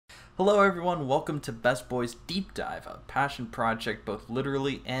Hello everyone, welcome to Best Boys Deep Dive, a passion project both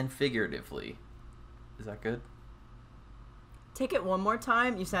literally and figuratively. Is that good? Take it one more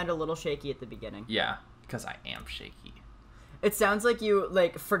time. You sound a little shaky at the beginning. Yeah, because I am shaky. It sounds like you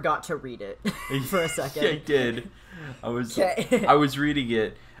forgot to read it for a second. Yeah, I did. I was reading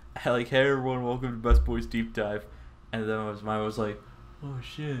it, like, hey everyone, welcome to Best Boys Deep Dive, and then I was like, oh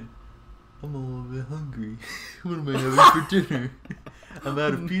shit, I'm a little bit hungry. What am I having for dinner? I'm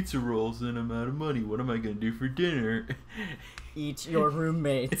out of pizza rolls and I'm out of money. What am I gonna do for dinner? Eat your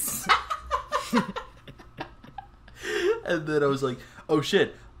roommates. And then I was like, oh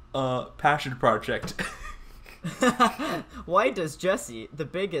shit, passion project. Why does Jessie, the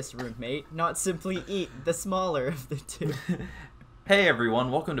biggest roommate, not simply eat the smaller of the two? Hey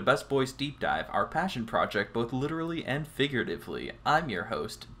everyone, welcome to Best Boys Deep Dive, our passion project both literally and figuratively. I'm your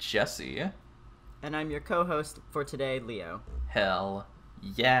host, Jessie. And I'm your co-host for today, Leo. Hell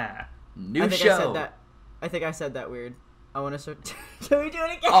yeah. New show. I think I said that weird. I want to start. Can we do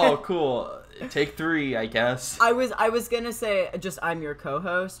it again? Oh, cool. Take 3, I guess. I was gonna say just I'm your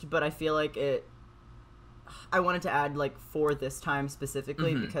co-host, but I feel like I wanted to add for this time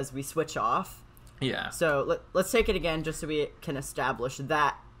specifically because we switch off. Yeah. So let's take it again just so we can establish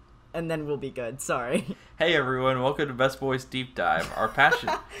that, and then we'll be good. Sorry. Hey everyone, welcome to Best Boys Deep Dive, our passion.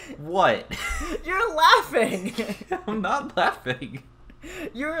 What? You're laughing. I'm not laughing.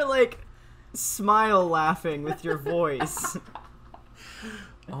 You're smile laughing with your voice.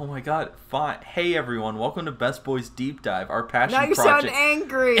 Oh my god, fine. Hey everyone, welcome to Best Boys Deep Dive, our passion project. Now you project. sound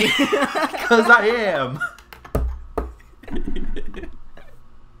angry. Because I am.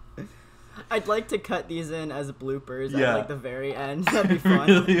 I'd like to cut these in as bloopers at the very end. That'd be fun.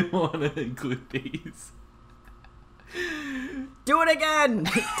 I really want to include these. Do it again!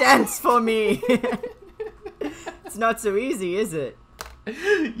 Dance for me! It's not so easy, is it?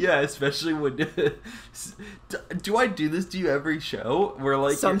 Yeah, especially when... do I do this to you every show?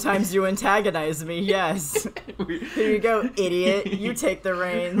 Where Sometimes you antagonize me, yes. Here you go, idiot. You take the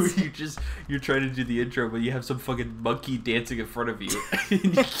reins. You're trying to do the intro, but you have some fucking monkey dancing in front of you,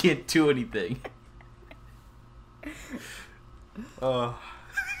 and you can't do anything.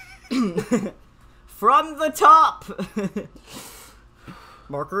 From the top!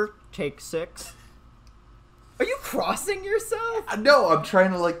 Marker, take 6. Are you crossing yourself? No, I'm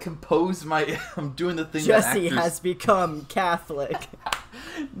trying to compose my... I'm doing the thing Jessie has become Catholic.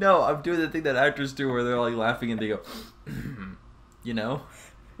 No, I'm doing the thing that actors do where they're laughing and they go, you know?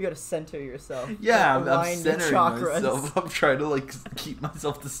 You gotta center yourself. Yeah, I'm centering myself. I'm trying to keep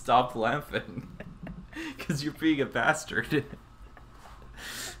myself to stop laughing. Because you're being a bastard.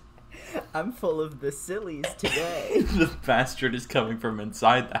 I'm full of the sillies today. The bastard is coming from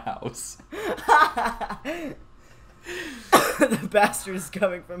inside the house. The bastard is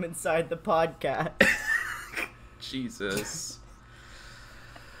coming from inside the podcast. Jesus.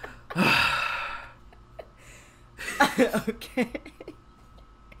 Okay.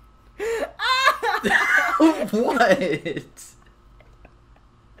 What?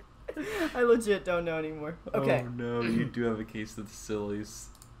 I legit don't know anymore. Okay. Oh no, you do have a case of the sillies.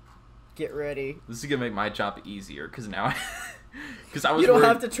 Get ready. This is gonna make my job easier, because now... Because I was You don't worried...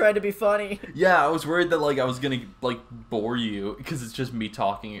 have to try to be funny. Yeah, I was worried that I was gonna bore you, because it's just me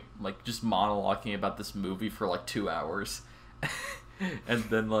talking, just monologuing about this movie for 2 hours. And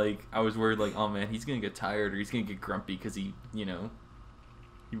then I was worried oh man, he's gonna get tired or he's gonna get grumpy because he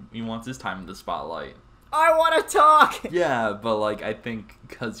he wants his time in the spotlight. I want to talk. Yeah, but I think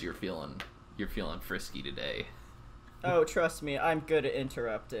because you're feeling frisky today. Oh, trust me, I'm good at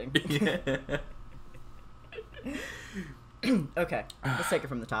interrupting. Yeah. Okay, let's take it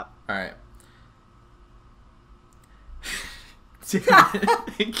from the top. All right.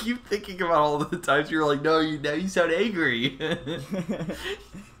 I keep thinking about all the times you're no, now you sound angry.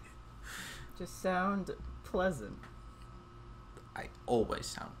 Just sound pleasant. I always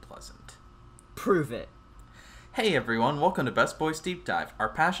sound pleasant. Prove it. Hey everyone, welcome to Best Boys Deep Dive, our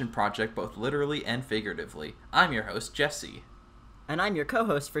passion project both literally and figuratively. I'm your host, Jessie. And I'm your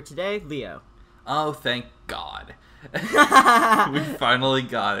co-host for today, Leo. Oh, thank God. We finally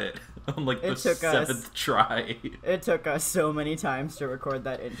got it. On the 7th try. It took us so many times to record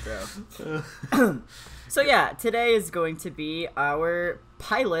that intro. So yeah, today is going to be our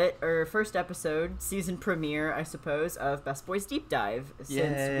pilot, or first episode, season premiere, I suppose, of Best Boys Deep Dive. Since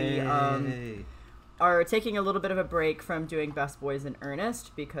we are taking a little bit of a break from doing Best Boys in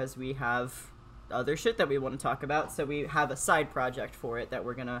earnest because we have other shit that we want to talk about. So we have a side project for it that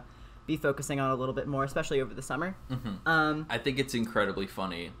we're going to be focusing on a little bit more, especially over the summer. I think it's incredibly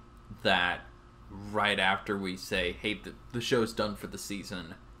funny that right after we say, hey, the show's done for the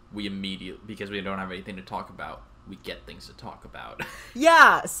season, we immediately, because we don't have anything to talk about, we get things to talk about.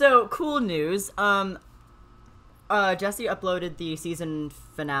 Yeah, so cool news. Jessie uploaded the season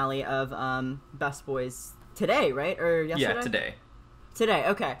finale of Best Boys today, right? Or yesterday? Yeah, today. Today,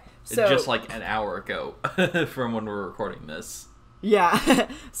 okay. So just like an hour ago from when we're recording this. Yeah.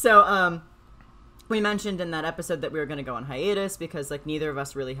 So we mentioned in that episode that we were going to go on hiatus because like neither of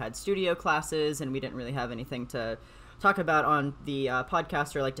us really had studio classes and we didn't really have anything to talk about on the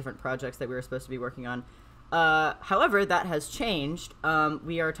podcast or like different projects that we were supposed to be working on. However, that has changed.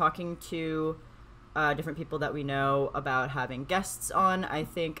 We are talking to different people that we know about having guests on. I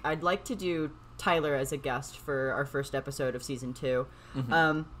think I'd like to do Tyler as a guest for our first episode of season 2.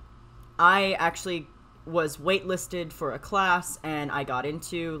 Mm-hmm. I actually was waitlisted for a class and I got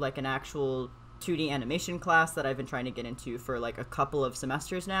into like an actual 2D animation class that I've been trying to get into for like a couple of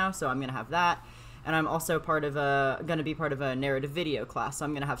semesters now, so I'm gonna have that. And I'm also gonna be part of a narrative video class, so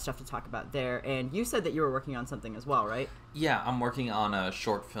I'm gonna have stuff to talk about there. And you said that you were working on something as well, right? Yeah, I'm working on a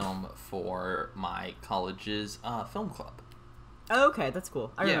short film for my college's film club. Oh, okay, that's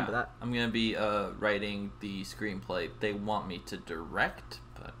cool. I remember that. I'm gonna be writing the screenplay. They want me to direct,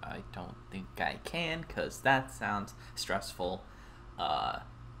 but I don't think I can because that sounds stressful.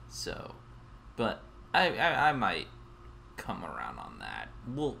 But I might come around on that.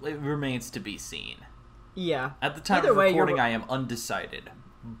 Well, it remains to be seen. Yeah. At the time of recording, I am undecided,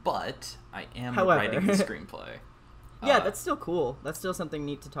 but I am writing the screenplay. Yeah, that's still cool. That's still something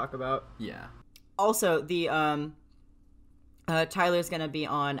neat to talk about. Yeah. Also, the Tyler's gonna be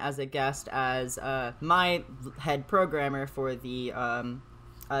on as a guest as my head programmer for the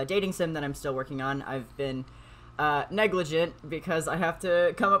dating sim that I'm still working on. I've been negligent because I have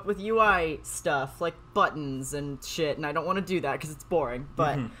to come up with UI stuff like buttons and shit, and I don't want to do that because it's boring,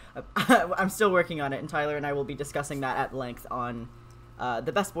 but I'm still working on it, and Tyler and I will be discussing that at length on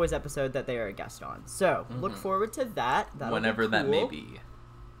the Best Boys episode that they are a guest on. So look forward to that. Whenever that may be.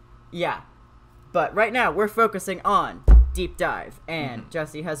 Yeah. But right now we're focusing on Deep Dive, and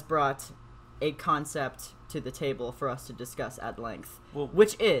Jessie has brought a concept to the table for us to discuss at length,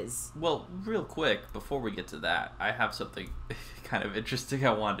 which is... Well, real quick, before we get to that, I have something kind of interesting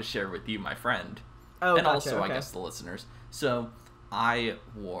I wanted to share with you, my friend. Oh, and gotcha, also, okay. I guess, the listeners. So, I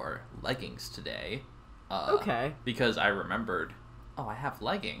wore leggings today. Okay. Because I remembered, I have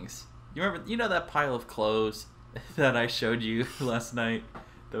leggings. You know that pile of clothes that I showed you last night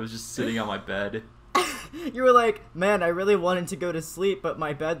that was just sitting on my bed? You were like, man, I really wanted to go to sleep, but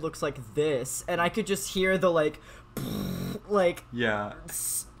my bed looks like this. And I could just hear the, yeah,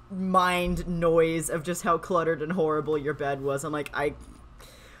 mind noise of just how cluttered and horrible your bed was. I'm like,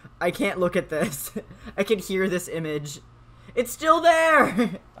 I can't look at this. I can hear this image. It's still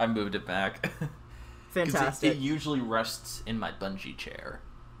there! I moved it back. Fantastic. It usually rests in my bungee chair.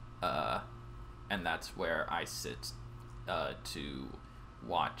 And that's where I sit to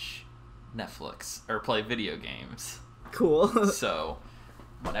watch Netflix or play video games. Cool. So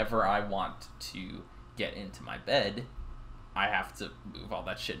whenever I want to get into my bed, I have to move all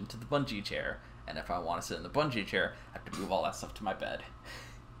that shit into the bungee chair, and if I want to sit in the bungee chair, I have to move all that stuff to my bed.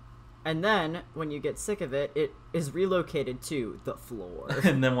 And then when you get sick of it, it is relocated to the floor.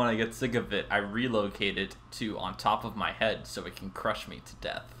 And then when I get sick of it, I relocate it to on top of my head so it can crush me to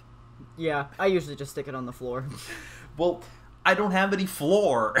death. Yeah, I usually just stick it on the floor. Well, I don't have any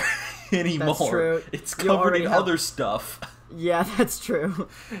floor anymore. That's true. It's covered in other stuff. Yeah, that's true.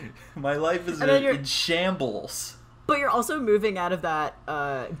 My life is in shambles. But you're also moving out of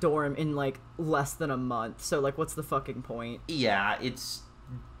that dorm in, less than a month. So, what's the fucking point? Yeah, it's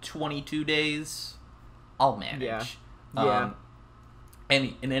 22 days. I'll manage. Yeah.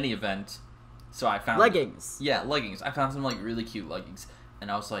 In any event, so I found... Leggings. Yeah, leggings. I found some, really cute leggings. And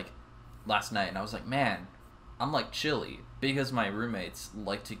I was last night, and I was like, man, I'm, chilly. Because my roommates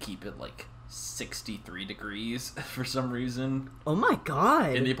like to keep it, 63 degrees for some reason. Oh my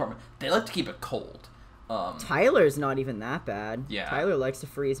god. In the apartment. They like to keep it cold. Tyler's not even that bad. Yeah. Tyler likes to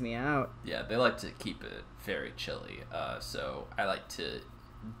freeze me out. Yeah, they like to keep it very chilly. So I like to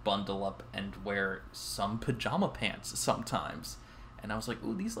bundle up and wear some pajama pants sometimes. And I was like,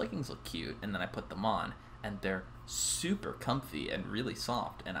 ooh, these leggings look cute. And then I put them on, and they're super comfy and really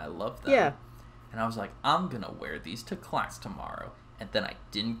soft, and I love them. Yeah. And I was like, I'm going to wear these to class tomorrow. And then I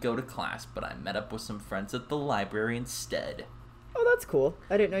didn't go to class, but I met up with some friends at the library instead. Oh, that's cool.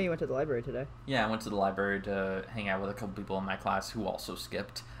 I didn't know you went to the library today. Yeah, I went to the library to hang out with a couple people in my class who also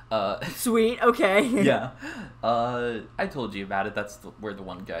skipped. Sweet, okay. Yeah. I told you about it. That's where the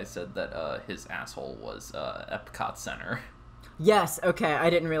one guy said that his asshole was Epcot Center. Yes, okay, I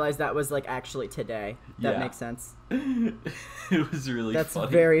didn't realize that was, like, actually today. That makes sense. It was really That's funny.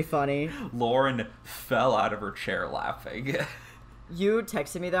 That's very funny. Lauren fell out of her chair laughing. You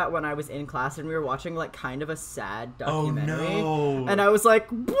texted me that when I was in class and we were watching, like, kind of a sad documentary. Oh, no. And I was like,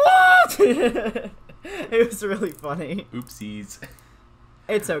 what? It was really funny. Oopsies.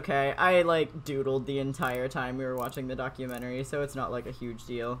 It's okay. I, like, doodled the entire time we were watching the documentary, so it's not, like, a huge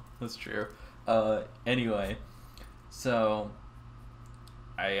deal. That's true. Anyway, so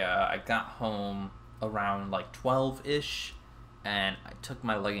I got home around like 12-ish, and I took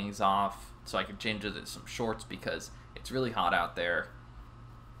my leggings off so I could change into some shorts because it's really hot out there,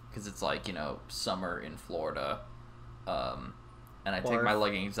 because it's like, you know, summer in Florida. And I take my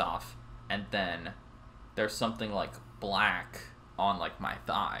leggings off, and then there's something like black on like my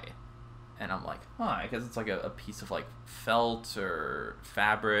thigh, and I'm like, huh, I guess it's like a piece of like felt or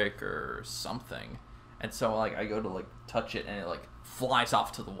fabric or something. And so like I go to like touch it, and it like flies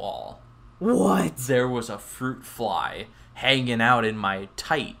off to the wall. What? There was a fruit fly hanging out in my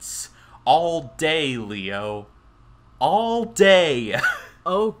tights all day, Leo. All day.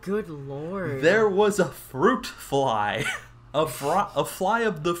 Oh, good lord. There was a fruit fly. A fly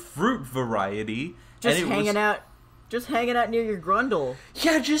of the fruit variety. Just hanging out near your grundle.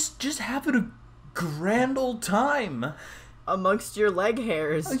 Yeah, just having a grand old time. Amongst your leg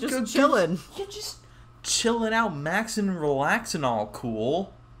hairs. Just chilling. Yeah, just chilling out, maxing and relaxing all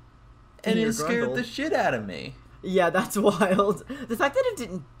cool. And it scared the shit out of me. Yeah, that's wild. The fact that it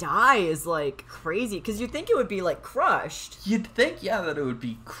didn't die is, like, crazy, because you'd think it would be, like, crushed. You'd think, yeah, that it would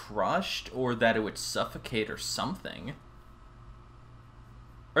be crushed, or that it would suffocate or something.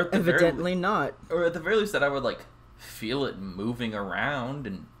 Or Evidently not. Or at the very least that I would, like, feel it moving around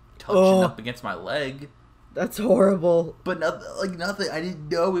and touching up against my leg. That's horrible. But nothing. I didn't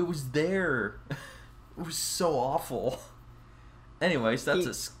know it was there. It was so awful. Anyways,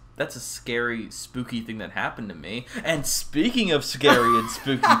 that's a scary, spooky thing that happened to me. And speaking of scary and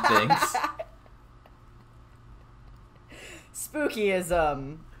spooky things, spooky is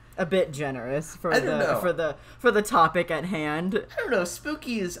a bit generous for the topic at hand. I don't know.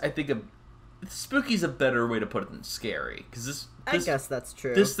 Spooky is, I think, spooky's a better way to put it than scary, because I guess that's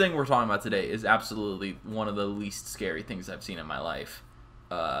true. This thing we're talking about today is absolutely one of the least scary things I've seen in my life.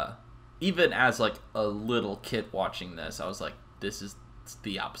 Even as like a little kid watching this, I was like, this is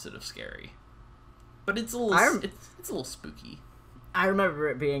the opposite of scary. But it's a little it's a little spooky. I remember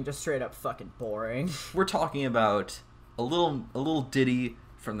it being just straight up fucking boring. We're talking about a little ditty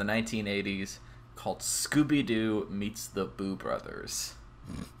from the 1980s called Scooby-Doo Meets the Boo Brothers.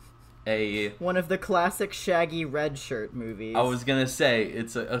 One of the classic Shaggy red shirt movies. I was gonna say,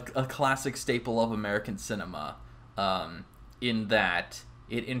 it's a classic staple of American cinema, in that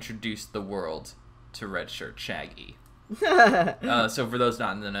it introduced the world to red shirt Shaggy. So for those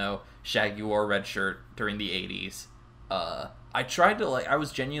not in the know, Shaggy wore a red shirt during the 80s. I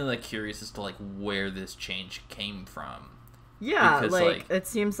was genuinely curious as to where this change came from. Yeah, because, it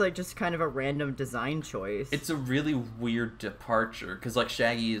seems like just kind of a random design choice. It's a really weird departure, because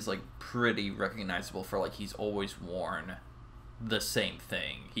Shaggy is pretty recognizable for he's always worn the same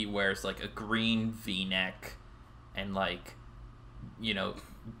thing. He wears a green V-neck and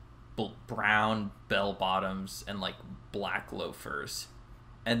brown bell bottoms and black loafers.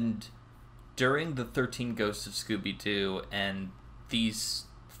 And during the 13 Ghosts of Scooby-Doo and these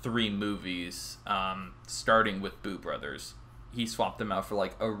 3 movies, starting with Boo Brothers, he swapped them out for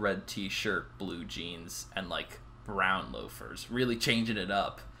a red t-shirt, blue jeans, and brown loafers, really changing it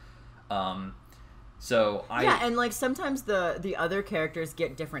up. And sometimes the other characters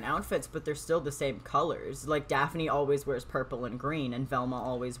get different outfits, but they're still the same colors. Daphne always wears purple and green, and Velma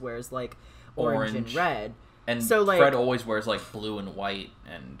always wears orange and red. And so Fred always wears blue and white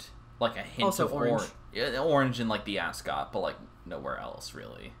and a hint also of orange. Orange in the ascot, but nowhere else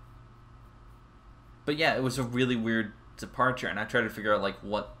really. But yeah, it was a really weird departure, and I tried to figure out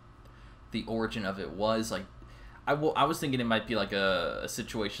what the origin of it was. I was thinking it might be a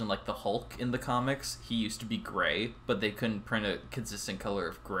situation like the Hulk in the comics. He used to be gray, but they couldn't print a consistent color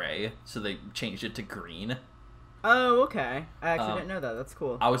of gray, so they changed it to green. Oh, okay. I actually didn't know that. That's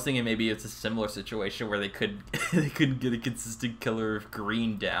cool. I was thinking maybe it's a similar situation where they couldn't get a consistent color of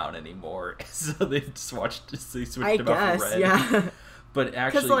green down anymore, so they switched them out for red. Yeah. But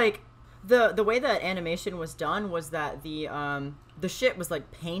actually, because the way that animation was done was that the shit was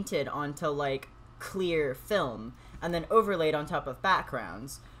painted onto clear film and then overlaid on top of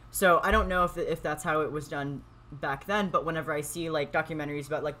backgrounds. So I don't know if that's how it was done back then, but whenever I see documentaries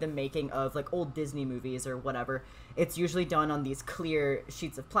about the making of old Disney movies or whatever, it's usually done on these clear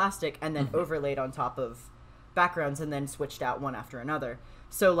sheets of plastic and then overlaid on top of backgrounds and then switched out one after another.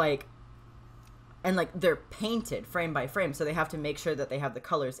 So, like, and, like, they're painted frame by frame, so they have to make sure that they have the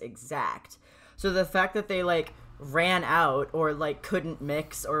colors exact. So the fact that they, like, ran out or, like, couldn't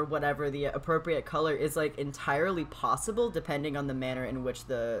mix or whatever the appropriate color is, like, entirely possible depending on the manner in which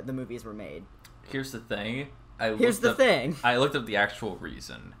the movies were made. Here's the thing. I looked up the actual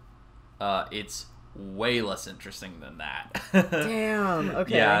reason. It's way less interesting than that. Damn,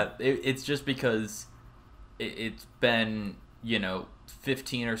 okay. Yeah, it's just because it's been,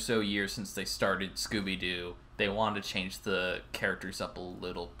 15 or so years since they started Scooby-Doo. They wanted to change the characters up a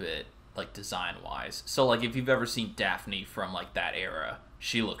little bit, like, design-wise. So, like, if you've ever seen Daphne from, like, that era,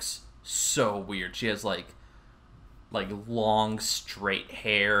 she looks so weird. She has, like long, straight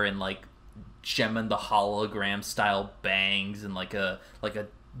hair and, like, Gem and the Hologram style bangs and, like a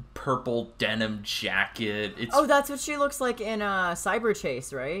purple denim jacket. Oh, that's what she looks like in Cyber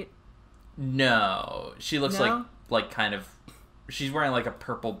Chase, right? No. She looks like kind of... She's wearing, like, a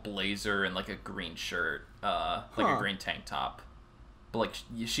purple blazer and, like, a green shirt, like a green tank top. But, like,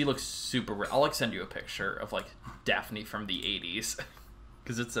 she looks super... I'll, like, send you a picture of, like, Daphne from the 80s.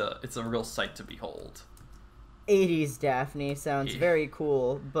 Because it's a real sight to behold. 80s Daphne sounds very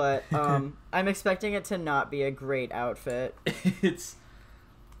cool, but I'm expecting it to not be a great outfit.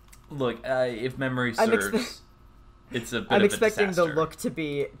 Look, if memory serves, it's a bit I'm of a expecting disaster. the look to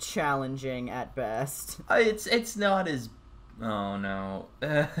be challenging at best. It's not as... Oh, no.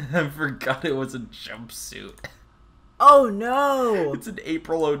 I forgot it was a jumpsuit. Oh, no! It's an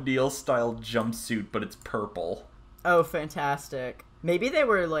April O'Neil style jumpsuit, but it's purple. Oh, fantastic. Maybe they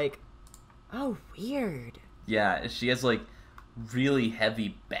were like... Oh, weird. Yeah, she has, like, really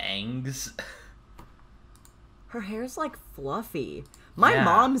heavy bangs. Her hair's, like, fluffy. My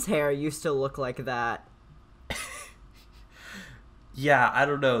mom's hair used to look like that. Yeah, I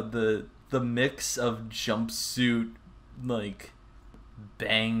don't know. The mix of jumpsuit, like,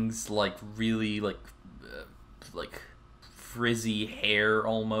 bangs, like, really, like frizzy hair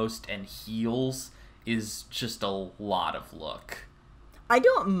almost, and heels is just a lot of look. I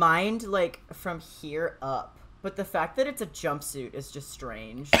don't mind, like, from here up, but the fact that it's a jumpsuit is just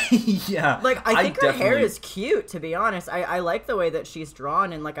strange. Yeah. Like, I think her hair is cute, to be honest. I like the way that she's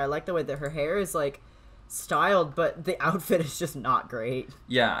drawn, and, like, I like the way that her hair is, like, styled, but the outfit is just not great.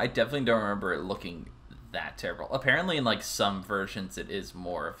 Yeah, I definitely don't remember it looking that terrible. Apparently, in, like, some versions, it is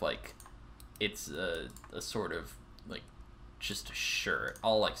more of, like, it's a sort of, like, just a shirt.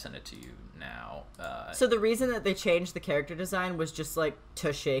 I'll, like, send it to you now. So the reason that they changed the character design was just, like,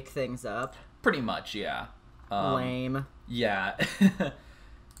 to shake things up? Pretty much, yeah. Lame. Yeah.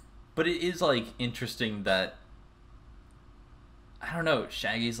 But it is, like, interesting that... I don't know,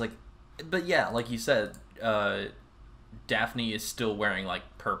 Shaggy's, like... But yeah, like you said, Daphne is still wearing,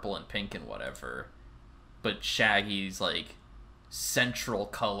 like, purple and pink and whatever. But Shaggy's, like... central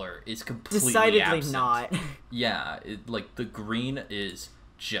color is completely decidedly absent. Not. Yeah, like the green is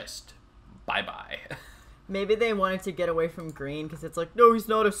just bye-bye. Maybe they wanted to get away from green because it's like, no, he's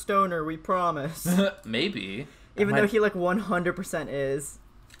not a stoner, we promise. Maybe. Even though he like 100% is.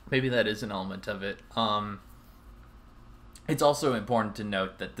 Maybe that is an element of it. It's also important to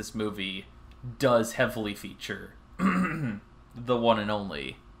note that this movie does heavily feature the one and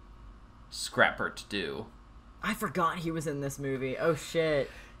only Scrappy-Doo. I forgot he was in this movie. Oh, shit.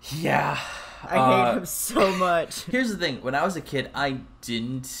 Yeah. I hate him so much. Here's the thing. When I was a kid, I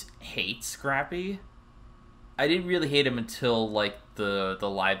didn't hate Scrappy. I didn't really hate him until, like, the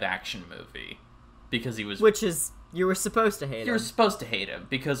live-action movie. Because he was... Which is... You were supposed to hate him. You were supposed to hate him.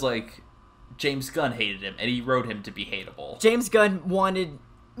 Because, like, James Gunn hated him, and he wrote him to be hateable. James Gunn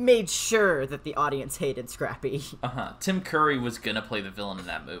made sure that the audience hated Scrappy. Tim Curry was gonna play the villain in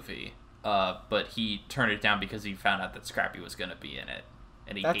that movie. But he turned it down because he found out that Scrappy was going to be in it.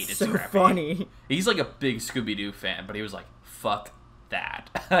 And he hated Scrappy. That's so funny. He's like a big Scooby-Doo fan, but he was like, fuck that.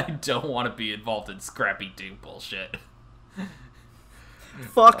 I don't want to be involved in Scrappy-Doo bullshit.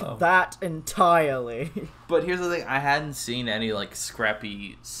 Fuck that entirely. But here's the thing. I hadn't seen any, like,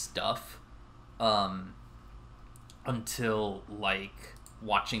 Scrappy stuff until, like,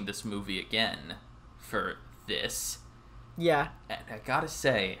 watching this movie again for this. Yeah. And I gotta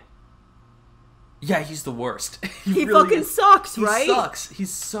say... Yeah, he's the worst. He really fucking sucks, right? He sucks. He's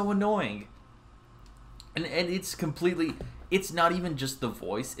so annoying. And it's completely... It's not even just the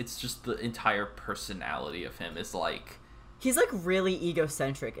voice. It's just the entire personality of him is like... He's, like, really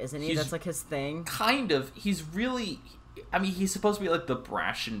egocentric, isn't he? That's, like, his thing. Kind of. He's really... I mean, he's supposed to be, like, the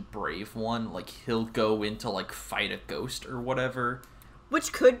brash and brave one. Like, he'll go in to, like, fight a ghost or whatever.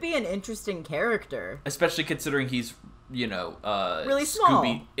 Which could be an interesting character. Especially considering he's, really small.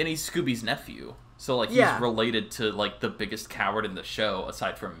 And he's Scooby's nephew. So, like, he's related to, like, the biggest coward in the show,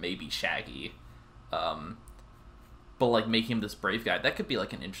 aside from maybe Shaggy. But, like, making him this brave guy, that could be,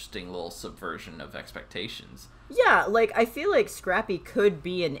 like, an interesting little subversion of expectations. Yeah, like, I feel like Scrappy could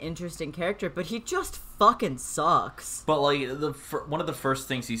be an interesting character, but he just fucking sucks. But, like, one of the first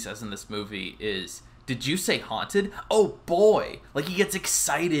things he says in this movie is, "Did you say haunted? Oh, boy!" Like, he gets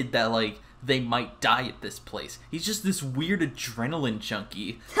excited that, like, they might die at this place. He's just this weird adrenaline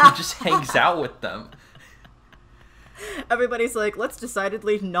junkie who just hangs out with them. Everybody's like, let's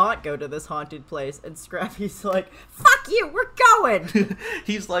decidedly not go to this haunted place. And Scrappy's like, fuck you, we're going!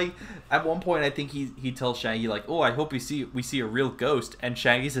 He's like, at one point, I think he tells Shaggy, like, oh, I hope we see a real ghost. And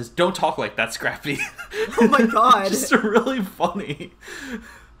Shaggy says, don't talk like that, Scrappy. Oh my god. Just really funny.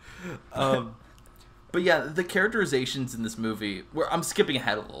 But yeah, the characterizations in this movie, I'm skipping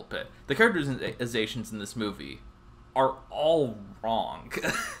ahead a little bit. The characterizations in this movie are all wrong.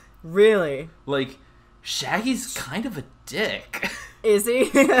 Really? Like, Shaggy's kind of a dick. Is he?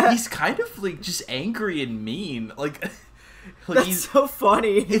 He's kind of, like, just angry and mean. Like that's he's so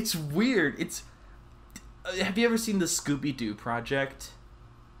funny. It's weird. Have you ever seen the Scooby-Doo project?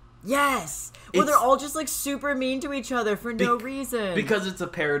 Yes! Where they're all just, like, super mean to each other for no reason. Because it's a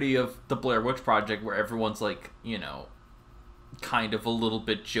parody of the Blair Witch Project where everyone's, like, you know, kind of a little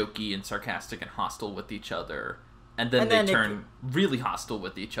bit jokey and sarcastic and hostile with each other. And then they turn really hostile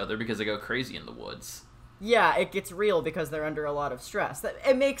with each other because they go crazy in the woods. Yeah, it gets real because they're under a lot of stress.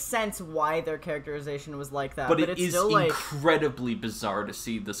 It makes sense why their characterization was like that. But it is still, incredibly bizarre to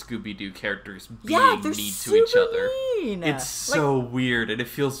see the Scooby-Doo characters being mean to each other. Mean. It's so weird, and it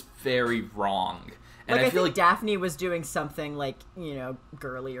feels very wrong. And I think Daphne was doing something, like, you know,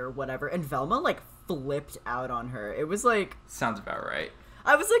 girly or whatever, and Velma, like, flipped out on her. It was like... Sounds about right.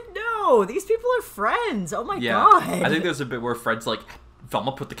 I was like, no, these people are friends. Oh my god. I think there's a bit where Fred's like,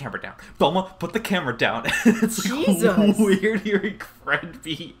 Velma, put the camera down. Velma, put the camera down. It's like Jesus. Weird hearing Fred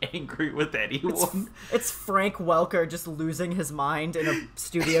be angry with anyone. It's Frank Welker just losing his mind in a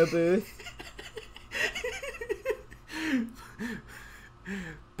studio booth.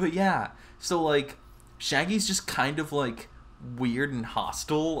 But yeah, so, like, Shaggy's just kind of, like, weird and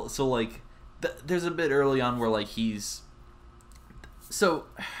hostile. So, like, there's a bit early on where, like, he's... So,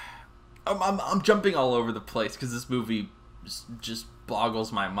 I'm jumping all over the place because this movie just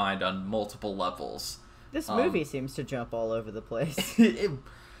boggles my mind on multiple levels. This movie seems to jump all over the place.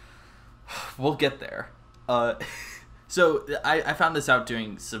 We'll get there. So, I found this out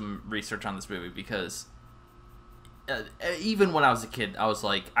doing some research on this movie because even when I was a kid, I was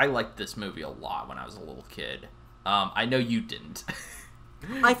like, I liked this movie a lot when I was a little kid. I know you didn't.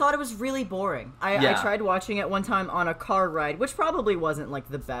 I thought it was really boring. I tried watching it one time on a car ride, which probably wasn't, like,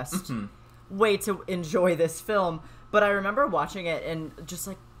 the best way to enjoy this film, but I remember watching it and just,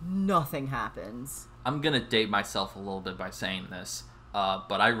 like, nothing happens. I'm gonna date myself a little bit by saying this,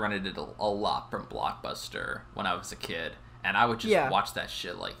 but I rented it a lot from Blockbuster when I was a kid, and I would just watch that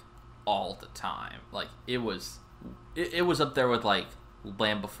shit, like, all the time. Like, it was up there with, like,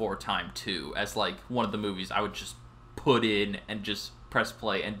 Land Before Time 2 as, like, one of the movies I would just put in and just press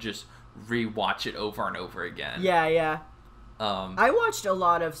play and just rewatch it over and over again. Yeah. I watched a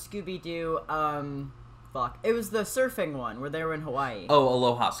lot of Scooby-Doo, it was the surfing one where they were in Hawaii. Oh,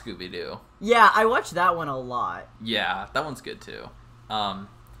 Aloha Scooby-Doo. Yeah, I watched that one a lot. Yeah, that one's good too.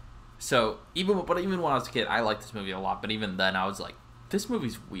 So even when I was a kid, I liked this movie a lot, but even then I was like, this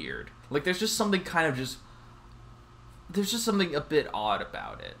movie's weird. Like, there's just something a bit odd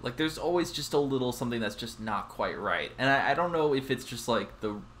about it. Like, there's always just a little something that's just not quite right. And I don't know if it's just, like,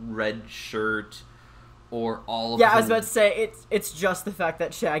 the red shirt or all of I was about to say, it's just the fact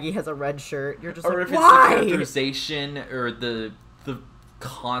that Shaggy has a red shirt. You're just or like, if why? It's the characterization or the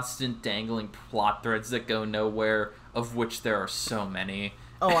constant dangling plot threads that go nowhere, of which there are so many.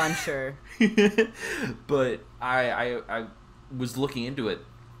 Oh, I'm sure. But I was looking into it.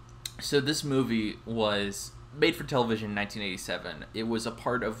 So this movie was made for television in 1987. It was a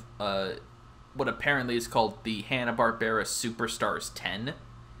part of what apparently is called the Hanna-Barbera Superstars 10,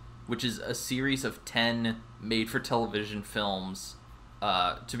 which is a series of 10 made-for-television films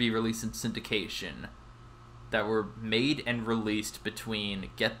to be released in syndication that were made and released between,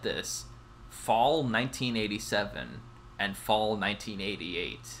 get this, fall 1987 and fall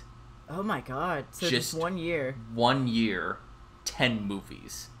 1988. Oh my god. So just 1 year. 1 year, 10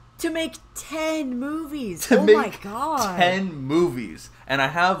 movies. To make 10 movies. Oh my god. 10 movies. And I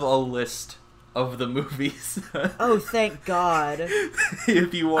have a list of the movies. Oh, thank god.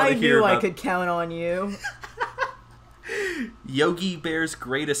 If you want to hear about... I knew I could count on you. Yogi Bear's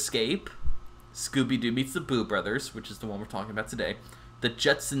Great Escape. Scooby-Doo Meets the Boo Brothers, which is the one we're talking about today. The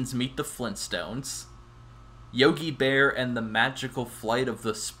Jetsons Meet the Flintstones, Yogi Bear and the Magical Flight of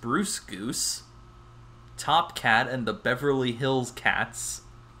the Spruce Goose, Top Cat and the Beverly Hills Cats,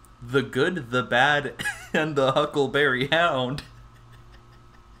 The Good, the Bad, and the Huckleberry Hound.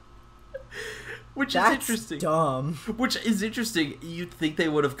 Which is interesting. Dumb. Which is interesting. You'd think they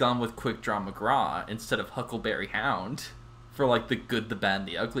would have gone with Quick Draw McGraw instead of Huckleberry Hound for like the Good, the Bad, and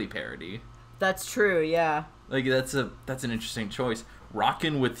the Ugly parody. That's true, yeah. Like that's an interesting choice.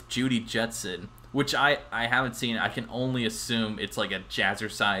 Rockin' with Judy Jetson, which I haven't seen. I can only assume it's like a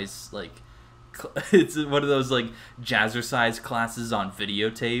jazzercise, like it's one of those like jazzercise classes on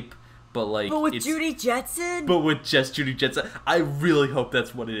videotape. But with Judy Jetson? But with just Judy Jetson. I really hope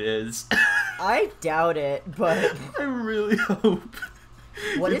that's what it is. I doubt it, but I really hope.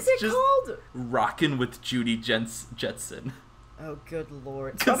 What is it called? Rockin' with Judy Jetson. Oh, good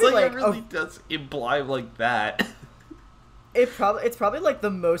lord! Because it really does imply like that. It's probably like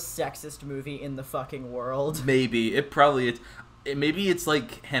the most sexist movie in the fucking world. Maybe maybe it's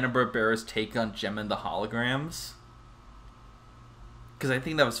like Hanna-Barbera's take on Gem and the Holograms. Because I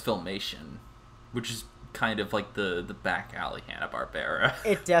think that was Filmation, which is kind of like the back alley Hanna-Barbera.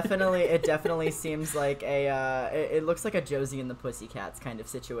 It definitely seems like it looks like a Josie and the Pussycats kind of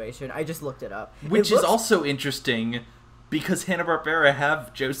situation. I just looked it up. Which is also interesting because Hanna-Barbera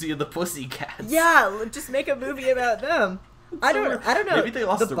have Josie and the Pussycats. Yeah, just make a movie about them. I don't know. Maybe they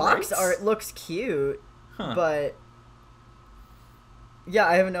lost the box rights? art looks cute, but yeah,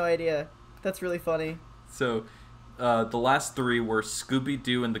 I have no idea. That's really funny. So, the last three were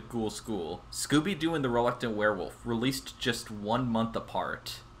Scooby-Doo and the Ghoul School. Scooby-Doo and the Reluctant Werewolf, released just 1 month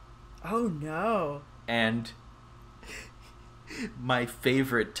apart. Oh no. And my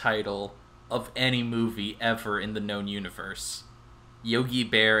favorite title of any movie ever in the known universe, Yogi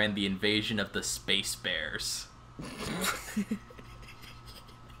Bear and the Invasion of the Space Bears.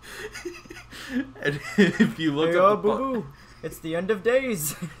 And if you look up boo-boo. It's the end of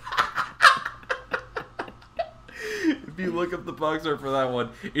days. If you look up the box art for that one,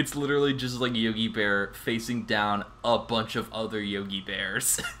 it's literally just like Yogi Bear facing down a bunch of other Yogi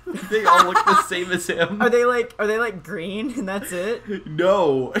Bears. They all look the same as him. Are they like green and that's it?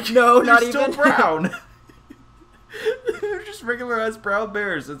 No, not still even brown. They're just regular ass brown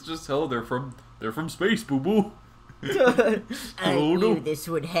bears. It's just they're from space, boo boo. I knew this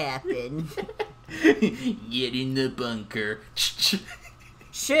would happen. Get in the bunker.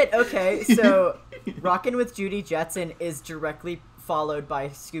 Shit, okay, so Rockin' with Judy Jetson is directly followed by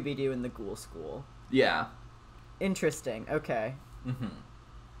Scooby-Doo and the Ghoul School. Yeah. Interesting, okay. Mm-hmm.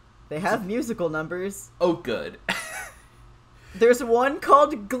 They have musical numbers. Oh, good. There's one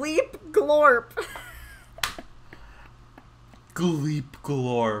called Gleep Glorp. Gleep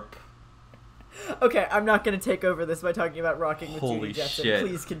Glorp. Okay, I'm not going to take over this by talking about Rocking with Holy Judy Jetson. shit.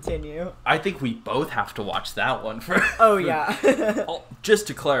 Please continue. I think we both have to watch that one for... Oh, yeah. Just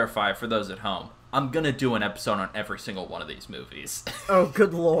to clarify for those at home, I'm going to do an episode on every single one of these movies. Oh,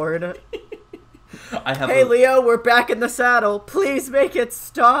 good lord. Hey, Leo, we're back in the saddle. Please make it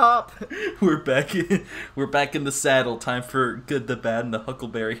stop. We're back in the saddle. Time for Good, the Bad, and the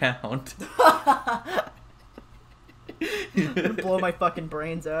Huckleberry Hound. I'm gonna blow my fucking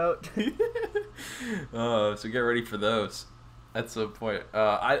brains out. So get ready for those at some point.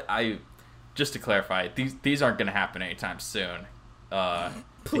 I just to clarify, these aren't gonna happen anytime soon.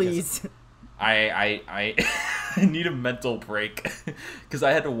 Please. I need a mental break because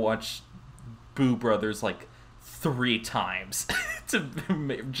I had to watch Boo Brothers like 3 times to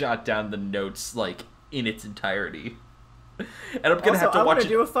jot down the notes like in its entirety. And I'm gonna have to watch it. I'm gonna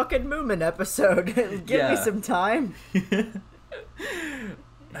do a fucking Moomin episode. Give me some time.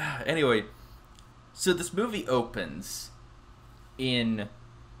 Anyway, so this movie opens in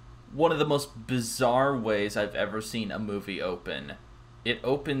one of the most bizarre ways I've ever seen a movie open. It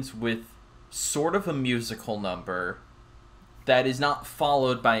opens with sort of a musical number that is not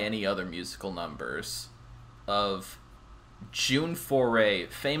followed by any other musical numbers of June Foray,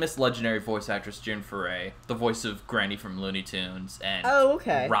 famous legendary voice actress June Foray, the voice of Granny from Looney Tunes, and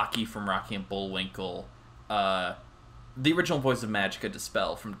Rocky from Rocky and Bullwinkle, the original voice of Magica De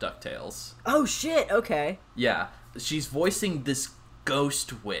Spell from DuckTales. Oh shit, okay. Yeah, she's voicing this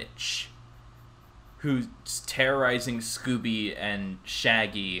ghost witch who's terrorizing Scooby and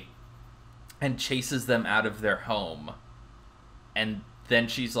Shaggy and chases them out of their home. And then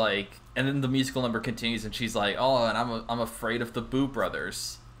she's like, and then the musical number continues, and she's like, "Oh, and I'm afraid of the Boo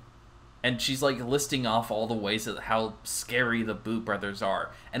Brothers," and she's like listing off all the ways that how scary the Boo Brothers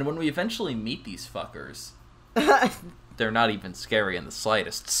are. And when we eventually meet these fuckers, they're not even scary in the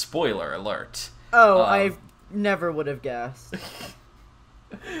slightest. Spoiler alert. Oh, I never would have guessed.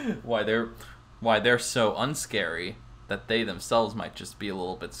 why they're so unscary that they themselves might just be a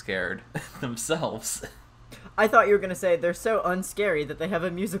little bit scared themselves. I thought you were gonna say they're so unscary that they have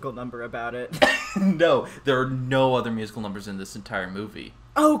a musical number about it. No, there are no other musical numbers in this entire movie.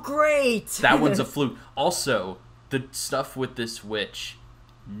 Oh, great! That one's a fluke. Also, the stuff with this witch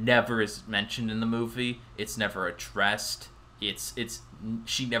never is mentioned in the movie. It's never addressed.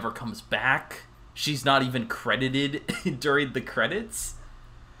 She never comes back. She's not even credited during the credits.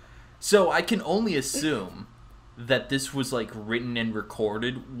 So I can only assume that this was, like, written and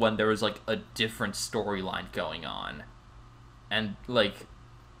recorded when there was, like, a different storyline going on. And, like,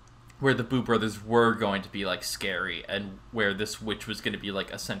 where the Boo Brothers were going to be, like, scary, and where this witch was going to be,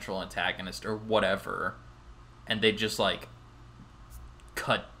 like, a central antagonist or whatever. And they just, like,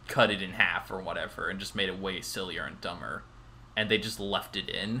 cut it in half or whatever and just made it way sillier and dumber. And they just left it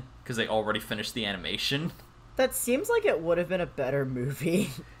in because they already finished the animation. That seems like it would have been a better movie.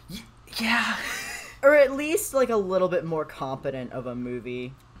 Yeah. Or at least, like, a little bit more competent of a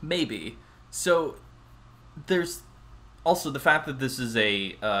movie. Maybe. So, there's also the fact that this is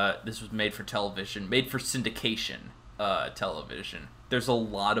this was made for television, made for syndication television. There's a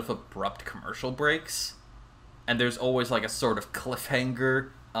lot of abrupt commercial breaks, and there's always, like, a sort of cliffhanger.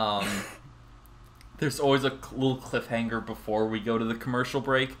 There's always a little cliffhanger before we go to the commercial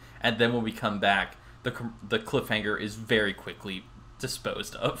break, and then when we come back, the cliffhanger is very quickly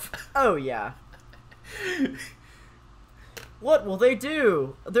disposed of. Oh, yeah. What will they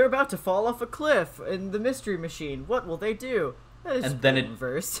do? They're about to fall off a cliff in the Mystery Machine. What will they do? And then it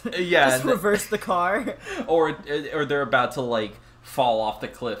reversed. Yeah, just reverse the car. Or they're about to, like, fall off the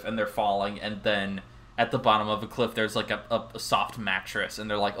cliff and they're falling, and then at the bottom of a cliff there's, like, a soft mattress, and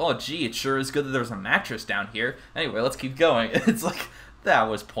they're like, oh gee, it sure is good that there's a mattress down here. Anyway, let's keep going. It's like, that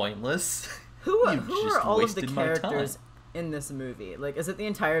was pointless. Who are all of the characters in this movie? Like, is it the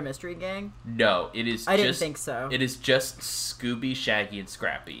entire Mystery Gang? No, it is I didn't think so. It is just Scooby, Shaggy, and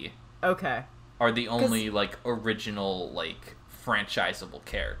Scrappy. Okay. Are the only, like, original, like, franchisable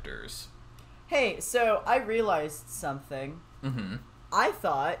characters. Hey, so I realized something. Mm-hmm. I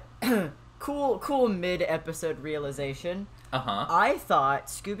thought, cool mid-episode realization. Uh-huh. I thought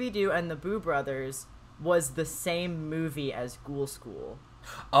Scooby-Doo and the Boo Brothers was the same movie as Ghoul School.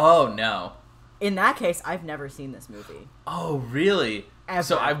 Oh, no. In that case, I've never seen this movie. Oh, really? Ever.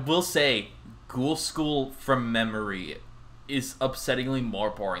 So I will say, Ghoul School from memory is upsettingly more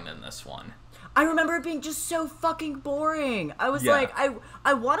boring than this one. I remember it being just so fucking boring. I was like,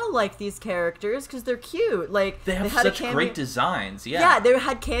 I want to like these characters because they're cute. Like, they have such great designs. Yeah. Yeah, they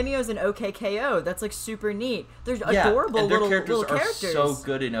had cameos in OKKO. That's, like, super neat. They're adorable and their little characters are so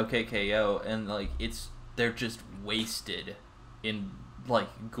good in OKKO, and, like, they're just wasted in,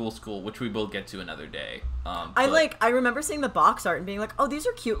 like, Ghoul School, which we will get to another day. I remember seeing the box art and being like, oh, these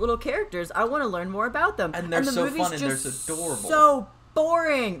are cute little characters. I want to learn more about them. And they're so fun and they're adorable. So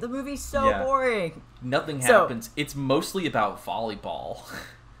boring. The movie's so boring. Nothing happens. It's mostly about volleyball.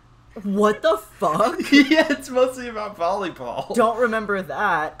 What the fuck? Yeah, it's mostly about volleyball. Don't remember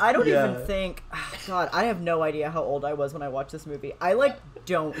that. I don't even think... God, I have no idea how old I was when I watched this movie. I, like,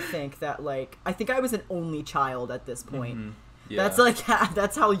 don't think that, like... I think I was an only child at this point. Mm-hmm. Yeah. That's, like,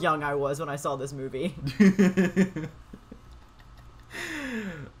 that's how young I was when I saw this movie.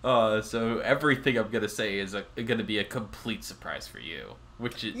 So everything I'm gonna say is gonna be a complete surprise for you,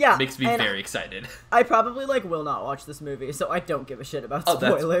 which makes me very excited. I probably, like, will not watch this movie, so I don't give a shit about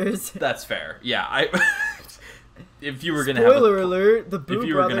spoilers. That's fair. Yeah, if you were gonna Spoiler alert, the Boo If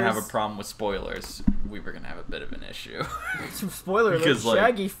you Brothers... were gonna have a problem with spoilers, we were gonna have a bit of an issue. Spoiler alert,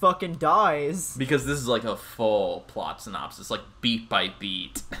 Shaggy fucking dies. Because this is, like, a full plot synopsis, like, beat by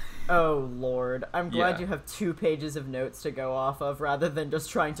beat. Oh, Lord. I'm glad you have 2 pages of notes to go off of, rather than just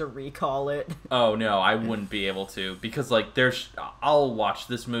trying to recall it. Oh, no, I wouldn't be able to, because, like, I'll watch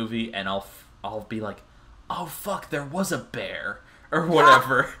this movie, and I'll be like, oh, fuck, there was a bear, or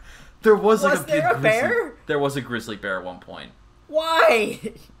whatever. Yeah. There was, like, a bear? There was a grizzly bear at one point. Why?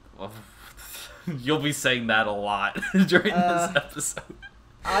 Well, you'll be saying that a lot during this episode.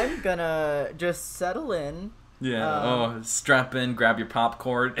 I'm gonna just settle in. Yeah, strap in, grab your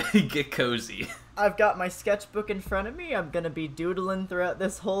popcorn, get cozy. I've got my sketchbook in front of me. I'm gonna be doodling throughout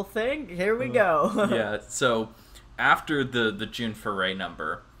this whole thing. Here we go. Yeah, so after the June Foray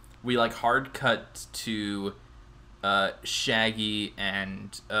number, we, like, hard cut to Shaggy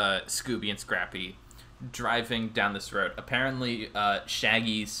and Scooby and Scrappy driving down this road. Apparently,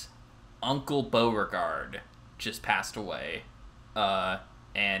 Shaggy's Uncle Beauregard just passed away.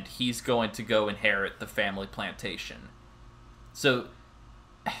 And he's going to go inherit the family plantation. So,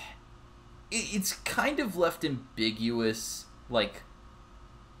 it's kind of left ambiguous, like,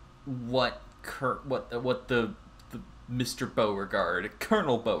 what the Mr. Beauregard,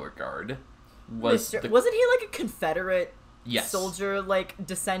 Colonel Beauregard, wasn't he like a Confederate yes. soldier, like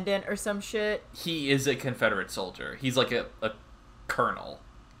descendant or some shit? He is a Confederate soldier. He's like a colonel.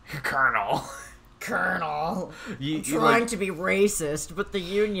 Colonel. I'm trying to be racist, but the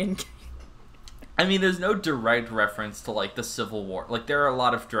Union. I mean, there's no direct reference to like the Civil War. Like there are a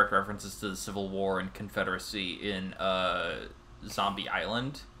lot of direct references to the Civil War and Confederacy in Zombie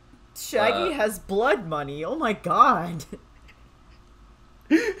Island. Shaggy has blood money. Oh my god.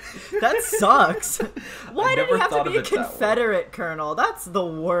 That sucks. Why did he have to be a Confederate colonel? That's the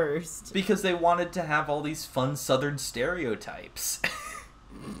worst. Because they wanted to have all these fun Southern stereotypes,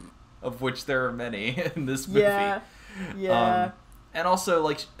 of which there are many in this movie. Yeah. And also,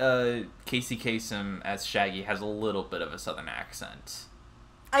 like, Casey Kasem as Shaggy has a little bit of a Southern accent.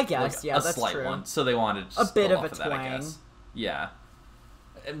 I guess, like, yeah, that's true. A slight one. So they wanted to just a bit of a twang. That, I guess. Yeah.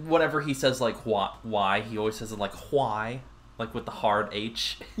 And whenever he says, like, why, he always says it like, why. Like, with the hard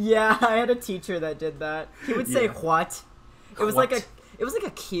H. Yeah, I had a teacher that did that. He would say, what? It was like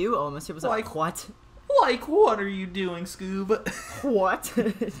a Q, almost. It was like, what? Like, what are you doing, Scoob? What?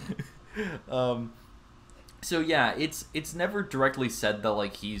 So yeah, it's never directly said that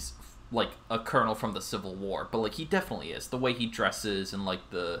like he's like a colonel from the Civil War, but like he definitely is. The way he dresses and like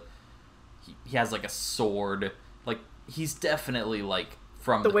he has like a sword, like he's definitely like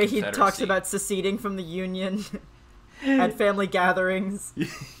from the way he talks about seceding from the Union at family gatherings.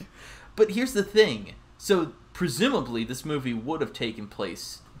 But here's the thing. So presumably this movie would have taken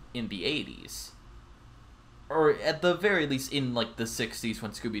place in the 80s. Or at the very least in like the 60s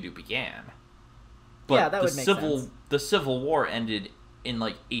when Scooby-Doo began. But yeah, that would make sense. The Civil War ended in,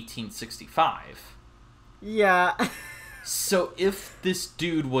 like, 1865. Yeah. So if this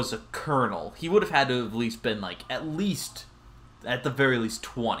dude was a colonel, he would have had to have at least been, like, at the very least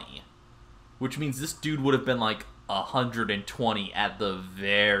 20. Which means this dude would have been, like, 120 at the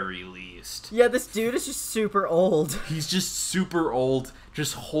very least. Yeah, this dude is just super old. He's just super old,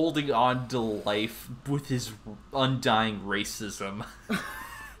 just holding on to life with his undying racism.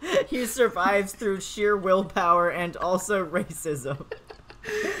 He survives through sheer willpower and also racism.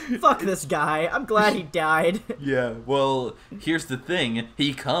 Fuck this guy. I'm glad he died. Yeah, well, here's the thing.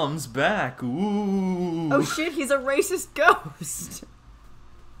 He comes back. Ooh. Oh shit, he's a racist ghost.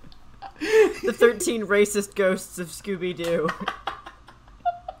 The 13 racist ghosts of Scooby-Doo.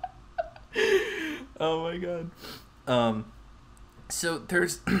 Oh my god. So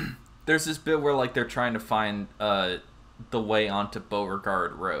there's this bit where like they're trying to find the way onto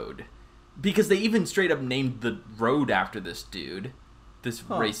Beauregard Road. Because they even straight up named the road after this dude. This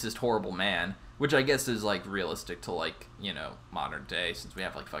racist, horrible man. Which I guess is, like, realistic to, like, you know, modern day. Since we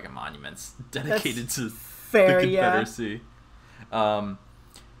have, like, fucking monuments dedicated to the Confederacy. Yeah.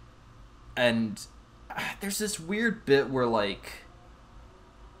 And there's this weird bit where, like,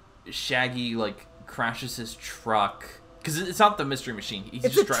 Shaggy, like, crashes his truck. Because it's not the Mystery Machine. He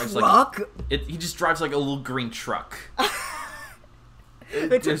just drives he just drives like a little green truck.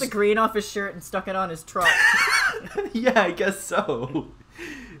 They took the green off his shirt and stuck it on his truck. Yeah, I guess so.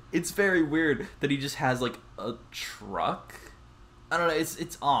 It's very weird that he just has like a truck. I don't know.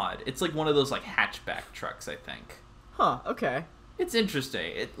 It's odd. It's like one of those like hatchback trucks, I think. Huh. Okay. It's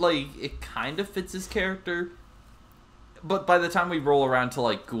interesting. It kind of fits his character. But by the time we roll around to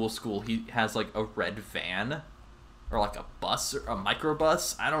like Ghoul School, he has like a red van. Or like a bus, or a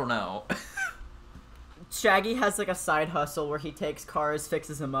microbus. I don't know. Shaggy has like a side hustle where he takes cars,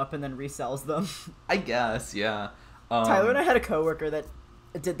 fixes them up, and then resells them. I guess, yeah. Tyler and I had a coworker that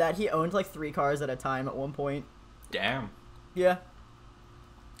did that. He owned like 3 cars at a time at one point. Damn. Yeah.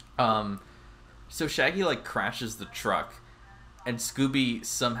 So Shaggy like crashes the truck, and Scooby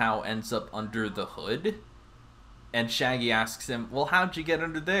somehow ends up under the hood. And Shaggy asks him, "Well, how'd you get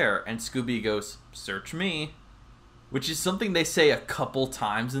under there?" And Scooby goes, "Search me." Which is something they say a couple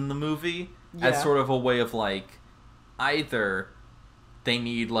times in the movie as sort of a way of, like, either they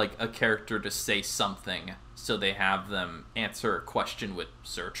need, like, a character to say something, so they have them answer a question with,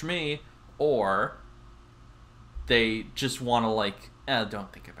 "Search me," or they just want to, like,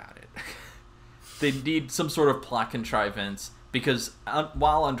 don't think about it. They need some sort of plot contrivance, because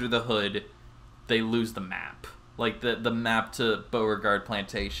while under the hood, they lose the map. Like, the map to Beauregard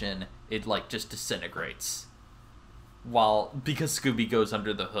Plantation, it, like, just disintegrates. Because Scooby goes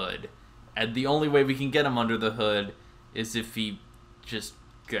under the hood. And the only way we can get him under the hood is if he just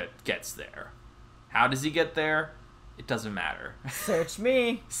gets there. How does he get there? It doesn't matter. Search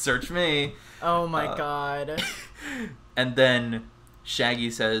me. Search me. Oh my god. And then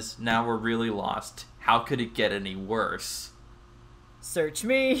Shaggy says, "Now we're really lost. How could it get any worse?" Search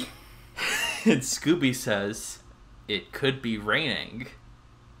me. And Scooby says, it could be raining.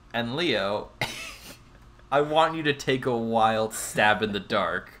 And Leo, I want you to take a wild stab in the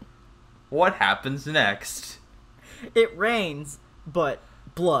dark. What happens next? It rains, but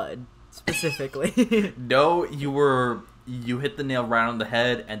blood, specifically. No, you hit the nail right on the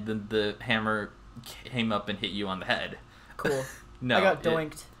head, and then the hammer came up and hit you on the head. Cool. No, I got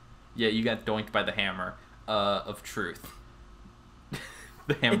doinked. Yeah, you got doinked by the hammer of truth.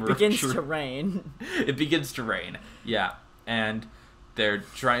 The hammer It begins of truth. to rain. It begins to rain, yeah. And they're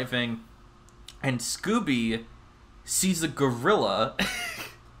driving, and Scooby sees a gorilla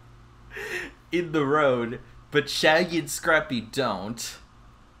in the road, but Shaggy and Scrappy don't.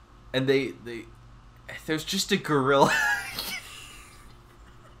 And there's just a gorilla.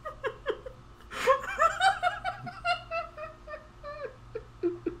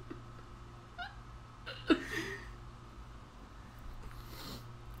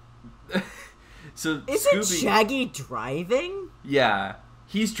 So Isn't Scooby, Shaggy driving? yeah,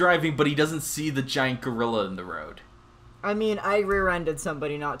 he's driving, but he doesn't see the giant gorilla in the road. I mean, I rear-ended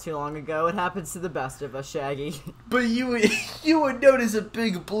somebody not too long ago. It happens to the best of us, Shaggy. But you would notice a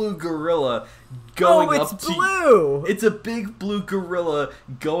big blue gorilla going up to... blue! It's a big blue gorilla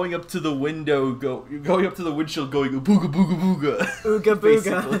going up to the window, going up to the windshield, going booga booga booga. Ooga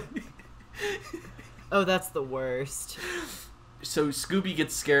booga. Oh, that's the worst. So Scooby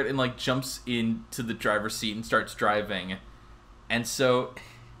gets scared and like jumps into the driver's seat and starts driving. And so...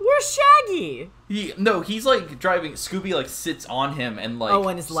 Where's Shaggy? He's like driving. Scooby like sits on him and like... Oh,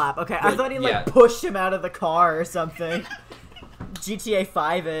 in his lap. Okay, I thought he like yeah. pushed him out of the car or something. GTA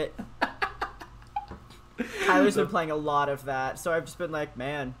 5 it. Tyler's been playing a lot of that, so I've just been like,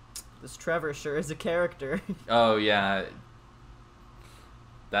 man, this Trevor sure is a character. Oh, yeah.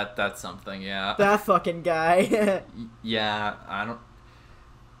 That's something, yeah. That fucking guy. Yeah, I don't...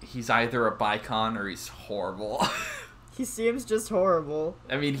 He's either a bicon or he's horrible. He seems just horrible.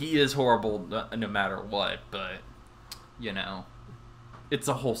 I mean, he is horrible no matter what, but, you know, it's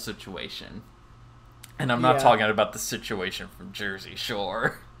a whole situation. And I'm not talking about the situation from Jersey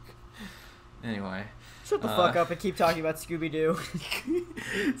Shore. Anyway. Shut the fuck up and keep talking about Scooby-Doo.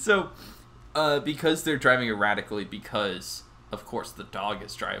 So, because they're driving erratically, because, of course, the dog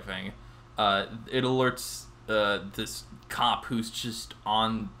is driving, it alerts this cop who's just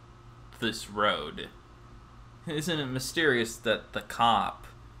on this road. Isn't it mysterious that the cop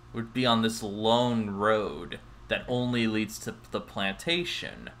would be on this lone road that only leads to the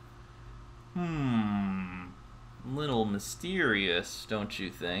plantation? Little mysterious, don't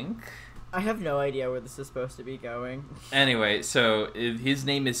you think? I have no idea where this is supposed to be going. Anyway, so his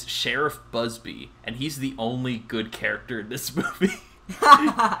name is Sheriff Busby, and he's the only good character in this movie.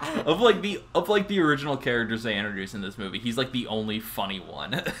 of the original characters they introduced in this movie, he's like the only funny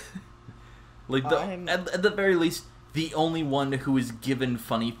one. Like at the very least, the only one who is given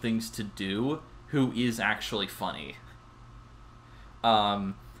funny things to do, who is actually funny.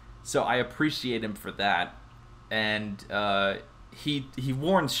 So I appreciate him for that, and he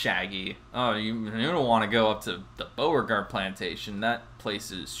warns Shaggy, oh, you don't want to go up to the Beauregard plantation. That place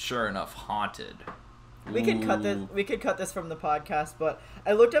is sure enough haunted. We could cut this. We could cut this from the podcast, but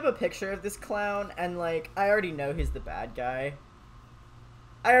I looked up a picture of this clown, and like I already know he's the bad guy.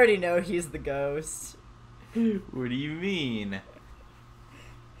 I already know he's the ghost. What do you mean?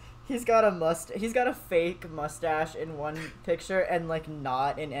 He's got a fake mustache in one picture and like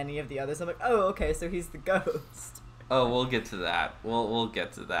not in any of the others. I'm like, oh, okay, so he's the ghost. Oh, we'll get to that. We'll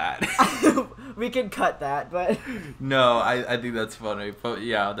get to that. We can cut that, but no, I think that's funny. But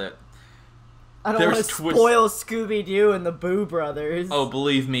yeah, I don't want to spoil Scooby-Doo and the Boo Brothers. Oh,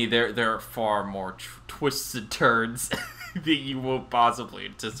 believe me, there are far more twists and turns that you won't possibly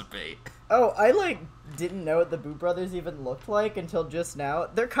anticipate. Oh, I didn't know what the Boo Brothers even looked like until just now.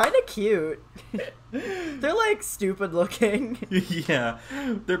 They're kind of cute. They're like stupid looking. Yeah,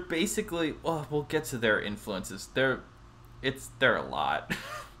 they're basically. Well, we'll get to their influences. They're a lot.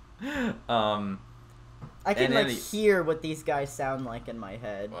 I can hear what these guys sound like in my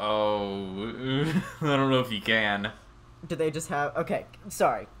head. Oh, I don't know if you can. Do they just have? Okay,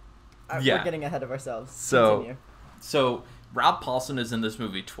 sorry. Yeah. We're getting ahead of ourselves. So, Continue. Rob Paulson is in this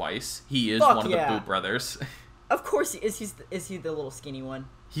movie twice. He is one of the Boo Brothers. Of course, is he the little skinny one?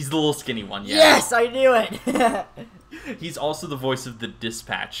 He's the little skinny one, yeah. Yes, I knew it! He's also the voice of the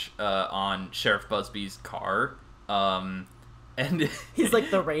dispatch on Sheriff Busby's car. And he's like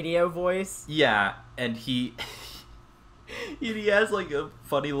the radio voice. Yeah, and he has like a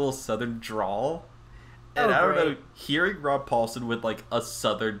funny little southern drawl. And I don't know, hearing Rob Paulsen with, like, a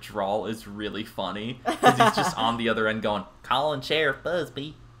southern drawl is really funny. Because he's just on the other end going, calling Sheriff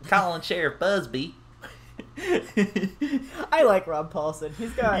Busby. Calling Sheriff Busby. I like Rob Paulsen.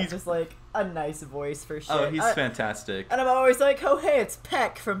 He's got just, like, a nice voice for shit. Oh, he's fantastic. And I'm always like, oh, hey, it's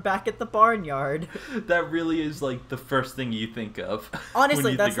Peck from Back at the Barnyard. That really is, like, the first thing you think of.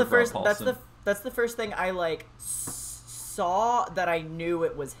 Honestly, that's the first thing I, like, saw that I knew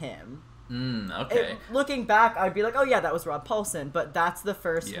it was him. Okay. Looking back, I'd be like, oh yeah, that was Rob Paulsen, but that's the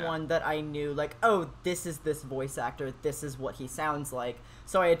first one that I knew, like, oh, this is this voice actor, this is what he sounds like,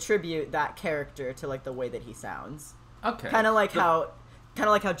 so I attribute that character to, like, the way that he sounds. Okay. Kind of like how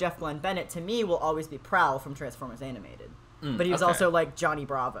Jeff Glenn Bennett, to me, will always be Prowl from Transformers Animated. But he was also, like, Johnny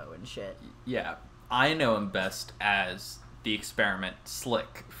Bravo and shit. Yeah. I know him best as the experiment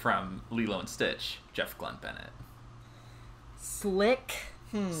Slick from Lilo and Stitch, Jeff Glenn Bennett. Slick?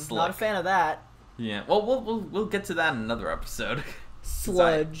 Not a fan of that. Yeah, well, we'll get to that in another episode.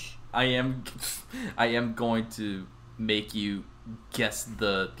 Sludge. I am going to make you guess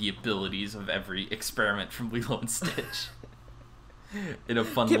the abilities of every experiment from Lilo and Stitch. In a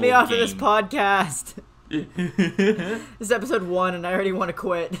fun Get me off of this podcast. This is episode 1 and I already want to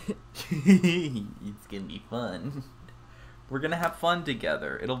quit. It's gonna be fun. We're gonna have fun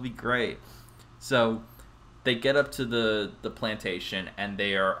together. It'll be great. So they get up to the plantation, and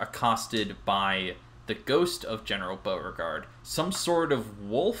they are accosted by the ghost of General Beauregard, some sort of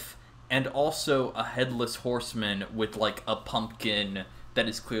wolf, and also a headless horseman with, like, a pumpkin that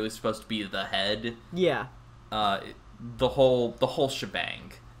is clearly supposed to be the head. Yeah. The whole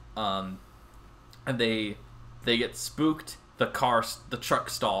shebang. And they get spooked. The truck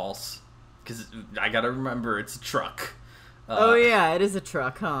stalls, because I gotta remember it's a truck. Oh yeah, it is a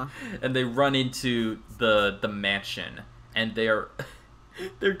truck, huh? And they run into the mansion, and they're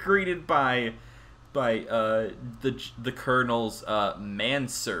greeted by the colonel's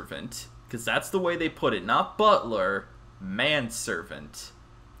manservant, because that's the way they put it, not butler, manservant,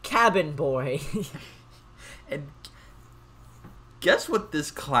 cabin boy. And guess what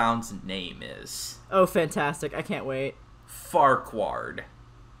this clown's name is? Oh, fantastic! I can't wait. Farquaad.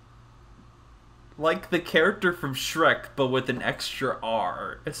 Like the character from Shrek, but with an extra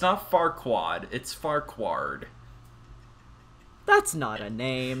R. It's not Farquaad, it's Farquaad. That's not a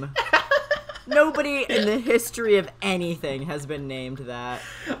name. Nobody in the history of anything has been named that.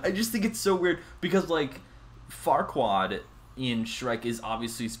 I just think it's so weird, because, like, Farquaad in Shrek is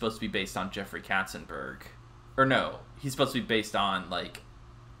obviously supposed to be based on Jeffrey Katzenberg. Or no, he's supposed to be based on, like,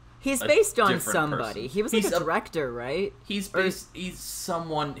 he's based on somebody. Person. He was like a director, right? He's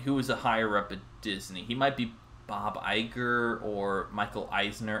someone who was a higher up at Disney. He might be Bob Iger or Michael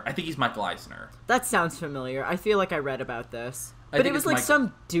Eisner. I think he's Michael Eisner. That sounds familiar. I feel like I read about this. But it was like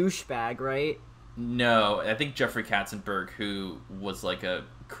some douchebag, right? No, I think Jeffrey Katzenberg, who was like a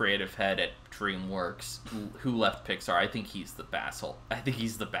creative head at DreamWorks, who left Pixar, I think he's the basshole. I think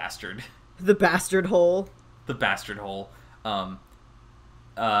he's the bastard. The bastard hole? The bastard hole.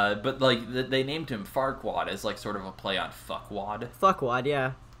 But, like, they named him Farquaad as, like, sort of a play on fuckwad. Fuckwad,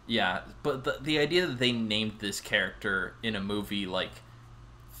 yeah. Yeah, but the idea that they named this character in a movie, like,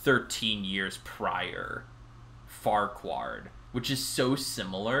 13 years prior, Farquaad, which is so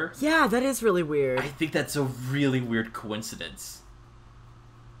similar. Yeah, that is really weird. I think that's a really weird coincidence.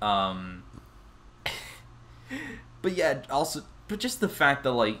 But yeah, also, but just the fact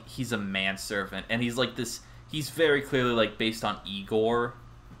that, like, he's a manservant, and he's, like, he's very clearly, like, based on Igor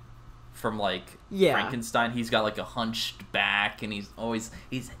from, like, Frankenstein. He's got, like, a hunched back, and he's always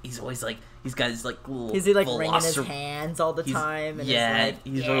like, he's got his, like, little... Is he, like, wringing his hands all the time? And yeah, like,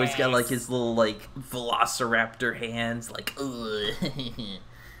 he's always got, like, his little, like, velociraptor hands, like, ugh.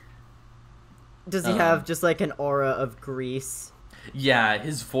 Does he have just, like, an aura of grease? Yeah,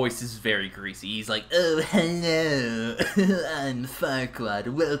 his voice is very greasy. He's like, oh, hello, I'm Farquaad.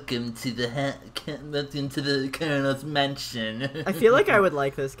 Welcome to the Colonel's mansion. I feel like I would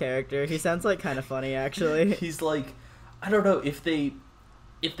like this character. He sounds like kind of funny, actually. He's like, I don't know, if they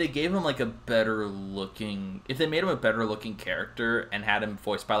gave him, like, if they made him a better looking character and had him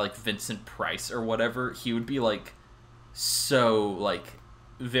voiced by, like, Vincent Price or whatever, he would be, like, so, like,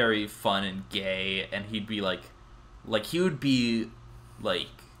 very fun and gay, and he'd be, like, he would be, like,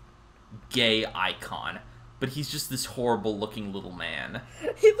 gay icon, but he's just this horrible looking little man.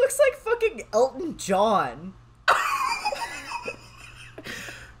 He looks like fucking Elton John.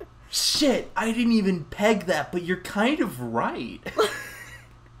 Shit, I didn't even peg that, but you're kind of right.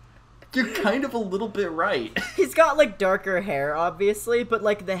 You're kind of a little bit right. He's got, like, darker hair, obviously, but,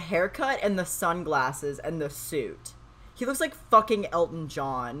 like, the haircut and the sunglasses and the suit. He looks like fucking Elton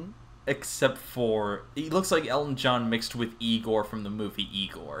John. except for he looks like Elton John mixed with Igor from the movie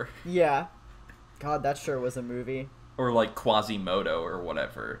Igor. Yeah. God, that sure was a movie. Or like Quasimodo or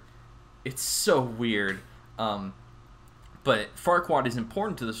whatever. It's so weird. But Farquaad is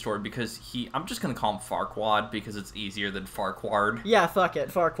important to the story because I'm just going to call him Farquaad because it's easier than Farquaad. Yeah, fuck it,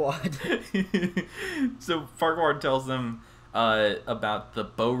 Farquaad. So Farquaad tells them about the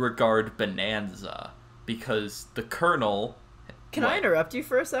Beauregard Bonanza because the Colonel... Can I interrupt you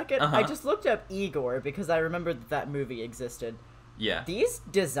for a second? Uh-huh. I just looked up Igor because I remembered that movie existed. Yeah. These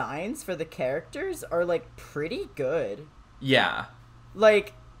designs for the characters are, like, pretty good. Yeah.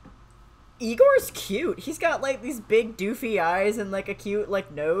 Like... Igor's cute. He's got, like, these big doofy eyes and, like, a cute,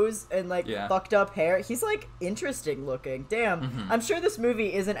 like, nose and, like, fucked up hair. He's, like, interesting looking. Damn. Mm-hmm. I'm sure this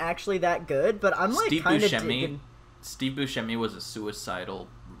movie isn't actually that good, but I'm, like, kind of digging... Steve Buscemi was a suicidal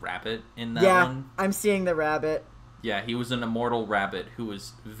rabbit in that one. Yeah, I'm seeing the rabbit. Yeah, he was an immortal rabbit who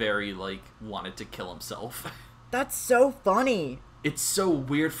was very, like, wanted to kill himself. That's so funny. It's so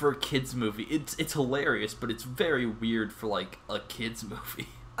weird for a kid's movie. It's hilarious, but it's very weird for, like, a kid's movie.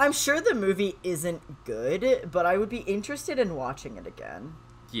 I'm sure the movie isn't good, but I would be interested in watching it again.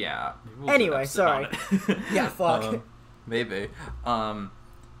 Yeah. Anyway, sorry. Yeah, fuck. Maybe. But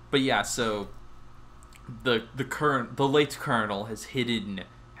yeah, so the late colonel has hidden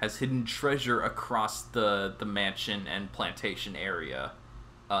treasure across the mansion and plantation area,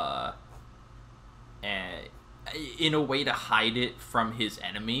 and in a way to hide it from his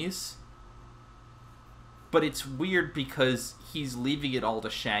enemies. But it's weird because he's leaving it all to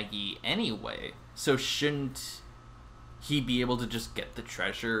Shaggy anyway. So shouldn't he be able to just get the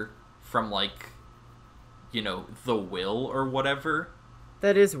treasure from, like, you know, the will or whatever?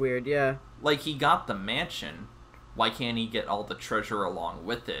 That is weird, yeah. Like, he got the mansion. Why can't he get all the treasure along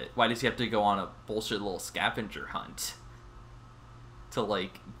with it? Why does he have to go on a bullshit little scavenger hunt to,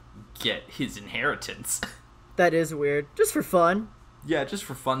 like, get his inheritance? That is weird. Just for fun. Yeah, just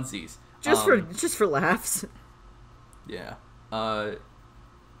for funsies. Just for laughs. Yeah.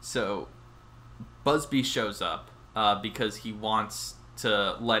 So Busby shows up because he wants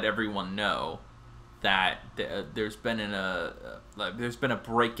to let everyone know that there's been a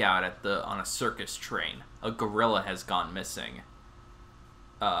breakout on a circus train. A gorilla has gone missing.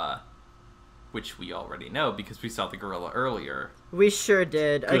 Which we already know because we saw the gorilla earlier. We sure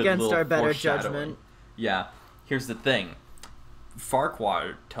did, against our better judgment. Yeah. Here's the thing.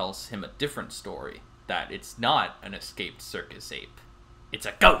 Farquaad tells him a different story, that it's not an escaped circus ape. It's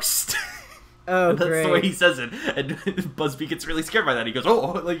a ghost! Oh, that's great. the way he says it. And Busby gets really scared by that. He goes,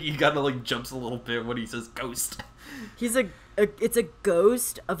 oh, like, he kind of, like, jumps a little bit when he says ghost. It's a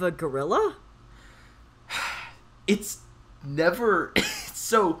ghost of a gorilla? It's never...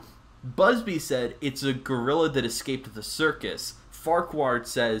 So, Busby said it's a gorilla that escaped the circus. Farquaad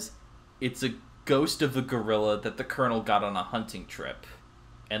says it's a ghost of a gorilla that the colonel got on a hunting trip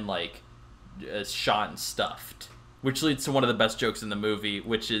and, like, shot and stuffed, which leads to one of the best jokes in the movie,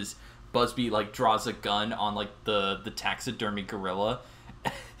 which is Busby, like, draws a gun on, like, the taxidermy gorilla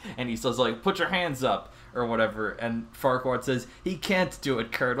and he says, like, put your hands up or whatever, and Farquaad says, he can't do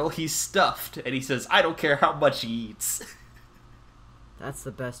it, Colonel, he's stuffed, and he says, I don't care how much he eats. That's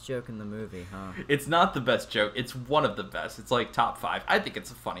the best joke in the movie, huh? It's not the best joke, it's one of the best. It's, like, top 5. I think it's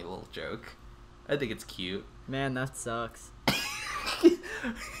a funny little joke. I think it's cute. Man, that sucks.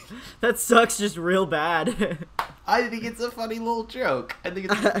 That sucks just real bad. I think it's a funny little joke. I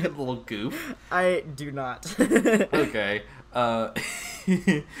think it's a good little goof. I do not. Okay.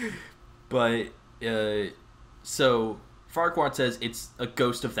 But, so, Farquaad says it's a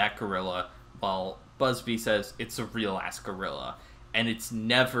ghost of that gorilla, while Busby says it's a real-ass gorilla. And it's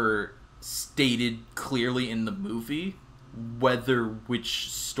never stated clearly in the movie whether which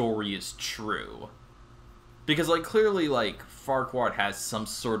story is true. Because, like, clearly, like, Farquaad has some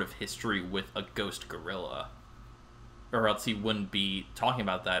sort of history with a ghost gorilla. Or else he wouldn't be talking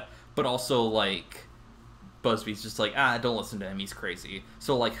about that. But also, like, Busby's just like, don't listen to him, he's crazy.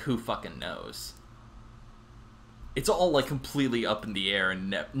 So, like, who fucking knows? It's all, like, completely up in the air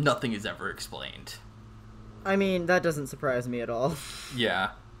and nothing is ever explained. I mean, that doesn't surprise me at all. Yeah.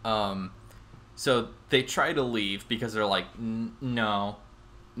 So they try to leave because they're like, no.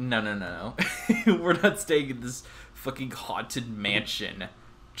 We're not staying in this fucking haunted mansion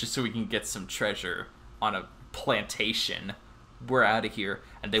just so we can get some treasure on a plantation. We're out of here.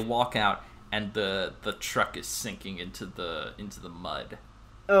 And they walk out, and the truck is sinking into the mud.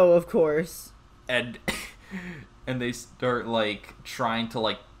 Oh, of course. And they start, like, trying to,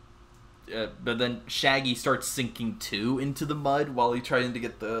 like, but then Shaggy starts sinking too into the mud while he's trying to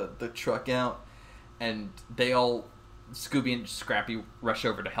get the truck out, and they all Scooby and Scrappy rush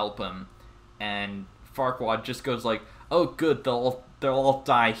over to help him, and Farquaad just goes like, "Oh, good, they'll all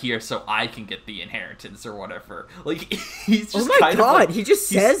die here, so I can get the inheritance or whatever." Like, he's just he just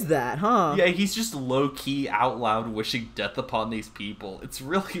says that, huh? Yeah, he's just low key out loud wishing death upon these people. It's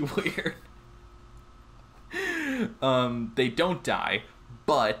really weird. They don't die,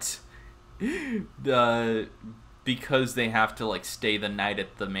 but because they have to like stay the night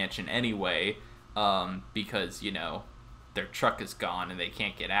at the mansion anyway, because their truck is gone and they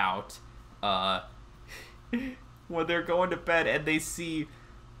can't get out. When they're going to bed and they see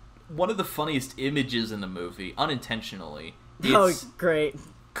one of the funniest images in the movie, unintentionally. It's great.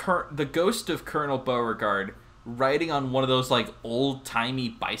 The ghost of Colonel Beauregard riding on one of those like old-timey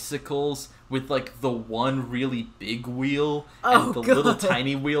bicycles with like the one really big wheel and the little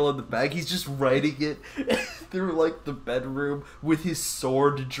tiny wheel in the back. He's just riding it through like the bedroom with his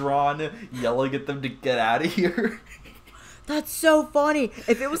sword drawn, yelling at them to get out of here. That's so funny.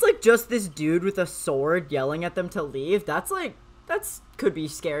 If it was like just this dude with a sword yelling at them to leave, that's could be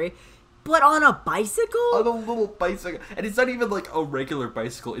scary. But on a bicycle? On a little bicycle. And it's not even like a regular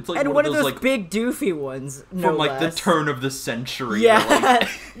bicycle. It's like one of those like big doofy ones, no from like less. the turn of the century. Yeah, like,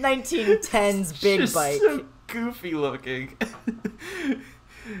 1910s big just bike. So goofy looking.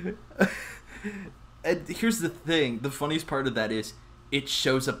 And here's the thing. The funniest part of that is it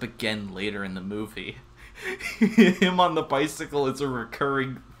shows up again later in the movie. Him on the bicycle is a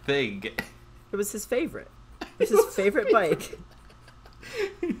recurring thing. It was his favorite. It was his favorite bike.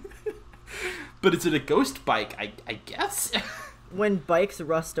 But is it a ghost bike? I guess. When bikes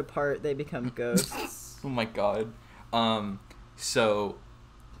rust apart, they become ghosts. Oh my god.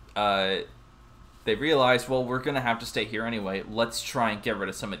 They realize, well, we're gonna have to stay here anyway. Let's try and get rid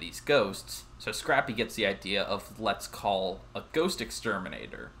of some of these ghosts. So Scrappy gets the idea of let's call a ghost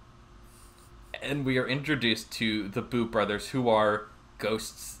exterminator. And we are introduced to the Boo brothers, who are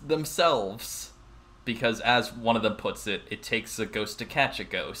ghosts themselves. Because as one of them puts it, it takes a ghost to catch a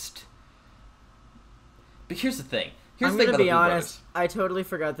ghost. But here's the thing. I'm gonna be honest, I totally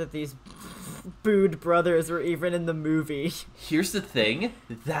forgot that these Booed brothers were even in the movie. Here's the thing.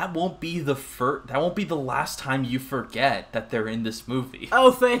 That won't be the last time you forget that they're in this movie.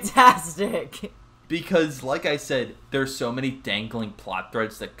 Oh, fantastic. Because, like I said, there's so many dangling plot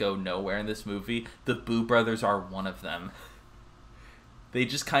threads that go nowhere in this movie. The Boo brothers are one of them. They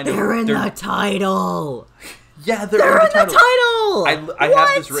just kind of... They're in the title! Yeah, they're in the title! I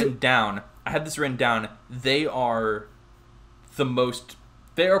have this written down. They are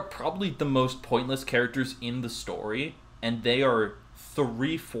probably the most pointless characters in the story, and they are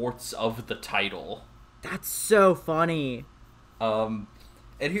 3/4 of the title. That's so funny. And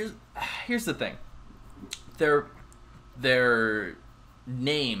here's the thing. Their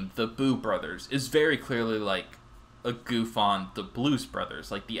name, the Boo Brothers, is very clearly like a goof on the Blues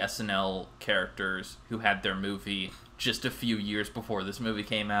Brothers, like the SNL characters who had their movie just a few years before this movie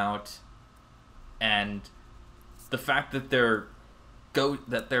came out. And the fact that they're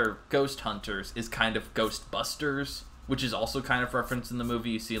ghost hunters is kind of Ghostbusters, which is also kind of referenced in the movie.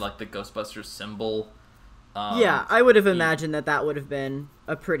 You see like the Ghostbusters symbol. Yeah, I would have imagined that would have been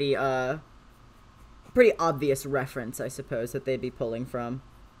a pretty obvious reference, I suppose, that they'd be pulling from.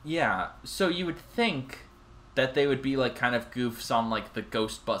 Yeah, so you would think that they would be like kind of goofs on like the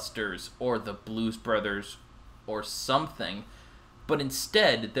Ghostbusters or the Blues Brothers or something, but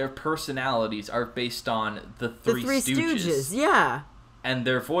instead their personalities are based on the Three Stooges. Yeah. And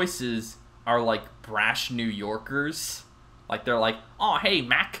their voices are like brash New Yorkers. Like they're like, "Oh, hey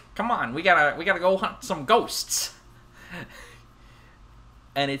Mac, come on, we gotta go hunt some ghosts."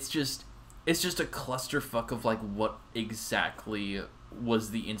 And it's just a clusterfuck of like what exactly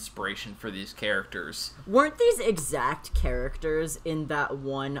was the inspiration for these characters. Weren't these exact characters in that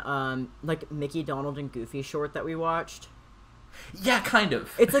one like Mickey, Donald, and Goofy short that we watched? Yeah, kind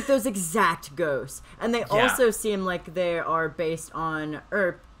of. It's like those exact ghosts. And they also seem like they are based on,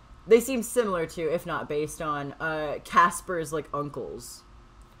 or they seem similar to, if not based on, Casper's like uncles.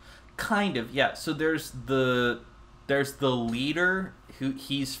 Kind of, yeah. So there's the leader,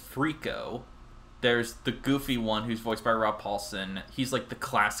 he's Frico. There's the goofy one who's voiced by Rob Paulsen. He's like the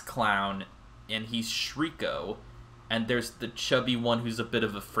class clown, and he's Shriko. And there's the chubby one who's a bit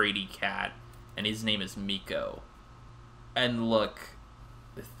of a fraidy cat, and his name is Miko. And look,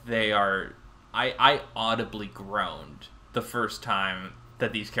 they are... I audibly groaned the first time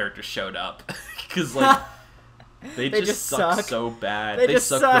that these characters showed up. Because, like, they just suck so bad. They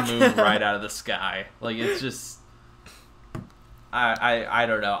suck the moon right out of the sky. Like, it's just... I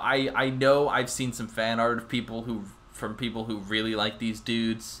don't know. I know I've seen some fan art of people who really like these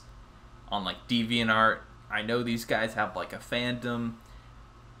dudes on, like, DeviantArt. I know these guys have, like, a fandom.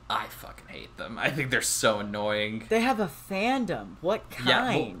 I fucking hate them. I think they're so annoying. They have a fandom? What kind?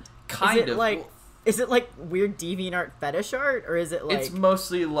 Yeah, well, kind of. Is it like weird DeviantArt fetish art, or is it like... It's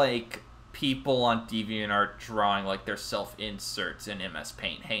mostly, like, people on DeviantArt drawing, like, their self-inserts in MS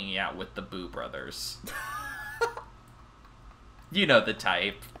Paint, hanging out with the Boo Brothers. You know the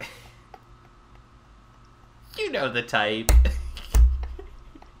type. You know the type.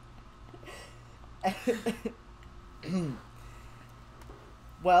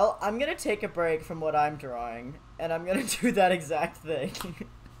 Well, I'm gonna take a break from what I'm drawing, and I'm gonna do that exact thing.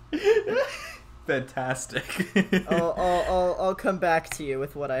 Fantastic. I'll come back to you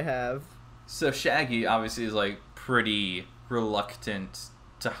with what I have. So Shaggy obviously is, like, pretty reluctant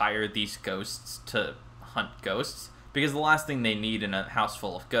to hire these ghosts to hunt ghosts, because the last thing they need in a house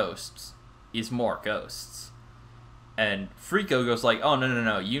full of ghosts is more ghosts. And Frico goes like, oh,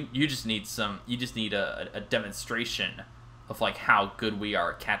 no, you just need a demonstration of, like, how good we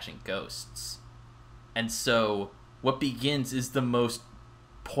are at catching ghosts. And so what begins is the most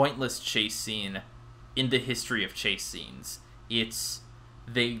pointless chase scene in the history of chase scenes. It's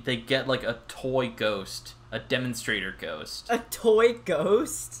they get, like, a toy ghost, a demonstrator ghost. A toy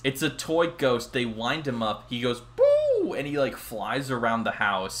ghost? It's a toy ghost. They wind him up. He goes, boo! And he, like, flies around the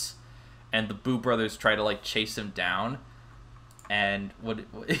house. And the Boo Brothers try to, like, chase him down. And what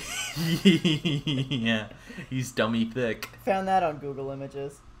yeah, he's dummy thick. Found that on Google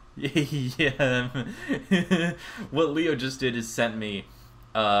Images. Yeah. What Leo just did is sent me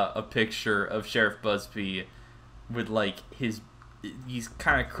a picture of Sheriff Busby with, like, he's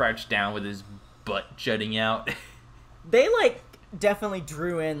kind of crouched down with his butt jutting out. They, like, definitely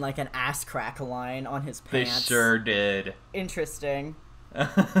drew in, like, an ass crack line on his pants. They sure did. Interesting.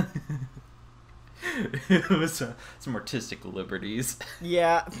 It was some artistic liberties.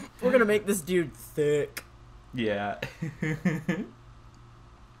 Yeah, we're gonna make this dude thick. Yeah.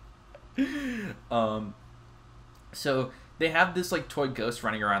 So they have this, like, toy ghost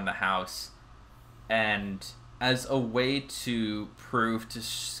running around the house, and as a way to prove to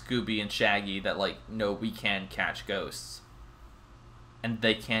Scooby and Shaggy that, like, no, we can catch ghosts, and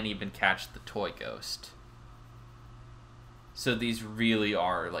they can't even catch the toy ghost. So these really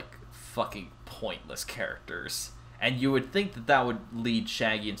are, like, fucking pointless characters. And you would think that that would lead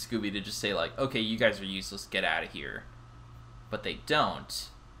Shaggy and Scooby to just say, like, okay, you guys are useless, get out of here. But they don't.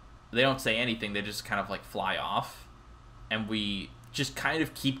 They don't say anything, they just kind of, like, fly off. And we just kind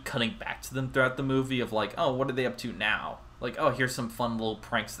of keep cutting back to them throughout the movie of, like, oh, what are they up to now? Like, oh, here's some fun little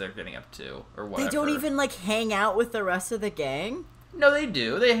pranks they're getting up to, or whatever. They don't even, like, hang out with the rest of the gang? No, they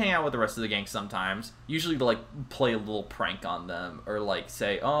do. They hang out with the rest of the gang sometimes. Usually to, like, play a little prank on them. Or, like,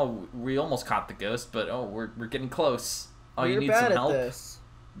 say, oh, we almost caught the ghost, but, oh, we're getting close. Oh, you need some help?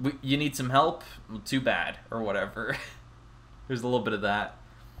 You need some help? Well, too bad. Or whatever. There's a little bit of that.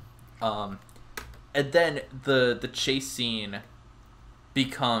 And then the chase scene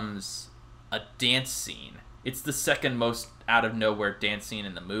becomes a dance scene. It's the second most out-of-nowhere dance scene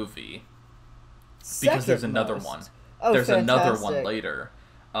in the movie. Because there's another one. Oh, there's fantastic. another one later.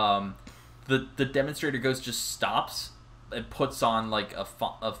 The demonstrator ghost just stops and puts on, like, a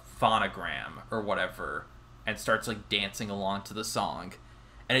phonogram or whatever and starts, like, dancing along to the song.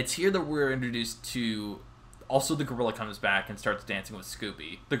 And it's here that we're introduced to... Also, the gorilla comes back and starts dancing with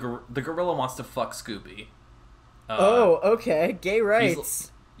Scooby. The gorilla wants to fuck Scooby. Oh, okay. Gay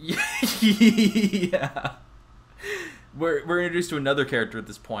rights. Yeah. We're introduced to another character at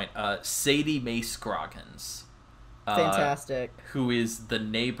this point. Sadie Mae Scroggins. Fantastic. Who is the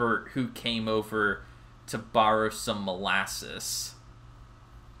neighbor who came over to borrow some molasses.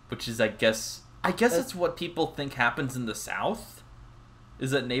 Which is, I guess that's what people think happens in the South.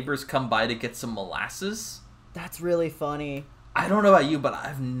 Is that neighbors come by to get some molasses. That's really funny. I don't know about you, but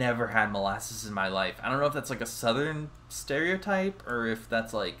I've never had molasses in my life. I don't know if that's, like, a Southern stereotype or if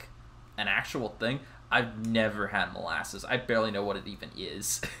that's, like, an actual thing. I've never had molasses. I barely know what it even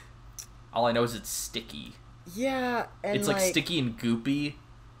is. All I know is it's sticky. Yeah, and it's, like, sticky and goopy.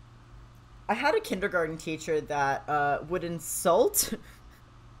 I had a kindergarten teacher that would insult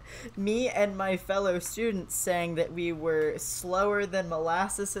me and my fellow students, saying that we were slower than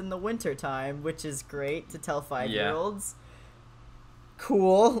molasses in the wintertime, which is great to tell 5-year-olds. Yeah.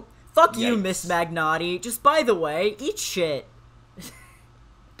 Cool. Fuck you, Miss Magnotti. Just, by the way, eat shit.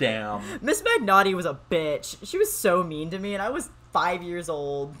 Damn. Miss Magnotti was a bitch. She was so mean to me, and I was 5 years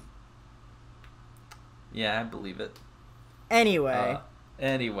old. Yeah, I believe it. Anyway.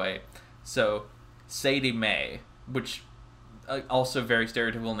 So, Sadie Mae, which... also very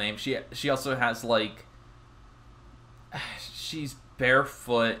stereotypical name. She also has, like, she's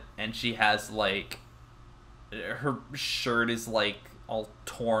barefoot and she has, like, her shirt is like all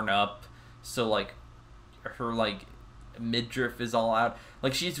torn up, so like her like midriff is all out.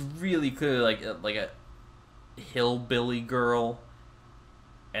 Like she's really clearly like a hillbilly girl,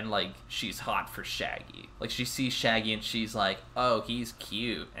 and like she's hot for Shaggy. Like she sees Shaggy and she's like, oh, he's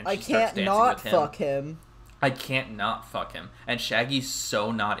cute, and she starts dancing with him. Fuck him. I can't not fuck him. And Shaggy's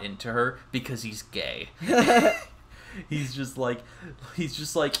so not into her because he's gay. He's just like,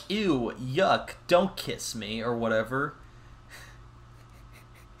 ew, yuck, don't kiss me, or whatever.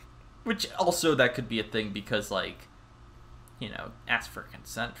 Which also, that could be a thing because, like, you know, ask for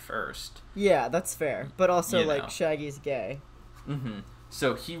consent first. Yeah, that's fair. But also, you like, know. Shaggy's gay. Mm-hmm.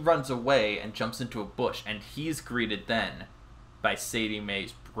 So he runs away and jumps into a bush, and he's greeted then by Sadie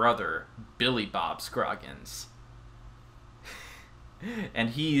Mae's brother, Billy Bob Scroggins. And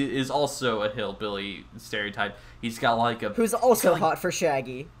he is also a hillbilly stereotype. He's got like a... Who's also hot for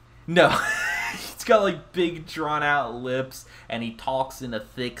Shaggy. No. He's got like big drawn out lips, and he talks in a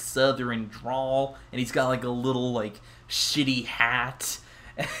thick southern drawl, and he's got like a little like shitty hat,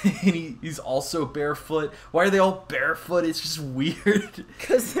 and he's also barefoot. Why are they all barefoot? It's just weird.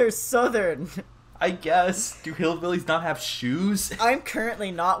 Because they're southern. I guess. Do hillbillies not have shoes? I'm currently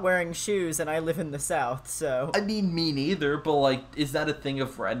not wearing shoes, and I live in the South, so... I mean, me neither, but, like, is that a thing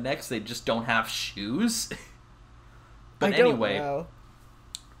of rednecks? They just don't have shoes? But anyway,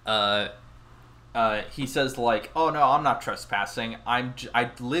 he says, like, oh, no, I'm not trespassing.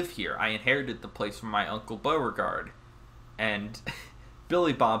 I live here. I inherited the place from my Uncle Beauregard. And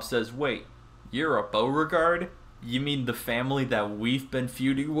Billy Bob says, wait, you're a Beauregard? You mean the family that we've been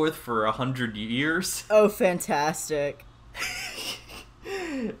feuding with for 100 years? Oh, fantastic.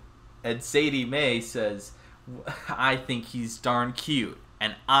 And Sadie Mae says, I think he's darn cute,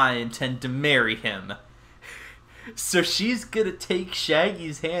 and I intend to marry him. So she's gonna take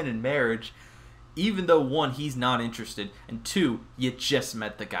Shaggy's hand in marriage, even though, one, he's not interested, and two, you just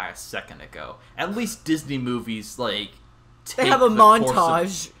met the guy a second ago. At least Disney movies, like, they have a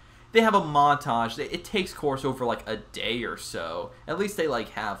montage. They have a montage. It takes course over, like, a day or so. At least they, like,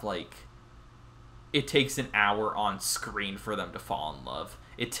 have, like... It takes an hour on screen for them to fall in love.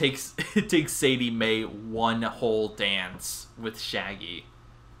 It takes Sadie Mae one whole dance with Shaggy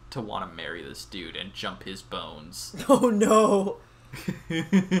to want to marry this dude and jump his bones. Oh, no!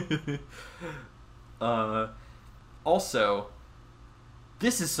 Also,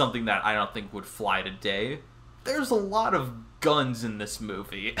 this is something that I don't think would fly today. There's a lot of guns in this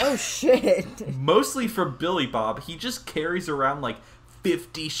movie. Oh, shit. Mostly from Billy Bob. He just carries around, like,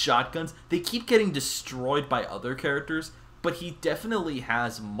 50 shotguns. They keep getting destroyed by other characters, but he definitely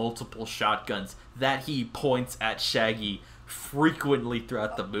has multiple shotguns that he points at Shaggy frequently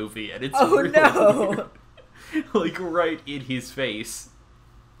throughout the movie, and it's really weird. Like, right in his face.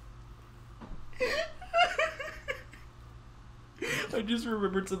 I just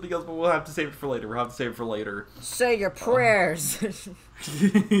remembered something else, but we'll have to save it for later. Say your prayers.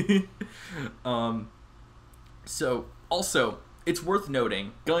 So, also, it's worth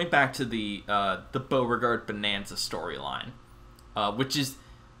noting, going back to the Beauregard Bonanza storyline, which is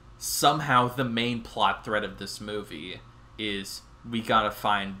somehow the main plot thread of this movie, is we gotta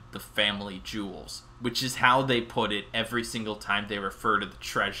find the family jewels, which is how they put it every single time they refer to the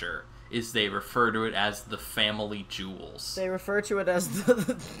treasure. Is they refer to it as the family jewels. They refer to it as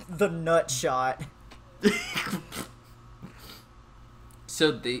the nut shot.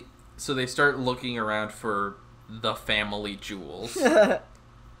 So they start looking around for the family jewels.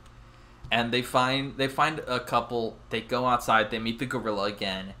 And they find a couple. They go outside, they meet the gorilla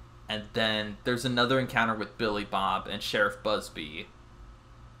again, and then there's another encounter with Billy Bob and Sheriff Busby.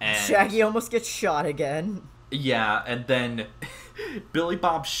 And Shaggy almost gets shot again. Yeah, and then Billy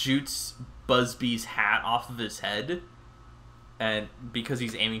Bob shoots Busby's hat off of his head, and because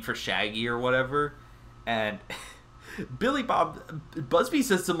he's aiming for Shaggy or whatever, and Busby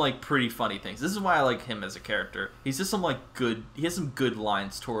says some like pretty funny things. This is why I like him as a character. He says some he has some good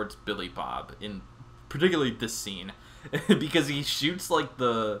lines towards Billy Bob in particularly this scene, because he shoots like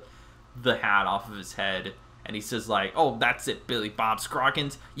the hat off of his head. And he says, like, oh, that's it, Billy Bob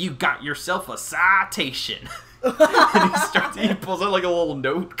Scroggins. You got yourself a citation. And he pulls out, like, a little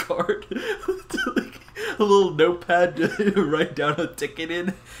note card. Like, a little notepad to write down a ticket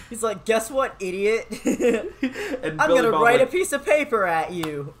in. He's like, guess what, idiot? And I'm going to write a piece of paper at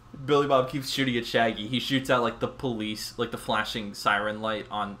you. Billy Bob keeps shooting at Shaggy. He shoots out, like, the police, like, the flashing siren light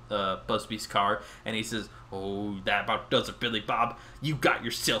on Busby's car. And he says, oh, that about does it, Billy Bob. You got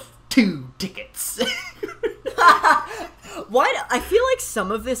yourself 2 tickets. Why? I feel like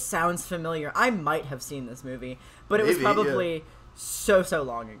some of this sounds familiar. I might have seen this movie, but it was probably so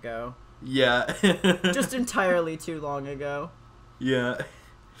long ago. Yeah. Just entirely too long ago. Yeah.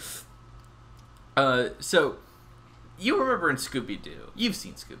 So, you remember in Scooby-Doo, you've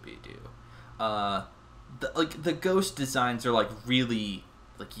seen Scooby-Doo, the ghost designs are, like, really,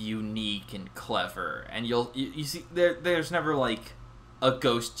 like, unique and clever, and you see, there's never, like, a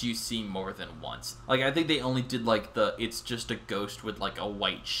ghost you see more than once. Like, I think they only did, like, it's just a ghost with, like, a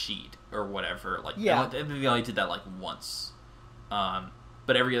white sheet, or whatever, like, yeah. I think they only did that, like, once,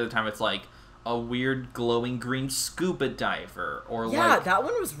 but every other time it's, like, a weird glowing green scuba diver, or like... that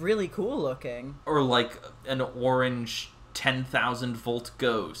one was really cool looking. Or like an orange 10,000 volt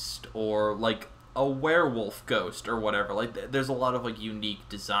ghost, or like a werewolf ghost, or whatever. Like, there's a lot of like unique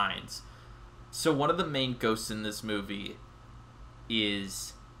designs. So one of the main ghosts in this movie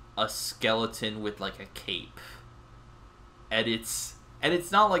is a skeleton with like a cape. And it's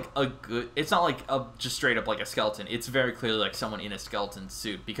not like it's not like just straight up like a skeleton. It's very clearly like someone in a skeleton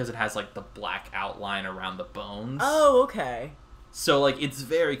suit because it has like the black outline around the bones. Oh, okay. So like it's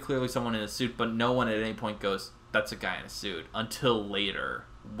very clearly someone in a suit, but no one at any point goes, that's a guy in a suit, until later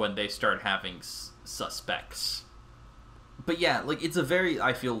when they start having suspects. But yeah, like it's a very,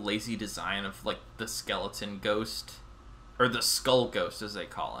 I feel, lazy design of like the skeleton ghost, or the skull ghost as they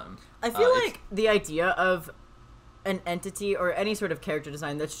call him. I feel like the idea of an entity or any sort of character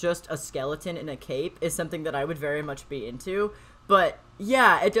design that's just a skeleton in a cape is something that I would very much be into. But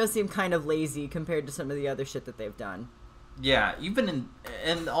yeah, it does seem kind of lazy compared to some of the other shit that they've done. Yeah,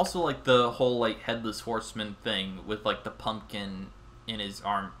 and also like the whole like headless horseman thing with like the pumpkin in his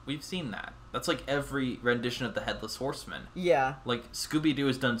arm. We've seen that. That's like every rendition of the headless horseman. Yeah. Like Scooby-Doo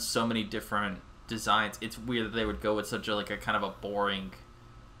has done so many different designs. It's weird that they would go with such a like a kind of a boring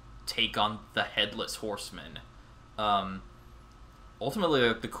take on the headless horseman. Ultimately,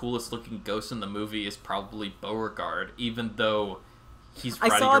 like, the coolest looking ghost in the movie is probably Beauregard, even though he's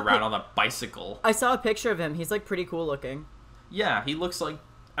riding around on a bicycle. I saw a picture of him. He's like pretty cool looking. Yeah, he looks like,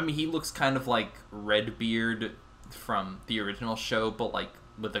 I mean, he looks kind of like Redbeard from the original show, but like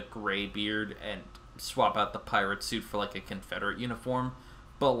with a gray beard, and swap out the pirate suit for like a Confederate uniform.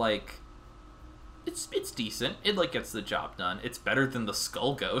 But like, it's decent. It like gets the job done. It's better than the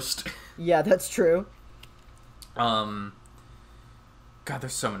Skull Ghost. Yeah, that's true. God,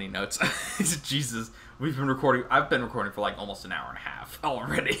 there's so many notes. Jesus, I've been recording for like almost an hour and a half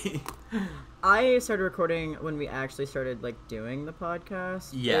already. I started recording when we actually started like doing the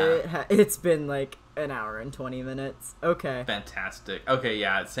podcast. Yeah. It's been like an hour and 20 minutes. Okay. Fantastic. Okay,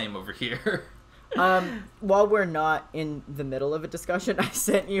 yeah, same over here. While we're not in the middle of a discussion, I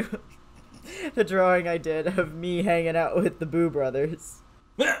sent you the drawing I did of me hanging out with the Boo Brothers.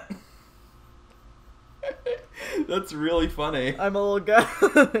 That's really funny. I'm a little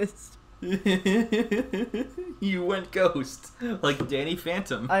ghost. You went ghost. Like Danny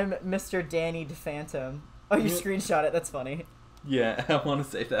Phantom. I'm Mr. Danny Phantom. Oh, you screenshot it. That's funny. Yeah, I want to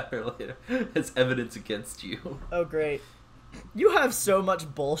save that for later. It's evidence against you. Oh, great. You have so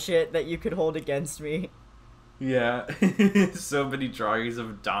much bullshit that you could hold against me. Yeah. So many drawings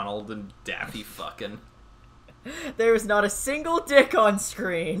of Donald and Daffy fucking. There is not a single dick on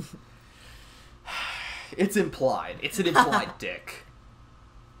screen. It's implied. It's an implied dick.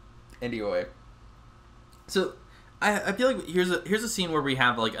 Anyway. So, I feel like here's a scene where we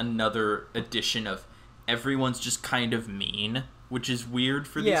have, like, another edition of everyone's just kind of mean, which is weird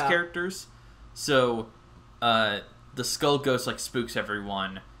for these characters. So, the Skull Ghost, like, spooks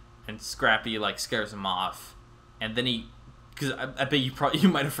everyone, and Scrappy, like, scares him off. And then because I bet you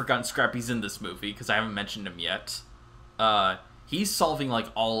might have forgotten Scrappy's in this movie, because I haven't mentioned him yet. He's solving, like,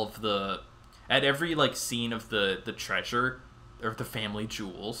 all of at every, like, scene of the treasure, or the family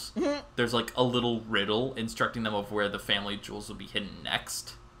jewels, there's, like, a little riddle instructing them of where the family jewels will be hidden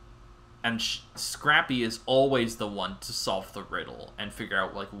next. And Scrappy is always the one to solve the riddle and figure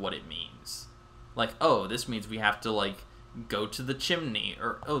out, like, what it means. Like, oh, this means we have to, like, go to the chimney,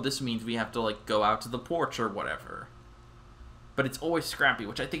 or, oh, this means we have to, like, go out to the porch, or whatever. But it's always Scrappy,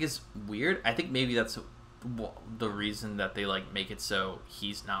 which I think is weird. I think maybe that's the reason that they, like, make it so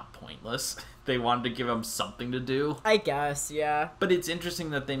he's not pointless. They wanted to give him something to do. I guess, yeah. But it's interesting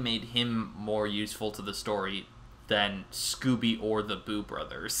that they made him more useful to the story than Scooby or the Boo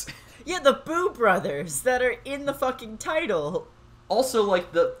Brothers. Yeah, the Boo Brothers that are in the fucking title. Also,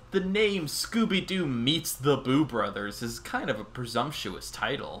 like, the name Scooby-Doo meets the Boo Brothers is kind of a presumptuous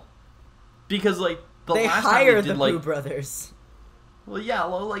title. Because, like, they last hire time they did, the like, Boo Brothers. Well, yeah,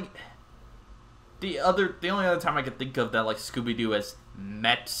 well, like, the only other time I could think of that, like, Scooby-Doo has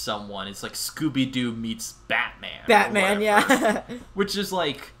met someone is, like, Scooby-Doo meets Batman. Batman, yeah. Which is,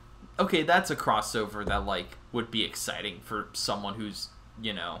 like, okay, that's a crossover that, like, would be exciting for someone who's,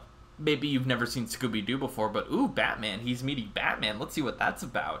 you know, maybe you've never seen Scooby-Doo before, but ooh, Batman, he's meeting Batman. Let's see what that's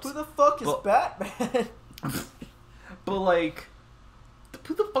about. Who the fuck is Batman? But, like,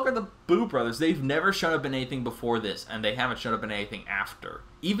 who the fuck are the Boo Brothers? They've never shown up in anything before this, and they haven't shown up in anything after.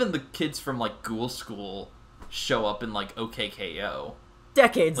 Even the kids from, like, Ghoul School show up in, like, OKKO.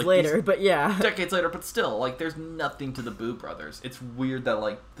 Decades later, but yeah. Decades later, but still, like, there's nothing to the Boo Brothers. It's weird that,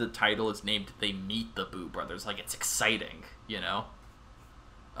 like, the title is named They Meet the Boo Brothers. Like, it's exciting, you know?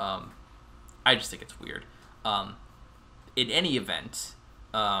 I just think it's weird. In any event,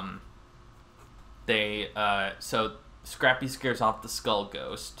 so Scrappy scares off the Skull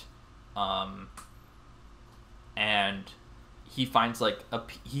Ghost, and he finds, like,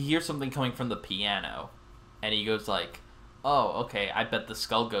 he hears something coming from the piano, and he goes, like, oh, okay, I bet the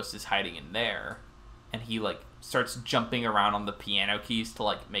Skull Ghost is hiding in there. And he, like, starts jumping around on the piano keys to,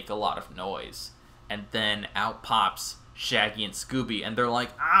 like, make a lot of noise. And then out pops Shaggy and Scooby, and they're like,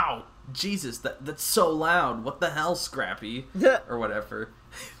 ow, Jesus, that's so loud. What the hell, Scrappy? Or whatever.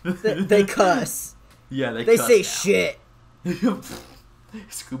 They cuss. Yeah, they cuss say now. Shit.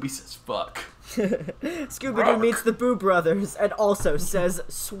 Scooby says fuck. Scooby-Doo meets the Boo Brothers and also says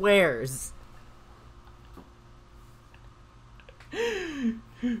swears.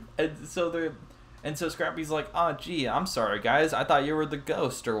 And so Scrappy's like, oh, gee, I'm sorry, guys. I thought you were the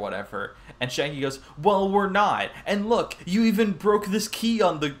ghost or whatever. And Shaggy goes, well, we're not. And look, you even broke this key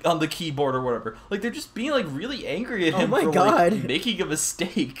on the keyboard or whatever. Like, they're just being, like, really angry at him for God. Like, making a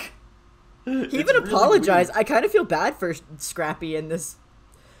mistake. He even apologized. Really, I kind of feel bad for Scrappy in this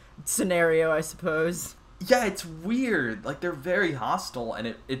scenario, I suppose. Yeah, it's weird. Like, they're very hostile,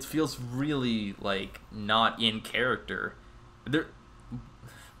 and it feels really, like, not in character. We'll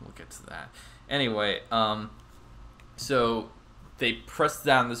get to that. Anyway, so they press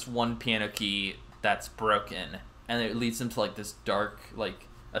down this one piano key that's broken, and it leads them to, like, this dark, like,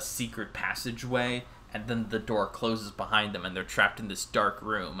 a secret passageway, and then the door closes behind them, and they're trapped in this dark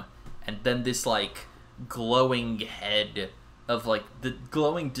room. And then this, like, glowing head of, like, the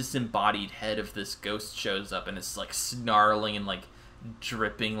glowing disembodied head of this ghost shows up, and it's, like, snarling and, like,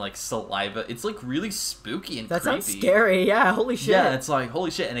 dripping, like, saliva. It's, like, really spooky and creepy. That sounds scary, yeah, holy shit. Yeah, it's like,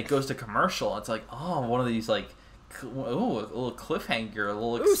 holy shit, and it goes to commercial. It's like, oh, one of these, like, a little cliffhanger, a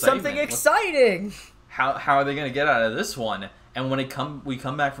little excitement. Ooh, something exciting! How are they gonna get out of this one? And when we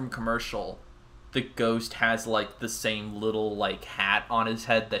come back from commercial, the ghost has, like, the same little, like, hat on his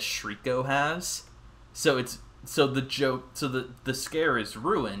head that Shriko has. So the scare is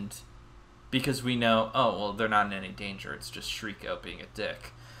ruined, because we know, oh, well, they're not in any danger. It's just Shriko being a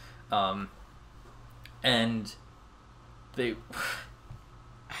dick. And they...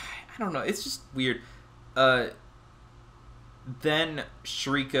 I don't know. It's just weird. Then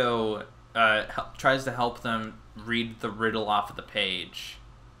Shriko tries to help them read the riddle off of the page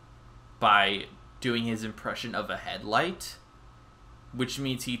by doing his impression of a headlight, which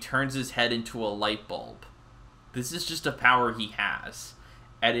means he turns his head into a light bulb. This is just a power he has.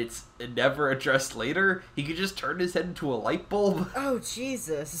 And it's never addressed later. He could just turn his head into a light bulb. Oh,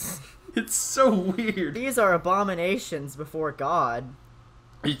 Jesus. It's so weird. These are abominations before God.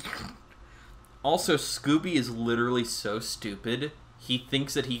 Also, Scooby is literally so stupid. He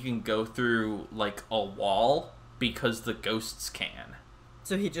thinks that he can go through, like, a wall because the ghosts can.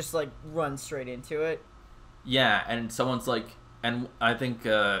 So he just, like, runs straight into it? Yeah, and someone's like... And I think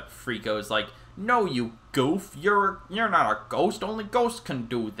Frico is like, no, you goof, you're not a ghost, only ghosts can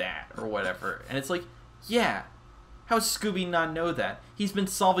do that, or whatever. And it's like, yeah, how does Scooby not know that? He's been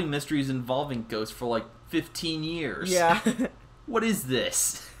solving mysteries involving ghosts for, like, 15 years. Yeah. What is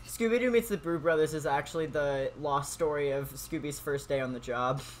this? Scooby-Doo Meets the Boo Brothers is actually the lost story of Scooby's first day on the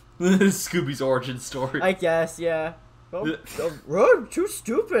job. Scooby's origin story. I guess, yeah. Oh, I'm too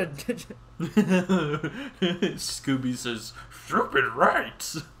stupid. Scooby says, stupid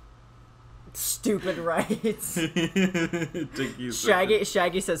rights. Stupid rights.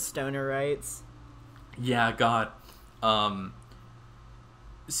 Shaggy says stoner rights. Yeah, God.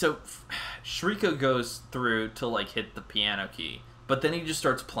 So Shriko goes through to, like, hit the piano key, but then he just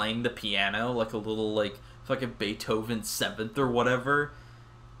starts playing the piano like a little, like, fucking Beethoven 7th or whatever.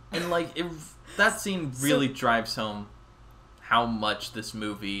 And, like, that scene really drives home how much this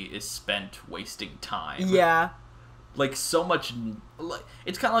movie is spent wasting time. Yeah. Like, so much... Like,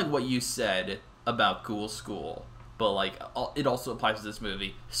 it's kind of like what you said about Ghoul School, but, like, it also applies to this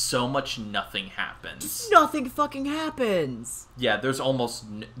movie. So much nothing happens. Just nothing fucking happens! Yeah, there's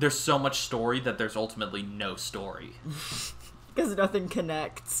so much story that there's ultimately no story. Because nothing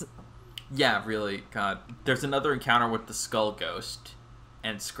connects. Yeah, really, God. There's another encounter with the Skull Ghost,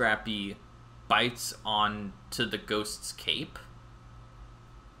 and Scrappy bites onto the ghost's cape,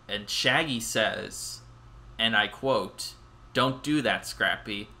 And Shaggy says, and I quote, "Don't do that,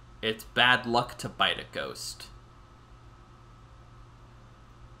 Scrappy. It's bad luck to bite a ghost."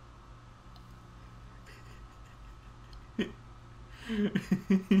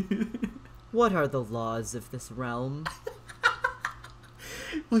 What are the laws of this realm?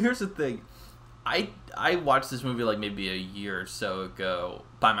 Well, here's the thing. I watched this movie like maybe a year or so ago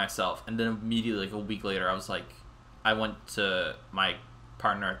by myself, and then immediately, like a week later, I went to my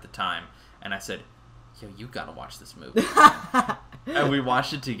partner at the time, and I said, "Yo, you gotta watch this movie." And we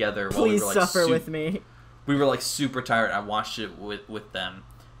watched it together. While Please we were, like, suffer with me. We were like super tired. I watched it with them,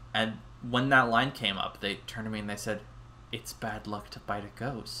 and when that line came up, they turned to me and they said, "It's bad luck to bite a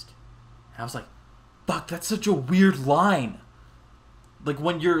ghost." And I was like, "Fuck, that's such a weird line." Like,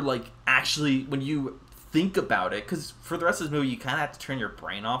 when you're, like, actually, when you think about it, because for the rest of this movie, you kind of have to turn your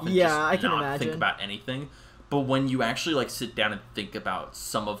brain off and not think about anything. But when you actually, like, sit down and think about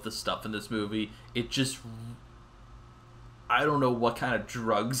some of the stuff in this movie, it just... I don't know what kind of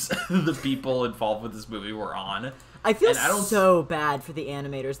drugs the people involved with this movie were on. I feel so bad for the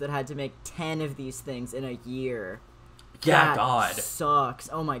animators that had to make 10 of these things in a year. Yeah, that God. Sucks.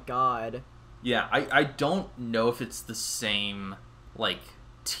 Oh, my God. Yeah, I don't know if it's the same... like,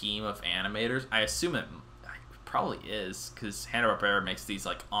 team of animators. I assume it probably is, because Hanna-Barbera makes these,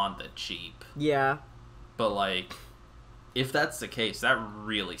 like, on the cheap. Yeah. But, like, if that's the case, that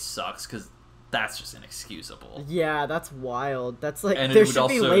really sucks, because that's just inexcusable. Yeah, that's wild. That's, like, there should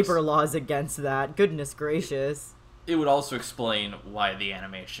be labor laws against that. Goodness gracious. It would also explain why the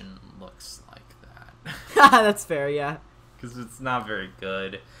animation looks like that. That's fair, yeah. Because it's not very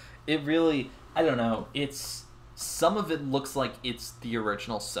good. It really, I don't know, some of it looks like it's the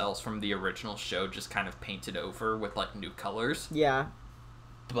original cells from the original show just kind of painted over with, like, new colors. Yeah.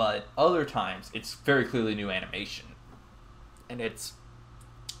 But other times, it's very clearly new animation. And it's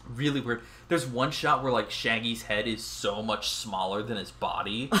really weird. There's one shot where, like, Shaggy's head is so much smaller than his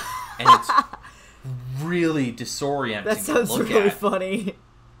body. And it's really disorienting that sounds to look really at. funny.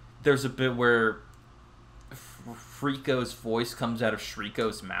 There's a bit where Freako's voice comes out of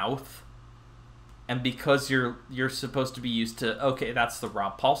Shrieko's mouth. And because you're supposed to be used to, okay, that's the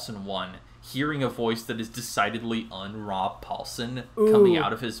Rob Paulsen one, hearing a voice that is decidedly un-Rob Paulsen coming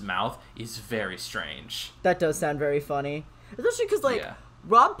out of his mouth is very strange. That does sound very funny. Especially because, like,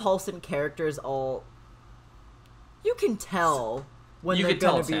 Rob Paulsen characters all... You can tell when they're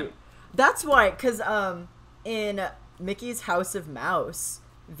going to be... Him. That's why, because in Mickey's House of Mouse,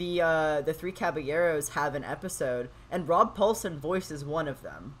 the Three Caballeros have an episode, and Rob Paulsen voices one of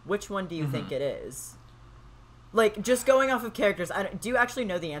them. Which one do you think it is? Like, just going off of characters, do you actually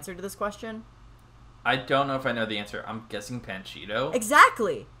know the answer to this question? I don't know if I know the answer. I'm guessing Panchito.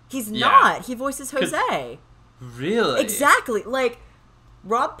 Exactly. He's not. He voices Jose. Really? Exactly. Like,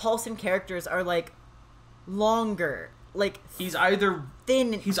 Rob Paulsen characters are, like, longer. Like, he's either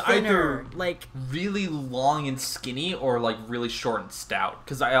thinner, either like really long and skinny or like really short and stout.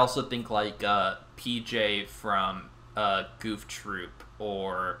 Because I also think like PJ from Goof Troop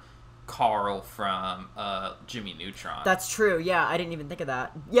or Carl from Jimmy Neutron. That's true. Yeah, I didn't even think of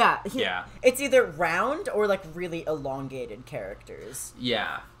that. Yeah, it's either round or like really elongated characters.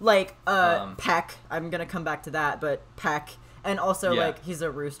 Yeah, like Peck. I'm gonna come back to that, but Peck, and also like he's a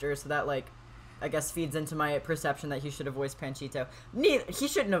rooster, so that like. I guess feeds into my perception that he should have voiced Panchito. He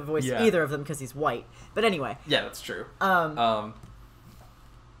shouldn't have voiced either of them because he's white. But anyway. Yeah, that's true. What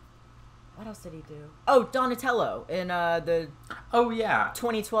else did he do? Oh, Donatello in the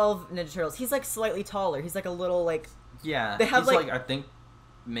 2012 Ninja Turtles. He's like slightly taller. He's like a little like he's like I think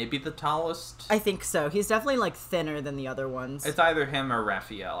maybe the tallest. I think so. He's definitely like thinner than the other ones. It's either him or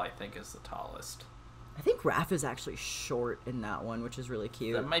Raphael. I think is the tallest. I think Raph is actually short in that one, which is really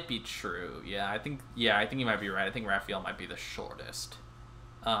cute. That might be true. I think you might be right. I think Raphael might be the shortest.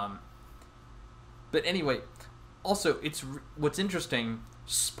 But anyway, also what's interesting,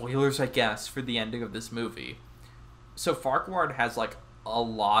 spoilers I guess for the ending of this movie. So Farquaad has like a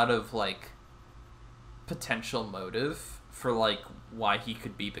lot of like potential motive for like why he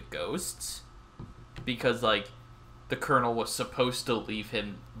could be the ghosts, because like the Colonel was supposed to leave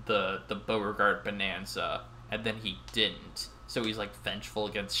him the Beauregard Bonanza, and then he didn't. So he's, like, vengeful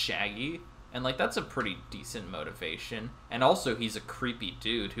against Shaggy. And, like, that's a pretty decent motivation. And also, he's a creepy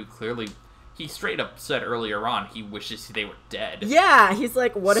dude who clearly... He straight up said earlier on he wishes they were dead. Yeah, he's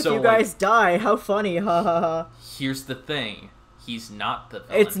like, what if you guys die? How funny, ha ha ha. Here's the thing. He's not the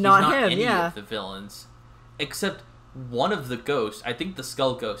villain. It's not him, any of the villains. Except... one of the ghosts, I think the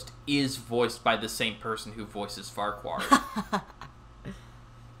Skull Ghost, is voiced by the same person who voices Farquaad.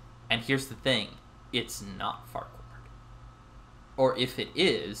 And here's the thing, it's not Farquaad. or if it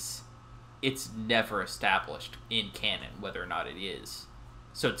is, it's never established in canon whether or not it is.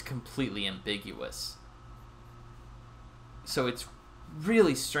 So it's completely ambiguous. So it's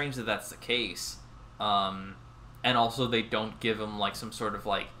really strange that that's the case. And also they don't give him, like, some sort of,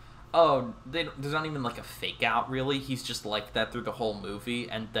 like, oh, there's not even, like, a fake out, really. He's just like that through the whole movie,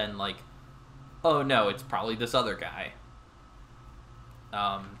 and then, like, oh, no, it's probably this other guy.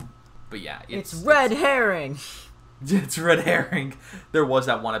 But yeah. It's red herring! It's red herring. There was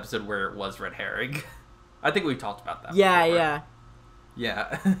that one episode where it was red herring. I think we talked about that Yeah, before.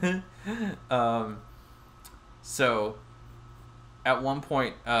 yeah. Yeah. So, at one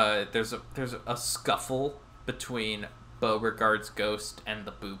point, there's a scuffle between Beauregard's ghost and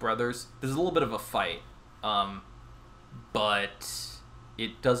the Boo brothers. There's a little bit of a fight, but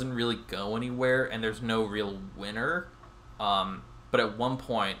it doesn't really go anywhere, and there's no real winner. But at one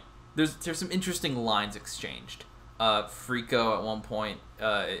point, there's some interesting lines exchanged. Frico at one point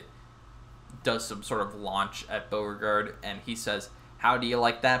does some sort of launch at Beauregard, and he says, "How do you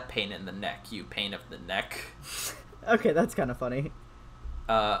like that pain in the neck, you pain of the neck?" Okay, that's kind of funny.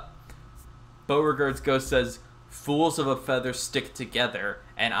 Beauregard's ghost says, "Fools of a feather stick together,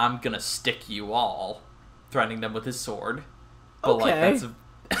 and I'm gonna stick you all," threatening them with his sword. But, okay. like,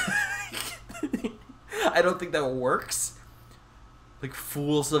 that's I don't think that works. Like,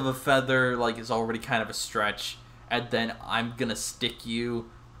 fools of a feather, like, is already kind of a stretch, and then I'm gonna stick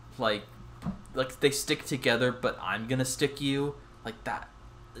you, like they stick together, but I'm gonna stick you, like, that.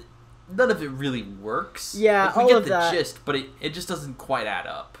 None of it really works. Yeah, like, we all get of the that. gist, but it just doesn't quite add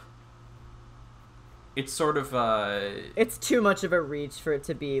up. It's sort of, It's too much of a reach for it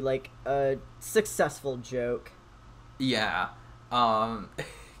to be, like, a successful joke. Yeah.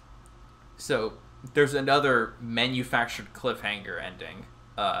 So, there's another manufactured cliffhanger ending,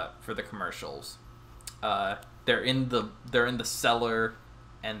 for the commercials. They're in the cellar,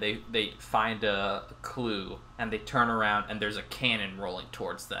 and they find a clue, and they turn around, and there's a cannon rolling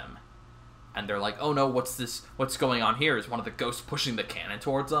towards them. And they're like, oh no, what's this? What's going on here? Is one of the ghosts pushing the cannon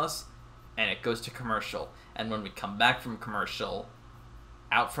towards us? And it goes to commercial. And when we come back from commercial,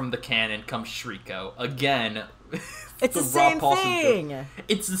 out from the cannon comes Shriko again. It's the same thing.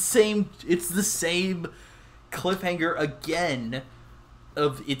 It's the same cliffhanger again.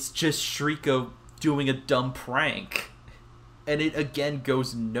 It's just Shriko doing a dumb prank, and it again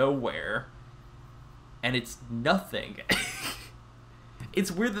goes nowhere. And it's nothing. It's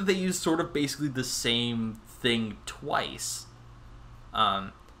weird that they use sort of basically the same thing twice.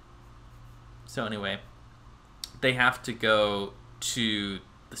 So anyway, they have to go to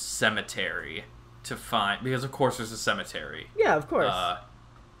the cemetery to find, because of course there's a cemetery. Yeah, of course.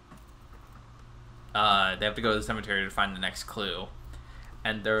 They have to go to the cemetery to find the next clue.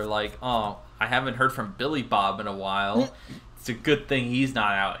 And they're like, oh, I haven't heard from Billy Bob in a while. It's a good thing he's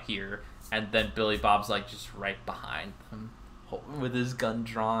not out here. And then Billy Bob's, like, just right behind them, with his gun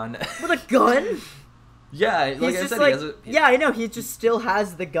drawn. With a gun? Yeah, like I said, like, he has a... Yeah, I know, he just still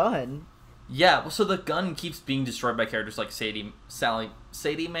has the gun. Yeah, well, so the gun keeps being destroyed by characters like Sadie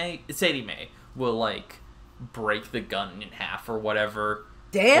Mae will, like, break the gun in half or whatever.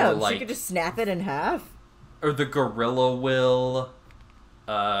 Damn, or, like, she could just snap it in half? Or the gorilla will,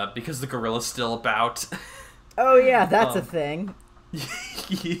 because the gorilla's still about. Oh yeah, that's a thing.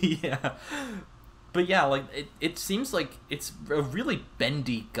 Yeah. But yeah, like, it seems like it's a really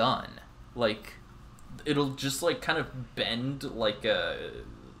bendy gun. Like, it'll just, like, kind of bend like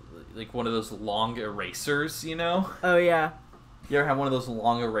one of those long erasers, you know? Oh yeah. You ever have one of those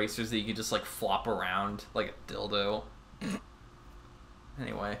long erasers that you can just, like, flop around like a dildo?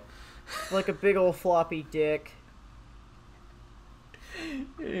 Anyway. Like a big old floppy dick.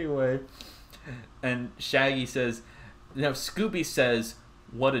 Anyway. And Shaggy says, Scooby says,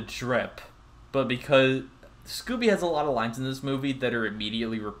 what a drip. But because Scooby has a lot of lines in this movie that are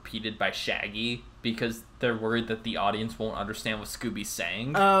immediately repeated by Shaggy because they're worried that the audience won't understand what Scooby's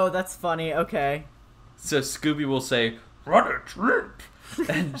saying. Oh, that's funny. Okay. So Scooby will say, what a drip.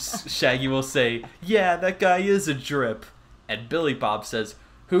 And Shaggy will say, yeah, that guy is a drip. And Billy Bob says,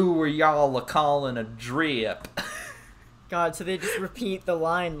 who were y'all a-calling a drip? God, so they just repeat the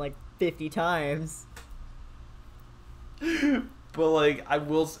line like 50 times. But, like,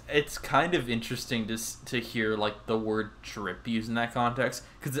 it's kind of interesting to hear, like, the word drip used in that context,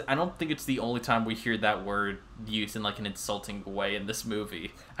 because I don't think it's the only time we hear that word used in, like, an insulting way in this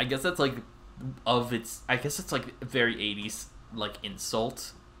movie. I guess that's, like, it's, like, a very 80s, like,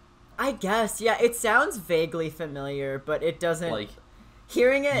 insult. I guess, yeah, it sounds vaguely familiar, but it doesn't, like,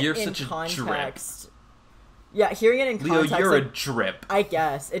 hearing it in context. Yeah, hearing it in context. Leo, you're like, a drip. I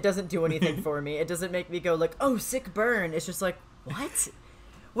guess. It doesn't do anything for me. It doesn't make me go, like, oh, sick burn. It's just like, What?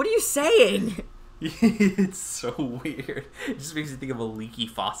 What are you saying? It's so weird. It just makes you think of a leaky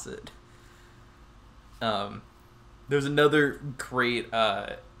faucet. There's another great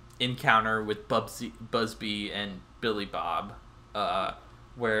encounter with Busby and Billy Bob,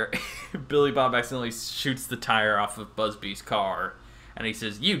 where Billy Bob accidentally shoots the tire off of Busby's car, and he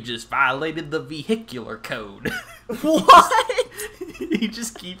says, "You just violated the vehicular code." What? He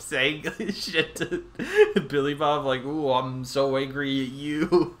just keeps saying shit to Billy Bob, like, "Ooh, I'm so angry at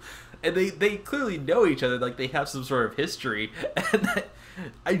you." And they clearly know each other, like they have some sort of history. And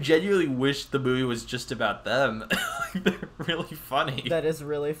I genuinely wish the movie was just about them. Like, they're really funny. That is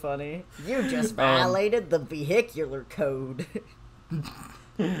really funny. You just violated the vehicular code.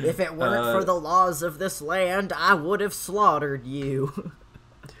 If it weren't for the laws of this land, I would have slaughtered you.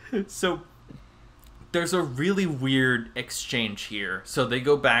 So there's a really weird exchange here. So they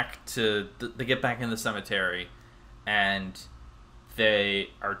go back to they get back in the cemetery, and they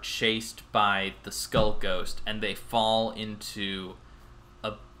are chased by the skull ghost, and they fall into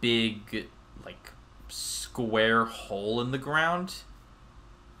a big, like, square hole in the ground.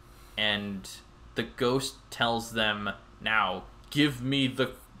 And the ghost tells them, "Now, give me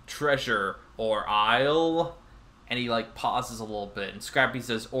the treasure, or I'll..." And he, like, pauses a little bit, and Scrappy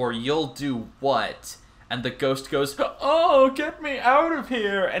says, "Or you'll do what?" And the ghost goes, "Oh, get me out of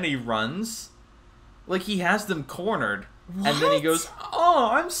here!" And he runs. Like, he has them cornered. What? And then he goes,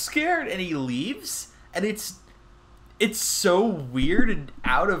 "Oh, I'm scared," and he leaves. And it's so weird and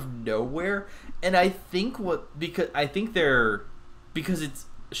out of nowhere. And I think because it's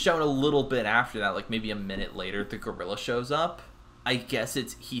shown a little bit after that, like maybe a minute later, the gorilla shows up. I guess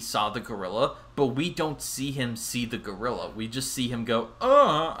he saw the gorilla, but we don't see him see the gorilla. We just see him go,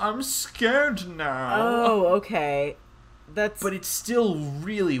 "Oh, I'm scared now." Oh, okay. But it's still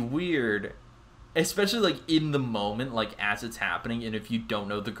really weird. Especially, like, in the moment, like, as it's happening, and if you don't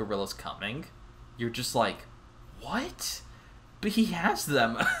know the gorilla's coming, you're just like, what? But he has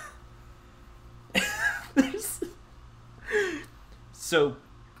them. So,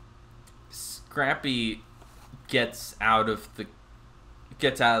 Scrappy gets out of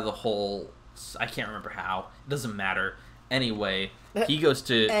the hole. I can't remember how. It doesn't matter. Anyway, he goes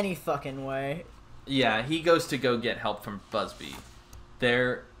to... Any fucking way. Yeah, he goes to go get help from Busby.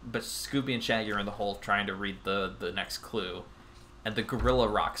 But Scooby and Shaggy are in the hole trying to read the next clue. And the gorilla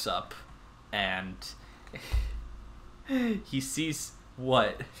rocks up. And he sees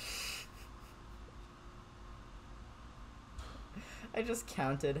what? I just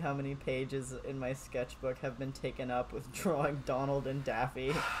counted how many pages in my sketchbook have been taken up with drawing Donald and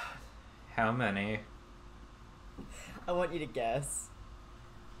Daffy. How many? I want you to guess.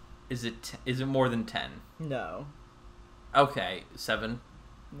 Is it more than 10? No. Okay, 7?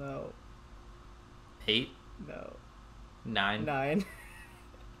 No. 8? No. 9? 9.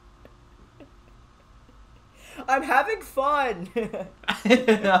 I'm having fun!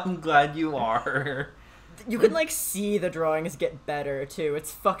 I'm glad you are. You can, like, see the drawings get better, too.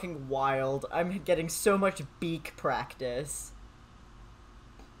 It's fucking wild. I'm getting so much beak practice.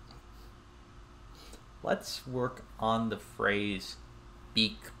 Let's work on the phrase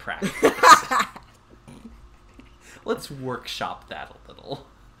beak practice. Let's workshop that a little.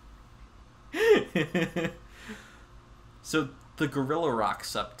 So the gorilla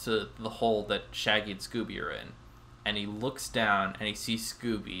rocks up to the hole that Shaggy and Scooby are in, and he looks down and he sees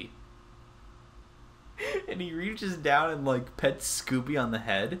Scooby, and he reaches down and, like, pets Scooby on the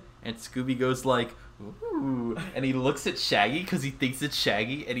head, and Scooby goes like, "Ooh," and he looks at Shaggy because he thinks it's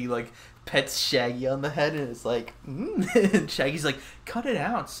Shaggy, and he, like, pets Shaggy on the head, and it's like, and Shaggy's like, "Cut it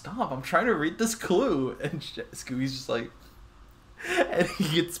out, stop, I'm trying to read this clue," and Scooby's just like, and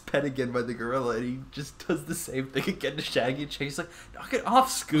he gets pet again by the gorilla, and he just does the same thing again to Shaggy, and Shaggy's like, "Knock it off,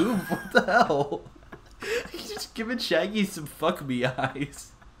 Scoob, what the hell?" He's just giving Shaggy some fuck me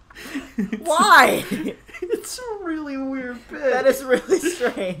eyes. Why? It's a really weird bit. That is really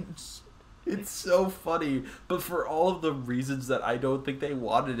strange. It's so funny, but for all of the reasons that I don't think they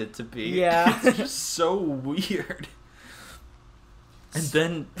wanted it to be. Yeah. It's just so weird. And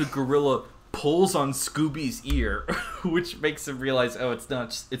then the gorilla pulls on Scooby's ear, which makes him realize, oh, it's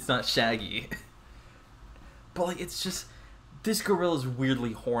not Shaggy. But, like, it's just, this gorilla's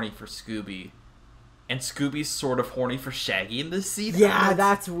weirdly horny for Scooby. And Scooby's sort of horny for Shaggy in this scene. Yeah,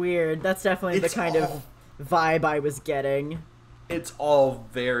 that's weird. That's definitely the kind of vibe I was getting. It's all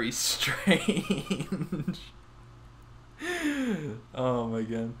very strange. Oh my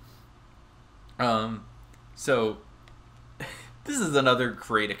god. So this is another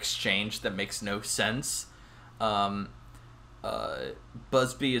great exchange that makes no sense.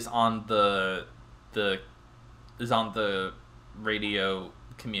 Busby is on the radio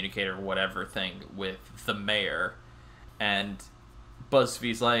communicator whatever thing with the mayor, and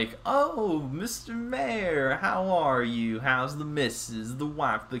BuzzFeed's like, "Oh, Mr. Mayor, how are you? How's the missus, the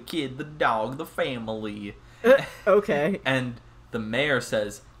wife, the kid, the dog, the family?" Okay. And the mayor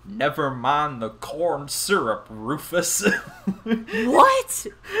says, "Never mind the corn syrup, Rufus." What?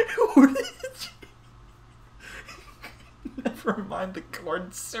 Never mind the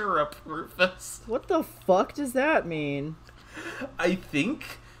corn syrup, Rufus. What the fuck does that mean? I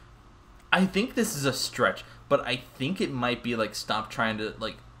think this is a stretch, but I think it might be like, stop trying to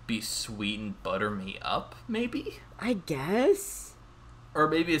like be sweet and butter me up, maybe? I guess. Or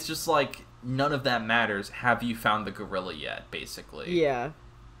maybe it's just like, none of that matters. Have you found the gorilla yet, basically? Yeah.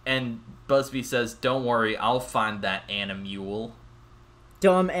 And Busby says, "Don't worry, I'll find that animule."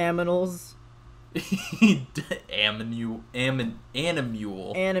 Dumb aminals. Animule.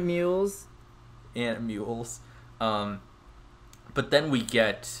 Animules. But then we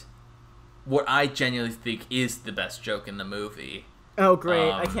get what I genuinely think is the best joke in the movie. Oh, great.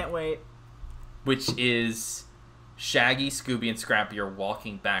 I can't wait. Which is Shaggy, Scooby, and Scrappy are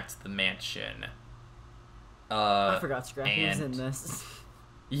walking back to the mansion. I forgot Scrappy was in this.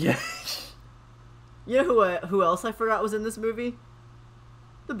 Yeah. You know who else I forgot was in this movie?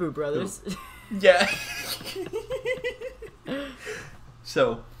 The Boo Brothers. Yeah.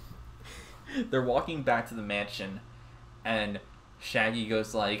 So, they're walking back to the mansion, and Shaggy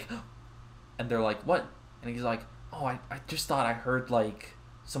goes like, and they're like, "What?" And he's like, "Oh, I just thought I heard like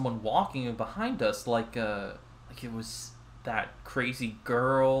someone walking behind us, like it was that crazy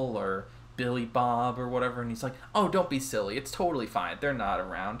girl or Billy Bob or whatever." And he's like, "Oh, don't be silly. It's totally fine. They're not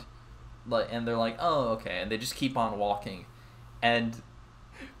around." And they're like, "Oh, okay." And they just keep on walking, and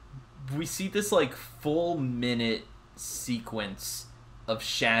we see this like full minute sequence of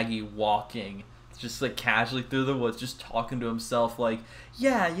Shaggy walking just like casually through the woods, just talking to himself like,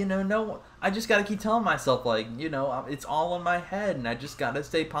 "Yeah, no, I just gotta keep telling myself like, it's all in my head, and I just gotta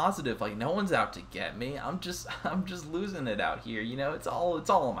stay positive. Like, no one's out to get me. I'm just losing it out here. It's all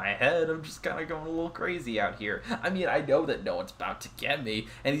in my head. I'm just kind of going a little crazy out here. I mean, I know that no one's about to get me."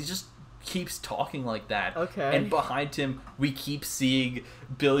 And he's just keeps talking like that. Okay. And behind him, we keep seeing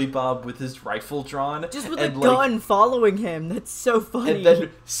Billy Bob with his rifle drawn. Just with a gun following him. That's so funny. And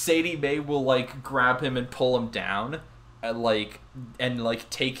then Sadie Mae will, like, grab him and pull him down. And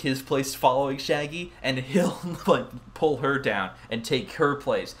take his place following Shaggy. And he'll, like, pull her down and take her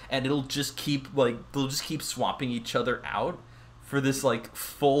place. And they'll just keep swapping each other out for this, like,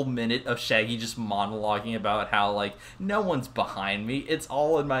 full minute of Shaggy just monologuing about how, like, no one's behind me. It's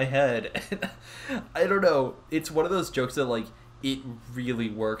all in my head. And I don't know. It's one of those jokes that, like, it really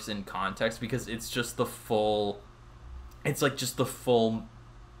works in context because it's just the full... It's, like, just the full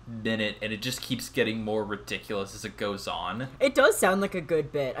minute, and it just keeps getting more ridiculous as it goes on. It does sound like a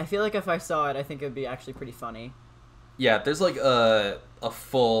good bit. I feel like if I saw it, I think it would be actually pretty funny. Yeah, there's, like, a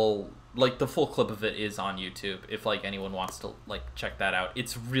full... Like, the full clip of it is on YouTube, if, like, anyone wants to, like, check that out.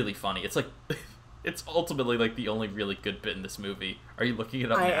 It's really funny. It's, like, it's ultimately, like, the only really good bit in this movie. Are you looking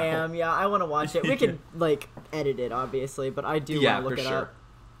it up now? I am, yeah. I want to watch it. We can, like, edit it, obviously, but I do want to look it up.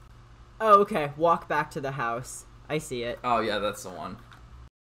 Oh, okay. Walk back to the house. I see it. Oh, yeah, that's the one.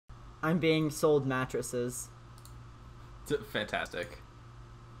 I'm being sold mattresses. Fantastic.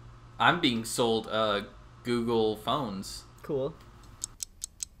 I'm being sold, Google phones. Cool.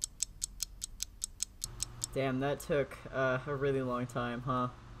 Damn, that took a really long time, huh?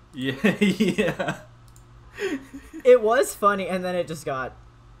 Yeah, yeah. It was funny, and then it just got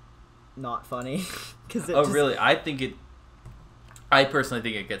not funny. Really? I personally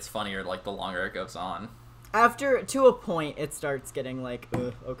think it gets funnier, like, the longer it goes on. To a point, it starts getting like,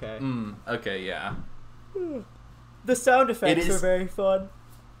 okay. Okay, yeah. The sound effects are very fun.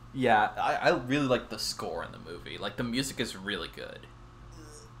 Yeah, I really like the score in the movie. Like, the music is really good.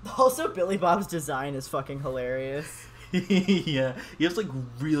 Also, Billy Bob's design is fucking hilarious. Yeah, he has, like,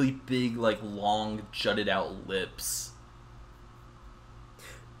 really big, like, long, jutted out lips.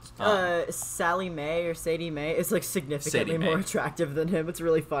 Sally Mae or Sadie Mae is, like, significantly more attractive than him. It's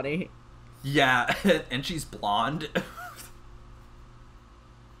really funny. Yeah, and she's blonde. But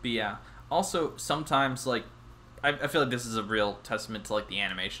yeah, also, sometimes, like, I feel like this is a real testament to, like, the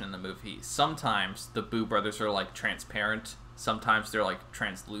animation in the movie. Sometimes the Boo Brothers are, like, transparent. Sometimes they're, like,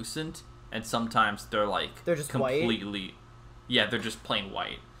 translucent. And sometimes they're, like... They're just completely... white? Yeah, they're just plain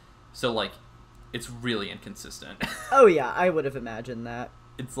white. So, like, it's really inconsistent. Oh, yeah, I would have imagined that.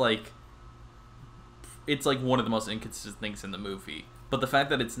 It's, like, one of the most inconsistent things in the movie. But the fact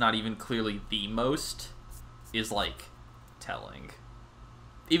that it's not even clearly the most is, like, telling.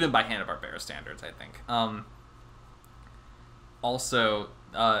 Even by Hanna-Barbera standards, I think. Also,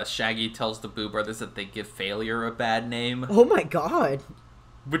 Shaggy tells the Boo Brothers that they give failure a bad name. Oh my god.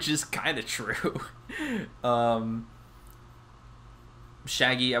 Which is kind of true.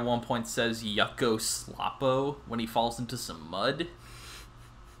 Shaggy at one point says yucko sloppo when he falls into some mud.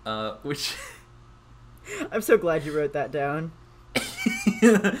 Which... I'm so glad you wrote that down.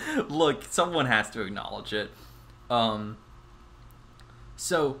 Look, someone has to acknowledge it.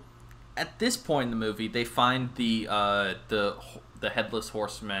 So, at this point in the movie, they find the Headless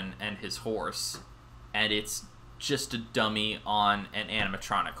Horseman and his horse, and it's just a dummy on an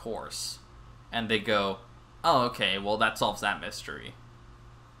animatronic horse. And they go, oh, okay, well, that solves that mystery.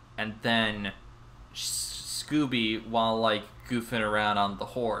 And then Scooby, while, like, goofing around on the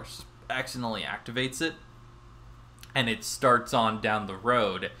horse, accidentally activates it, and it starts on down the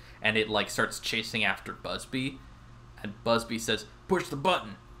road, and it, like, starts chasing after Busby, and Busby says, push the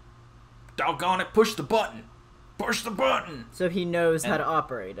button. Doggone it, push the button. Push the button. So he knows how to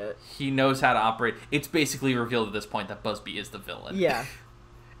operate it. He knows how to operate. It's basically revealed at this point that Busby is the villain. Yeah.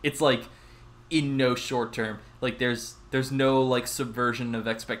 It's like, in no short term, like, there's no, like, subversion of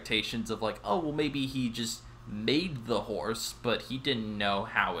expectations of, like, oh, well, maybe he just made the horse, but he didn't know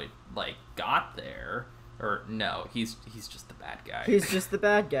how it, like, got there. Or, no, he's just the bad guy. He's just the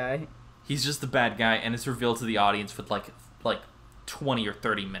bad guy. He's just the bad guy, and it's revealed to the audience with, like 20 or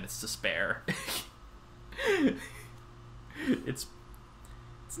 30 minutes to spare. It's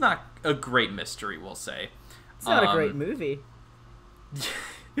not a great mystery, we'll say. It's not a great movie.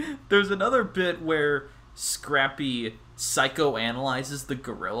 There's another bit where Scrappy psychoanalyzes the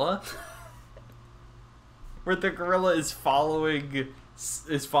gorilla. Where the gorilla is following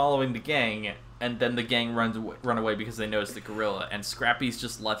the gang, and then the gang run away because they notice the gorilla, and Scrappy's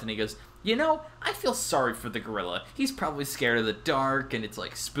just left, and he goes, you know, I feel sorry for the gorilla. He's probably scared of the dark, and it's,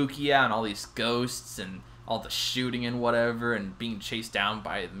 like, spooky out, and all these ghosts, and all the shooting and whatever, and being chased down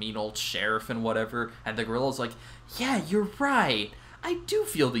by the mean old sheriff and whatever, and the gorilla's like, yeah, you're right. I do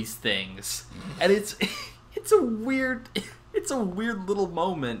feel these things. And it's a weird little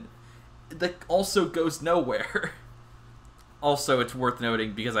moment that also goes nowhere. Also, it's worth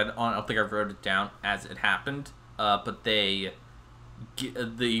noting, because I don't think I wrote it down as it happened, but the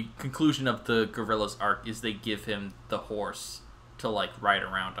conclusion of the gorilla's arc is they give him the horse to, like, ride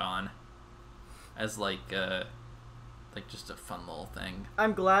around on as, like just a fun little thing.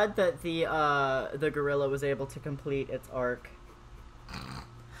 I'm glad that the gorilla was able to complete its arc.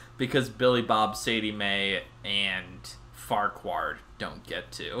 Because Billy Bob, Sadie Mae, and Farquaad don't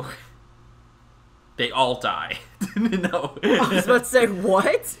get to. They all die. No. I was about to say,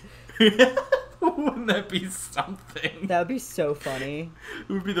 what? Wouldn't that be something? That would be so funny.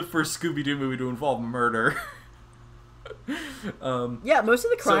 It would be the first Scooby-Doo movie to involve murder. Yeah, most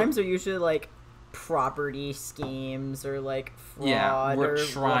of the crimes are usually, like, property schemes or, like, fraud. Yeah, we're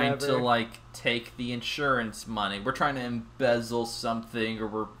trying to, like, take the insurance money. We're trying to embezzle something, or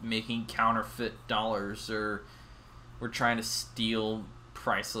we're making counterfeit dollars, or we're trying to steal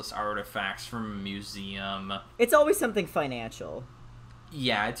priceless artifacts from a museum. It's always something financial.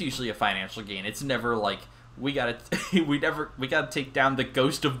 Yeah, it's usually a financial gain. It's never like we gotta take down the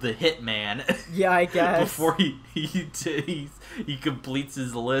ghost of the hitman. Yeah, I guess before he completes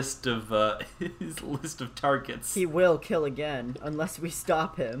his list of targets. He will kill again unless we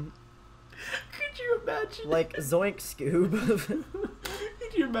stop him. Could you imagine? Like Zoink Scoob.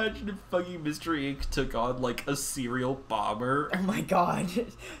 Could you imagine if fucking Mystery Inc. took on, like, a serial bomber? Oh my god.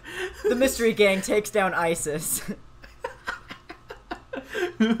 The Mystery Gang takes down ISIS.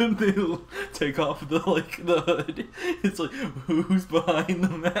 They'll take off the hood. It's like, who's behind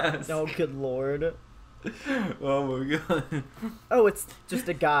the mask? Oh, good lord. Oh my god. Oh, it's just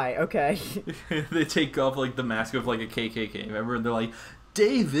a guy. Okay. They take off, like, the mask of, like, a KKK member, and they're like,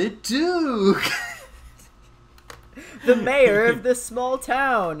 David Duke! The mayor of this small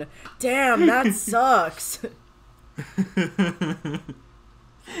town. Damn, that sucks.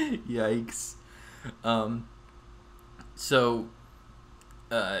 Yikes. So,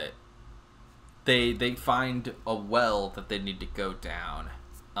 they find a well that they need to go down,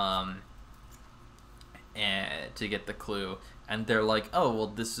 and to get the clue, and they're like, oh, well,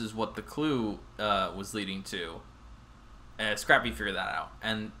 this is what the clue was leading to. Scrappy figured that out,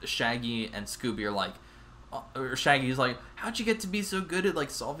 and Shaggy and Scooby are like, Shaggy's like, how'd you get to be so good at, like,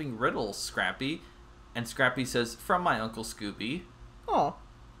 solving riddles, Scrappy? And Scrappy says, from my Uncle Scooby. Oh.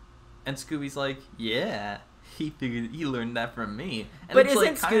 And Scooby's like, yeah, he learned that from me. And but it's, isn't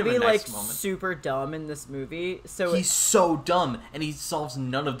like, kind of Scooby, a nice like, moment. super dumb in this movie? So he's so dumb, and he solves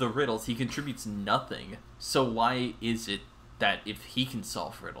none of the riddles. He contributes nothing. So why is it that if he can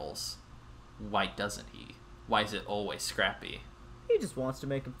solve riddles, why doesn't he? Why is it always Scrappy? He just wants to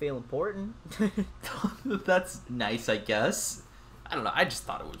make him feel important. That's nice, I guess. I don't know. I just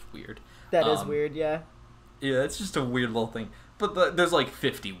thought it was weird. That is weird, yeah. Yeah, it's just a weird little thing. But there's like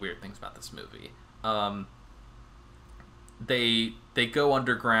 50 weird things about this movie. They go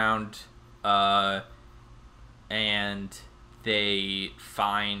underground, and they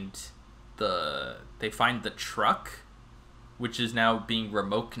find the truck, which is now being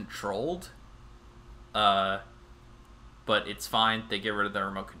remote controlled. But it's fine. They get rid of the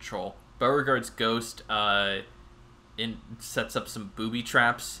remote control. Beauregard's ghost sets up some booby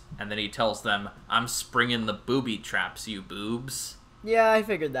traps, and then he tells them, "I'm springing the booby traps, you boobs." Yeah, I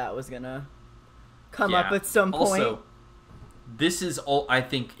figured that was gonna come up at some point. Also, this is all. I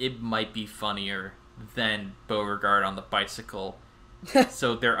think it might be funnier than Beauregard on the bicycle.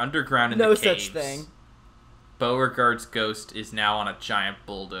 So they're underground in the caves. No such thing. Beauregard's ghost is now on a giant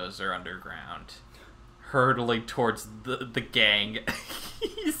bulldozer underground, hurtling towards the gang.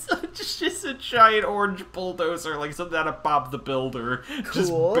 He's just a giant orange bulldozer, like something out of Bob the Builder, cool.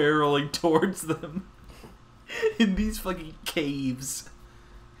 Just barreling towards them in these fucking caves.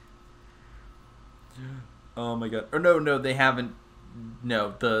 Oh my god. Or no, they haven't.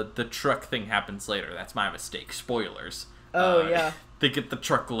 No, the truck thing happens later. That's my mistake. Spoilers. Oh, yeah. They get the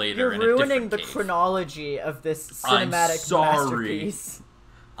truck later. You're ruining the chronology of this cinematic masterpiece.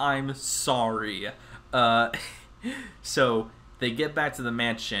 I'm sorry. So they get back to the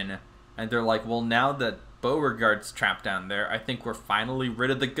mansion, and they're like, well, now that Beauregard's trapped down there, I think we're finally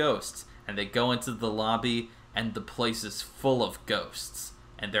rid of the ghosts. And they go into the lobby, and the place is full of ghosts.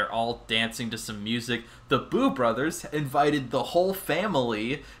 And they're all dancing to some music. The Boo Brothers invited the whole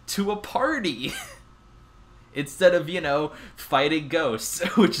family to a party. Instead of, fighting ghosts,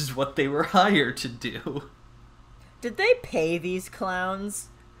 which is what they were hired to do. Did they pay these clowns?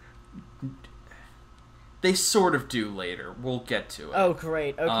 They sort of do later. We'll get to it. Oh,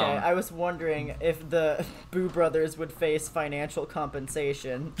 great. Okay. I was wondering if the Boo Brothers would face financial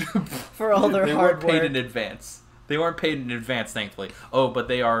compensation for all their hard work. They weren't paid in advance. They weren't paid in advance, thankfully. Oh, but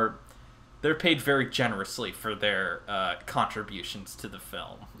they're paid very generously for their contributions to the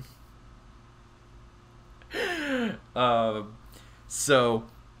film. So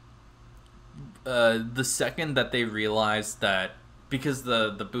the second that they realize that, because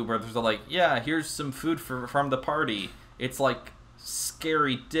the Boo Brothers are like, yeah, here's some food from the party. It's like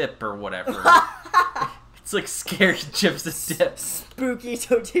scary dip or whatever. It's like scary chips and dip. Spooky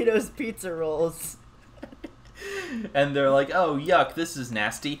Totino's pizza rolls. And they're like, oh, yuck, this is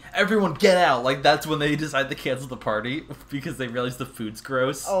nasty. Everyone get out. Like, that's when they decide to cancel the party because they realize the food's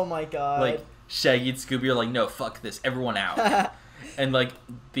gross. Oh my god. Like, Shaggy and Scooby are like, no, fuck this. Everyone out. And, like,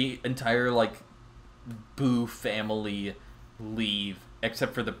 the entire, like, Boo family leave,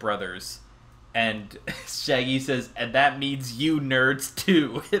 except for the brothers. And Shaggy says, and that means you nerds,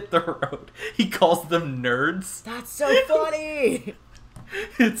 too. Hit the road. He calls them nerds. That's so funny!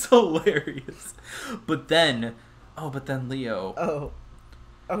 It's hilarious. But then Leo.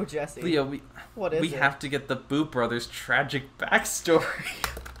 Oh, Jessie. Leo, we it? have to get the Boo Brothers' tragic backstory.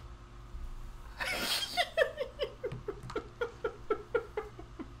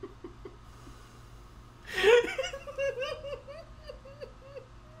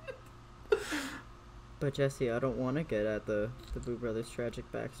 But Jessie, I don't want to get at the Boo Brothers'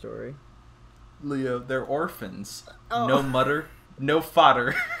 tragic backstory. Leo, they're orphans. Oh. No mother, no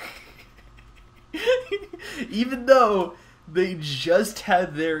fodder. Even though they just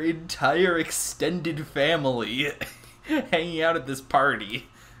had their entire extended family hanging out at this party,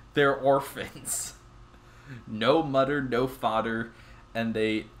 they're orphans. No mother, no fodder, and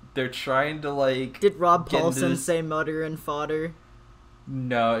they're trying to, like... Did Rob Paulson say mother and fodder?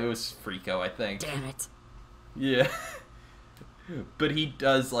 No, it was Frico, I think. Damn it. Yeah. But he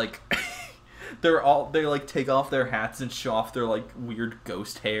does, like... they like take off their hats and show off their like weird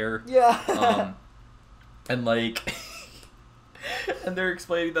ghost hair. Yeah. And like and they're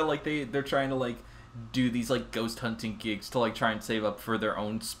explaining that like they're trying to like do these like ghost hunting gigs to like try and save up for their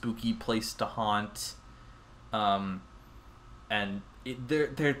own spooky place to haunt. And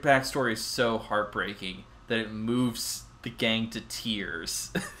their backstory is so heartbreaking that it moves the gang to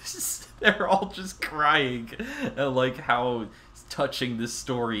tears. They're all just crying at like how touching this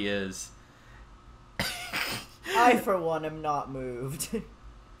story is. I, for one, am not moved.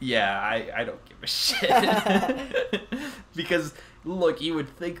 Yeah, I don't give a shit. Because, look, you would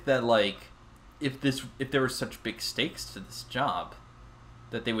think that, like, if there were such big stakes to this job,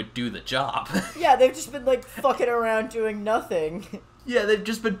 that they would do the job. Yeah, they've just been, like, fucking around doing nothing. Yeah, they've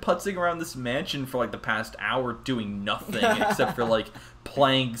just been putzing around this mansion for, like, the past hour doing nothing, except for, like,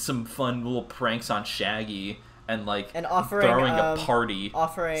 playing some fun little pranks on Shaggy and like and offering, throwing a party,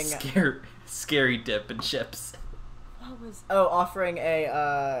 offering scary dip and chips. Offering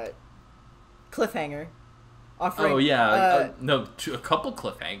a cliffhanger. Offering, a couple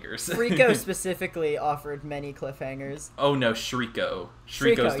cliffhangers. Frico specifically offered many cliffhangers. Oh no, Shriko.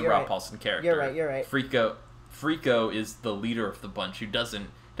 Shriko's the Rob Paulsen character. You're right. Frico is the leader of the bunch who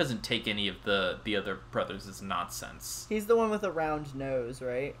doesn't take any of the other brothers' nonsense. He's the one with a round nose,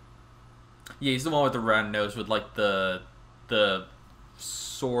 right? Yeah, he's the one with the round nose with like the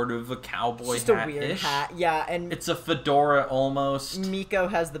sort of a cowboy just hat. Just a weird hat, yeah, and it's a fedora almost. Miko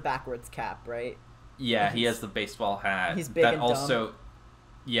has the backwards cap, right? Yeah, he has the baseball hat. He's big and dumb.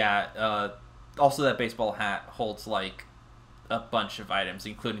 Also that baseball hat holds like a bunch of items,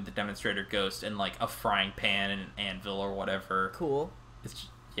 including the demonstrator ghost and like a frying pan and an anvil or whatever. Cool. It's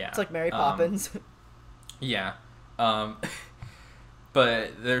like Mary Poppins. Yeah.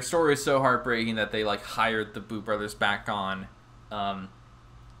 But their story is so heartbreaking that they like hired the Boo brothers back on,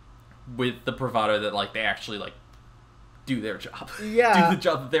 with the bravado that like they actually like do their job. Yeah. Do the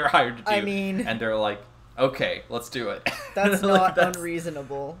job that they're hired to do. I mean, and they're like, okay, let's do it. That's like, not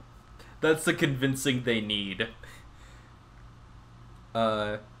unreasonable. That's the convincing they need.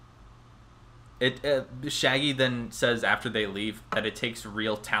 Shaggy then says after they leave that it takes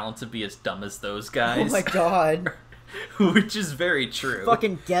real talent to be as dumb as those guys. Oh my god. Which is very true.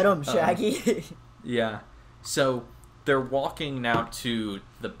 Fucking get 'em, Shaggy. Yeah. So they're walking now to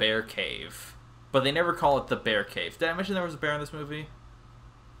the bear cave, but they never call it the bear cave. Did I mention there was a bear in this movie?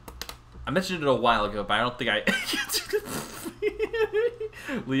 I mentioned it a while ago, but I don't think I...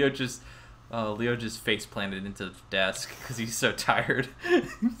 Leo just face planted into the desk because he's so tired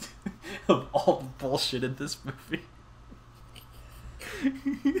of all the bullshit in this movie.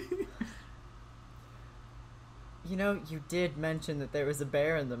 You know, you did mention that there was a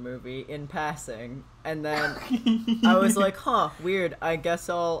bear in the movie in passing, and then I was like, "Huh, weird. I guess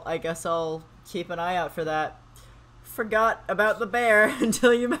I'll keep an eye out for that." Forgot about the bear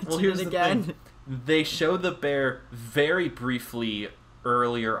until you mentioned it again. They show the bear very briefly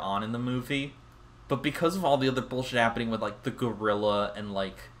earlier on in the movie, but because of all the other bullshit happening with like the gorilla and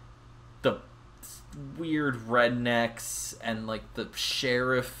like the weird rednecks and like the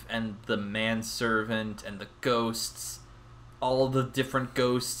sheriff and the manservant and the ghosts, all the different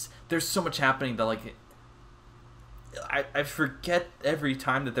ghosts, there's so much happening that like I forget every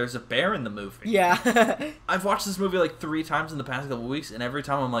time that there's a bear in the movie. Yeah. I've watched this movie like 3 times in the past couple weeks, and every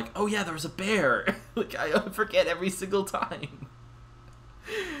time I'm like, oh yeah, there was a bear. Like I forget every single time.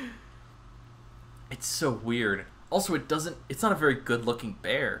 It's so weird. Also, it's not a very good looking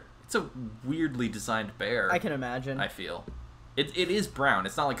bear. It's a weirdly designed bear. I can imagine. I feel. It is brown.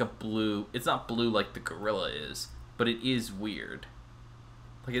 It's not like it's not blue like the gorilla is, but it is weird.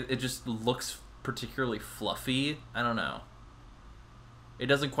 Like it just looks particularly fluffy. I don't know. It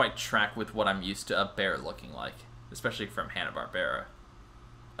doesn't quite track with what I'm used to a bear looking like, especially from Hanna-Barbera.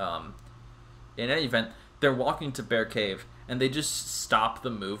 In any event, they're walking to Bear Cave, and they just stop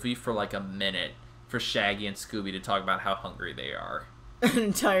the movie for like a minute for Shaggy and Scooby to talk about how hungry they are. An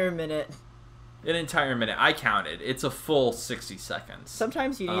entire minute. I counted. It's a full 60 seconds.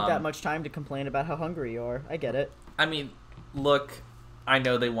 Sometimes you need that much time to complain about how hungry you are. I get it. I mean, look, I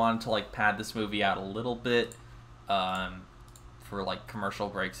know they wanted to like pad this movie out a little bit for like commercial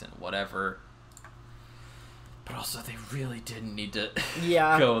breaks and whatever, but also they really didn't need to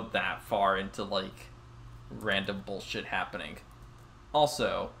go that far into like random bullshit happening.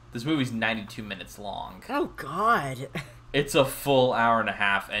 Also, this movie's 92 minutes long. Oh god. It's a full hour and a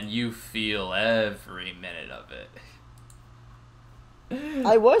half, and you feel every minute of it.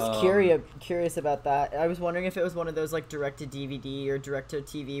 I was curious about that. I was wondering if it was one of those like direct-to-DVD or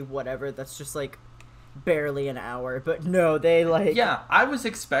direct-to-TV whatever that's just like barely an hour, but no, they like... Yeah, I was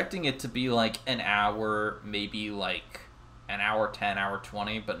expecting it to be like an hour, maybe like an hour 10, hour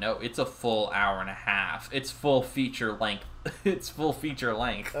 20, but no, it's a full hour and a half. It's full feature length. It's full feature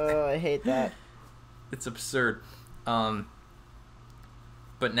length. Oh, I hate that. It's absurd. But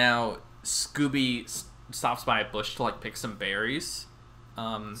now Scooby stops by a bush to like pick some berries.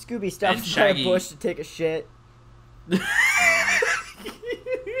 Scooby stops by a bush to take a shit.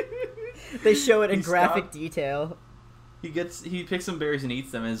 They show it in graphic detail. He picks some berries and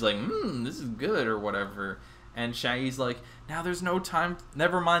eats them, and is like, this is good or whatever. And Shaggy's like, now there's no time.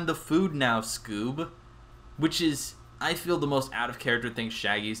 Never mind the food now, Scoob. Which is, I feel, the most out of character thing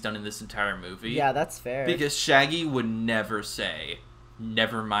Shaggy's done in this entire movie. Yeah, that's fair. Because Shaggy would never say,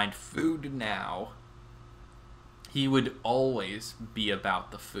 never mind food now. He would always be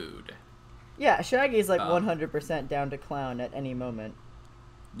about the food. Yeah, Shaggy's like 100% down to clown at any moment.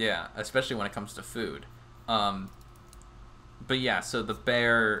 Yeah, especially when it comes to food. But yeah, so the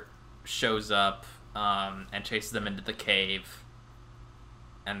bear shows up and chases them into the cave.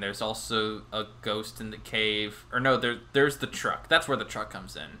 And there's also a ghost in the cave. Or no, there's the truck. That's where the truck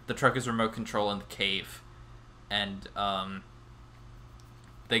comes in. The truck is remote control in the cave. And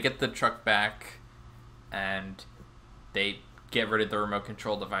they get the truck back, and they get rid of the remote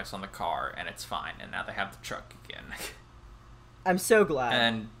control device on the car, and it's fine. And now they have the truck again. I'm so glad.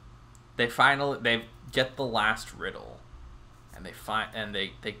 And they get the last riddle. And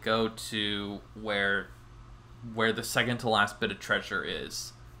they go to where the second to last bit of treasure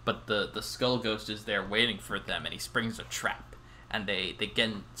is, but the skull ghost is there waiting for them, and he springs a trap, and they get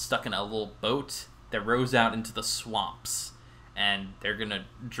stuck in a little boat that rows out into the swamps, and they're gonna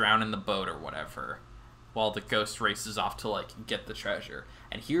drown in the boat or whatever, while the ghost races off to like get the treasure.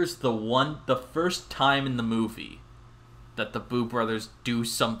 And here's the first time in the movie that the Boo Brothers do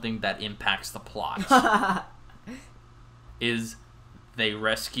something that impacts the plot. Is they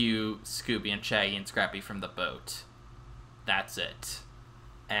rescue Scooby and Shaggy and Scrappy from the boat. That's it.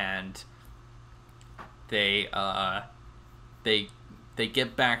 And they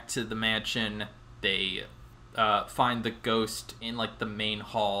get back to the mansion. They find the ghost in like the main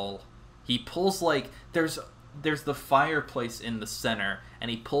hall. He pulls like there's the fireplace in the center, and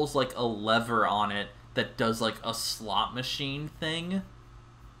he pulls like a lever on it that does like a slot machine thing.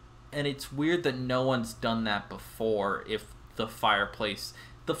 And it's weird that no one's done that before. If the fireplace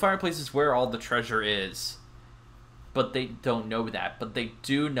is where all the treasure is, but they don't know that. But they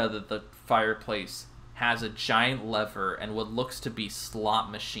do know that the fireplace has a giant lever and what looks to be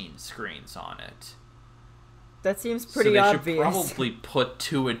slot machine screens on it. That seems pretty obvious. So they should probably put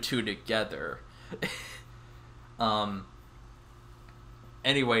two and two together.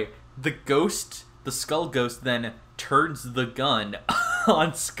 Anyway, the skull ghost then turns the gun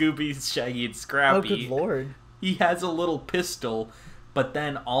on Scooby, Shaggy, and Scrappy. Oh, good lord. He has a little pistol, but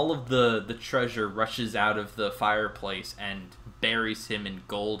then all of the treasure rushes out of the fireplace and buries him in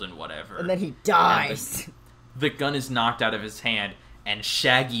gold and whatever. And then he dies. The gun is knocked out of his hand, and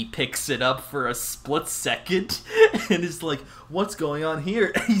Shaggy picks it up for a split second and is like, what's going on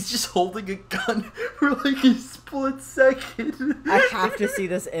here? And he's just holding a gun for like a split second. I have to see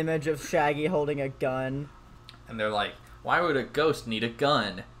this image of Shaggy holding a gun. And they're like, why would a ghost need a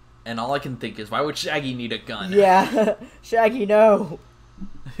gun? And all I can think is, why would Shaggy need a gun? Yeah, Shaggy, no.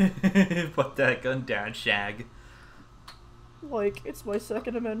 Put that gun down, Shag. Like, it's my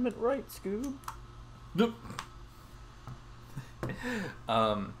Second Amendment right, Scoob.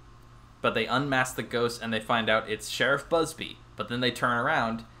 But they unmask the ghost and they find out it's Sheriff Busby. But then they turn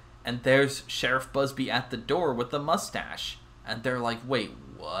around and there's Sheriff Busby at the door with a mustache. And they're like, wait,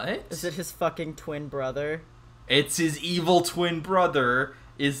 what? Is it his fucking twin brother? It's his evil twin brother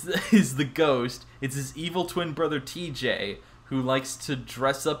is the ghost. It's his evil twin brother TJ, who likes to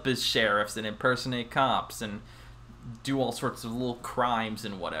dress up as sheriffs and impersonate cops and do all sorts of little crimes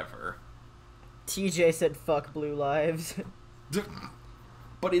and whatever. TJ said fuck blue lives.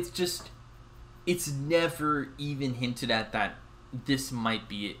 But it's never even hinted at that this might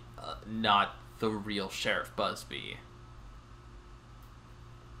be not the real Sheriff Busby.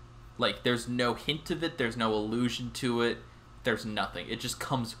 Like, there's no hint of it, there's no allusion to it, there's nothing. It just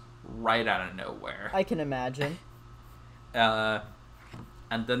comes right out of nowhere. I can imagine. And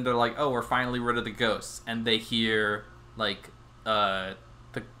then they're like, oh, we're finally rid of the ghosts. And they hear, like, the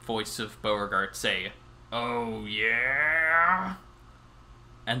voice of Beauregard say, oh, yeah?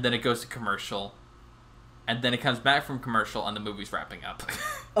 And then it goes to commercial. And then it comes back from commercial, and the movie's wrapping up.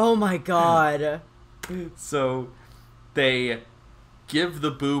 Oh, my God. So, they give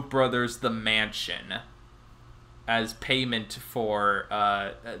the Boo Brothers the mansion as payment for,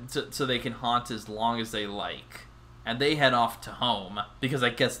 so they can haunt as long as they like. And they head off to home, because I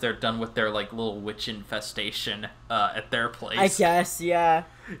guess they're done with their, like, little witch infestation at their place. I guess, yeah.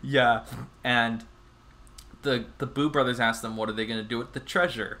 Yeah, and the Boo Brothers ask them what are they going to do with the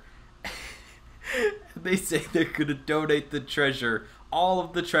treasure. They say they're going to donate the treasure, all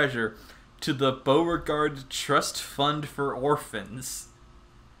of the treasure, to the Beauregard Trust Fund for Orphans.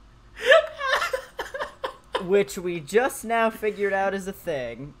 Which we just now figured out is a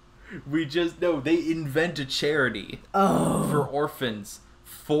thing. They invent a charity for orphans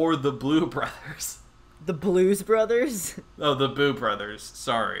for the Blue Brothers. The Blues Brothers? Oh, the Boo Brothers.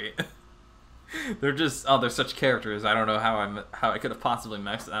 Sorry. They're such characters. I don't know how I could have possibly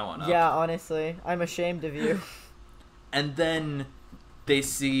messed that one up. Yeah, honestly. I'm ashamed of you. And then they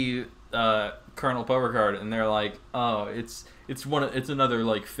see Colonel Beauregard and they're like, oh, it's another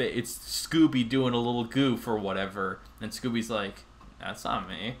like it's Scooby doing a little goof or whatever. And Scooby's like, that's not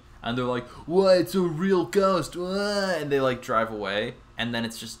me. and they're like, "What? It's a real ghost!" And they like drive away, and then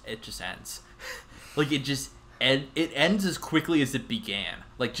it just ends. Like it ends as quickly as it began,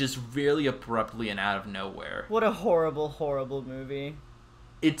 like just really abruptly and out of nowhere. What a horrible, horrible movie.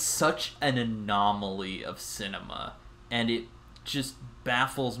 It's such an anomaly of cinema, and it just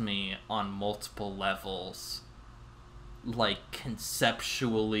baffles me on multiple levels. Like,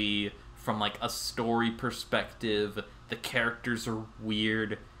 conceptually, from like a story perspective, the characters are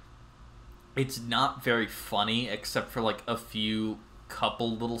weird. It's not very funny, except for like a few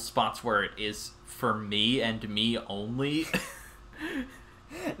couple little spots where it is for me and me only.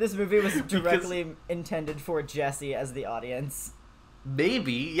 This movie was directly intended for Jessie as the audience.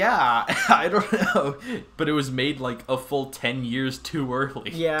 Maybe, yeah. I don't know. But it was made like a full 10 years too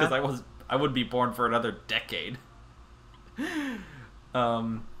early. Yeah. Because I would be born for another decade.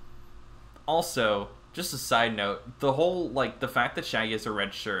 Also, just a side note, the whole, like, the fact that Shaggy has a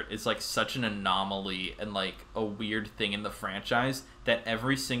red shirt is, like, such an anomaly and, like, a weird thing in the franchise that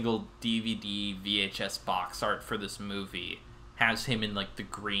every single DVD, VHS box art for this movie has him in, like, the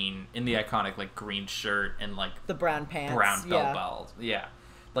iconic, like, green shirt and, like... the brown pants. Brown belt buckles. Yeah.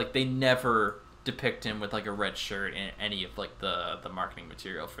 Like, they never depict him with, like, a red shirt in any of, like, the marketing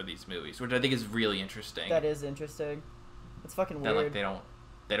material for these movies, which I think is really interesting. That is interesting. It's fucking weird. That, like,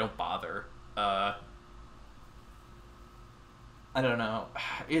 they don't bother. I don't know.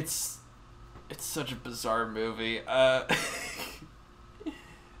 It's such a bizarre movie. I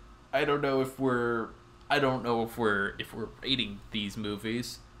don't know if we're rating these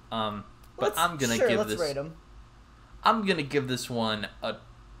movies. But let's rate them. I'm gonna give this one a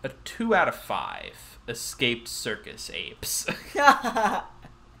 2 out of 5 escaped circus apes.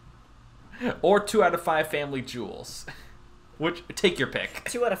 Or 2 out of 5 family jewels. Which, take your pick.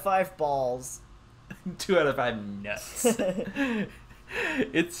 2 out of 5 balls. 2 out of 5 nuts.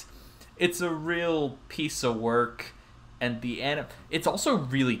 It's a real piece of work, and it's also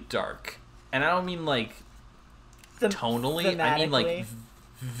really dark. And I don't mean like tonally, I mean like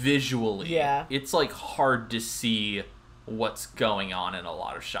visually. Yeah. It's like hard to see what's going on in a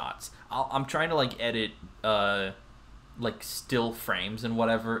lot of shots. I'm trying to like edit like still frames and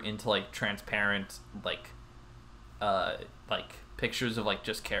whatever into like transparent like pictures of like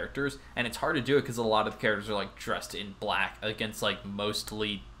just characters, and it's hard to do it because a lot of the characters are like dressed in black against like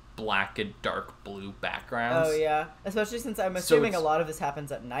mostly black and dark blue backgrounds. Oh yeah, especially since I'm assuming a lot of this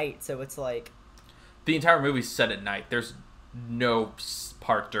happens at night, so it's like the entire movie's set at night. There's no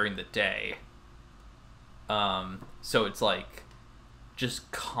part during the day, so it's like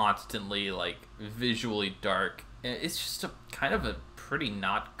just constantly like visually dark. It's just a kind of a pretty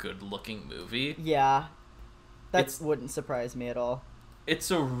not good looking movie. Yeah. That wouldn't surprise me at all. It's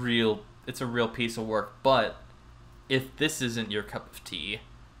a real piece of work, but if this isn't your cup of tea,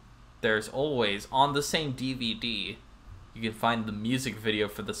 there's always, on the same DVD, you can find the music video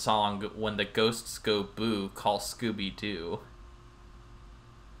for the song When the Ghosts Go Boo, call Scooby-Doo.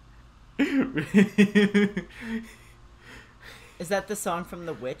 Is that the song from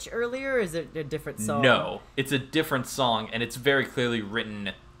The Witch earlier, or is it a different song? No, it's a different song, and it's very clearly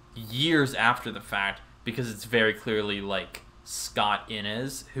written years after the fact, because it's very clearly, like, Scott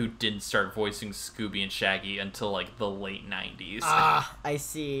Innes, who didn't start voicing Scooby and Shaggy until, like, the late 90s. Ah, I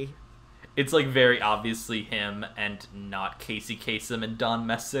see. It's, like, very obviously him and not Casey Kasem and Don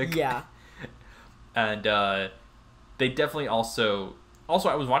Messick. Yeah. And, they definitely also... Also,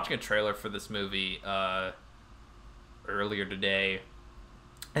 I was watching a trailer for this movie, earlier today,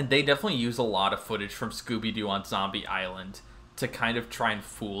 and they definitely use a lot of footage from Scooby-Doo on Zombie Island to kind of try and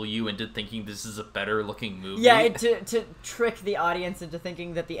fool you into thinking this is a better looking movie. Yeah, to trick the audience into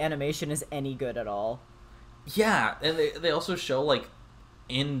thinking that the animation is any good at all. Yeah, and they also show, like,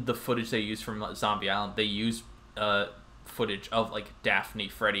 in the footage they use from Zombie Island, they use footage of, like, Daphne,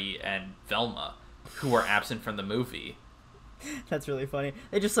 Freddy, and Velma, who are absent from the movie. That's really funny.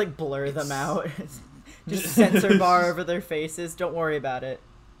 They just, like, blur them out. Just censor bar over their faces. Don't worry about it.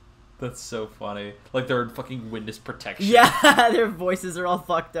 That's so funny. Like, they're in fucking witness protection. Yeah, their voices are all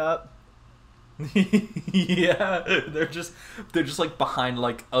fucked up. Yeah, they're just like behind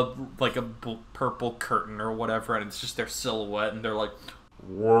like a purple curtain or whatever, and it's just their silhouette, and they're like,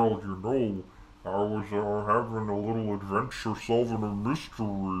 "Well, you know, I was having a little adventure solving a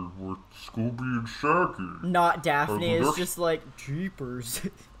mystery with Scooby and Shaggy." Not Daphne. It's just like jeepers.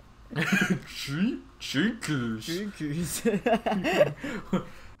 Cheekers.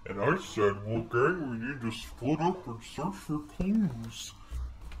 And I said, "Well, gang, we need to split up and search for clues.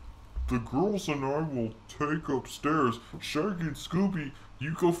 The girls and I will take upstairs. Shaggy and Scooby,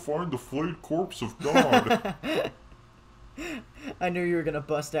 you go find the flayed corpse of God." I knew you were gonna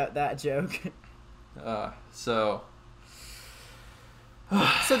bust out that joke. So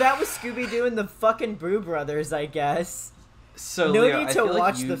that was Scooby-Doo and the fucking Boo Brothers, I guess. So no Leo, need to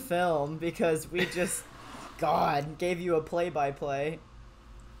watch like the film because we just, God, gave you a play-by-play.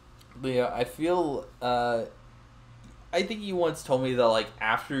 Leo, I feel, I think you once told me that, like,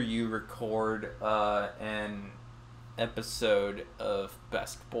 after you record, an episode of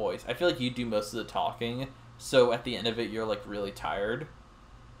Best Boys, I feel like you do most of the talking, so at the end of it, you're, like, really tired,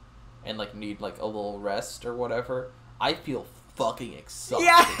 and, like, need, like, a little rest or whatever. I feel fucking exhausted.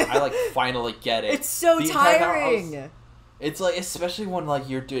 Yeah! I, like, finally get it. It's so tiring! It's, like, especially when, like,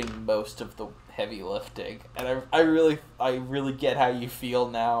 you're doing most of the heavy lifting, and I really get how you feel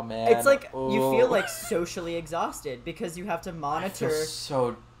now, man. It's like you feel like socially exhausted because you have to monitor. I feel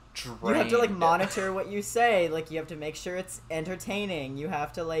so drained. You have to like monitor what you say. Like you have to make sure it's entertaining. You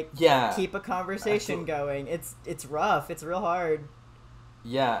have to like keep a conversation going. It's rough. It's real hard.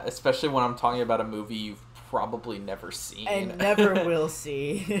 Yeah, especially when I'm talking about a movie you've probably never seen and never will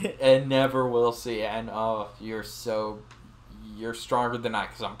see. And never will see. And you're stronger than I,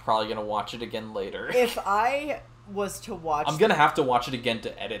 because I'm probably going to watch it again later. If I was to watch... I'm going to have to watch it again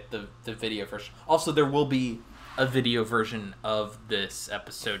to edit the video version. Also, there will be a video version of this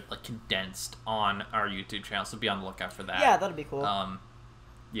episode, like, condensed on our YouTube channel, so be on the lookout for that. Yeah, that'd be cool.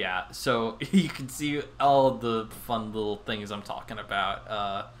 Yeah, so you can see all the fun little things I'm talking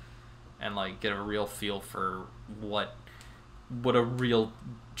about, and, like, get a real feel for what a real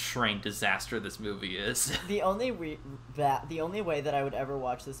train disaster this movie is. The only way that I would ever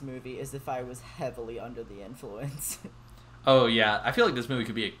watch this movie is if I was heavily under the influence. Oh yeah, I feel like this movie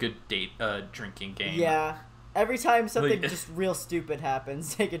could be a good drinking game. Yeah, every time something just real stupid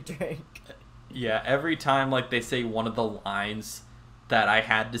happens, take a drink. Yeah, every time like they say one of the lines that I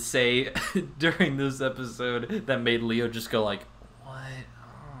had to say during this episode that made Leo just go like, "What?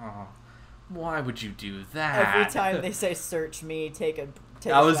 Oh, why would you do that?" Every time they say "search me," take a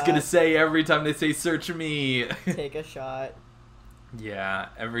I was gonna say every time they say "search me," take a shot. Yeah,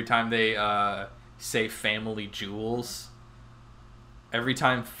 every time they say "family jewels." Every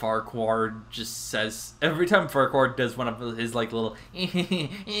time Farquaad does one of his like little,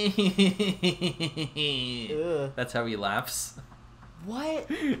 that's how he laughs. What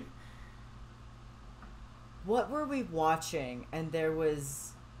were we watching? And there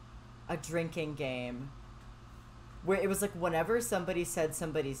was a drinking game where it was like whenever somebody said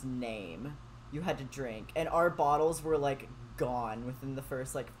somebody's name, you had to drink, and our bottles were like gone within the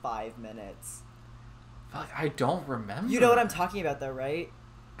first like 5 minutes. Fuck, I don't remember. You know what I'm talking about though, right?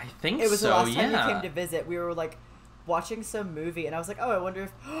 I think so, it was the last time you came to visit. We were like watching some movie, and I was like, oh, I wonder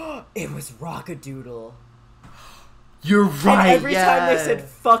if it was Rockadoodle. You're right. And every time they said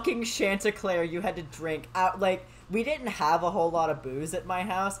fucking Chanticleer, you had to drink out. Like, we didn't have a whole lot of booze at my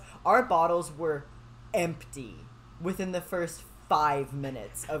house. Our bottles were empty within the first 5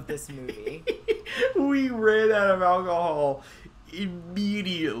 minutes of this movie. We ran out of alcohol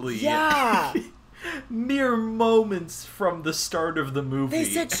immediately. Yeah. Mere moments from the start of the movie. They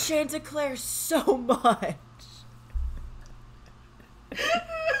said Chanticleer so much.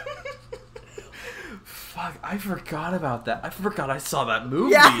 Fuck, I forgot about that. I forgot I saw that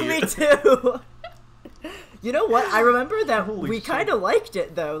movie. Yeah, me too. You know what? I remember that we shit. kind of liked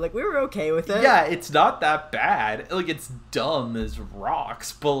it, though. Like, we were okay with it. Yeah, it's not that bad. Like, it's dumb as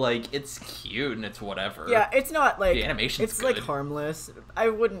rocks, but, like, it's cute and it's whatever. Yeah, it's not, like... The animation's It's, good. like, harmless. I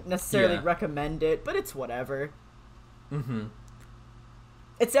wouldn't necessarily recommend it, but it's whatever. Mm-hmm.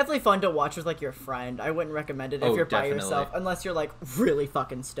 It's definitely fun to watch with, like, your friend. I wouldn't recommend it if you're by yourself, unless you're, like, really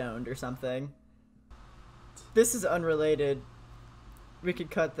fucking stoned or something. This is unrelated. We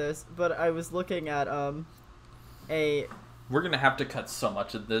could cut this, but I was looking at, We're gonna have to cut so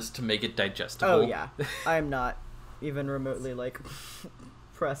much of this to make it digestible. Oh, yeah. I'm not even remotely, like,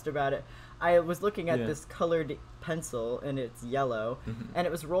 pressed about it. I was looking at this colored pencil, and it's yellow, and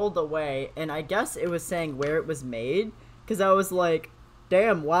it was rolled away, and I guess it was saying where it was made, because I was like,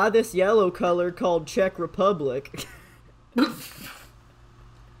 damn, why this yellow color called Czech Republic?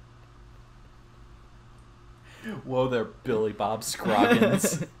 Whoa there, Billy Bob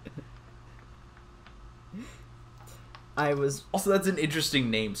Scroggins. Also, that's an interesting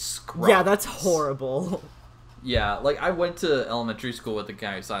name, Scruggs. Yeah, that's horrible. Yeah, like, I went to elementary school with a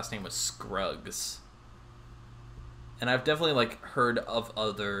guy whose last name was Scruggs. And I've definitely, like, heard of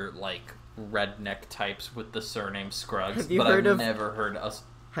other, like, redneck types with the surname Scruggs, but I've never heard of...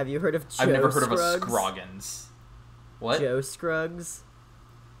 Have you heard of Joe I've never heard Scruggs? of a Scroggins. What? Joe Scruggs?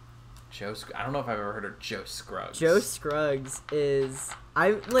 I don't know if I've ever heard of Joe Scruggs. Joe Scruggs is...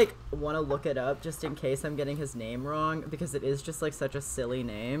 I, want to look it up just in case I'm getting his name wrong, because it is just, such a silly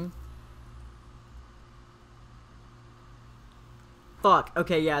name. Fuck.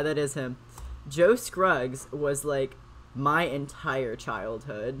 Okay, yeah, that is him. Joe Scruggs was, my entire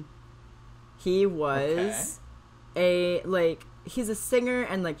childhood. He was he's a singer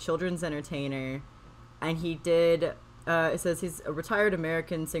and, children's entertainer, and he did... it says he's a retired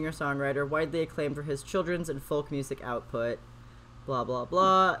American singer-songwriter, widely acclaimed for his children's and folk music output. Blah, blah,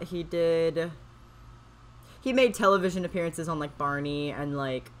 blah. He made television appearances on, Barney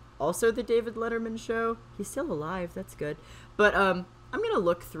and, also the David Letterman show. He's still alive. That's good. But, I'm gonna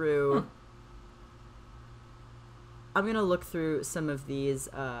look through... I'm gonna look through some of these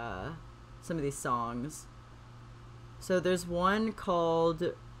songs. So there's one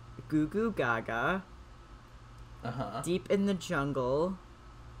called Goo Goo Gaga. Deep in the Jungle.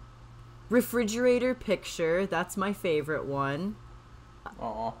 Refrigerator Picture, that's my favorite one.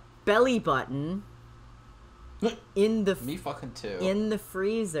 Aw. Belly Button. Me fucking too. In the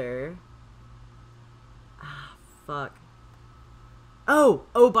Freezer. Ah, fuck.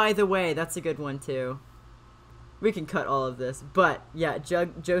 Oh, by the way, that's a good one too. We can cut all of this, but yeah,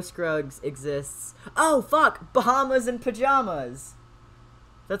 Joe Scruggs exists. Oh, fuck! Bahamas and Pajamas!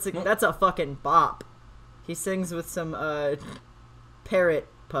 That's a fucking bop. He sings with some, parrot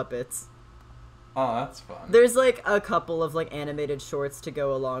puppets. Oh, that's fun. There's, a couple of, animated shorts to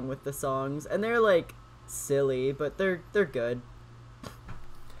go along with the songs, and they're, silly, but they're good.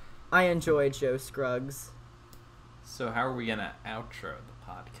 I enjoy Joe Scruggs. So how are we gonna outro the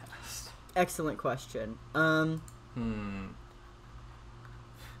podcast? Excellent question.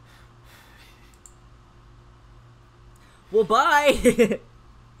 Well, bye!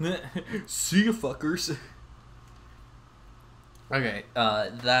 See you, fuckers. Okay,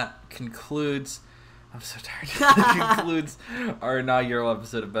 that concludes... I'm so tired. That concludes our inaugural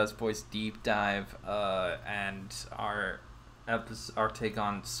episode of Best Boys Deep Dive, and our take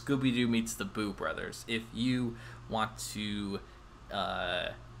on Scooby-Doo meets the Boo Brothers. If you want to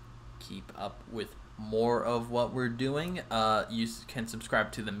keep up with more of what we're doing, you can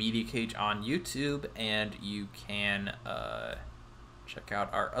subscribe to the Media Cage on YouTube, and you can check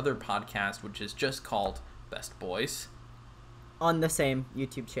out our other podcast, which is just called Best Boys. On the same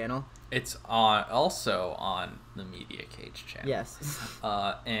YouTube channel. It's also on the Media Cage channel. Yes.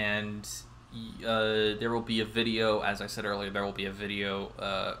 And there will be a video, as I said earlier, there will be a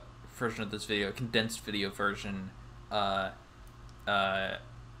video version of this video, a condensed video version on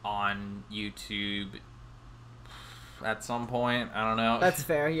YouTube at some point. I don't know. That's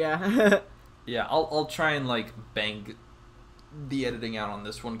fair, yeah. Yeah, I'll try and bang the editing out on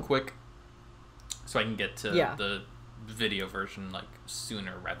this one quick so I can get to the video version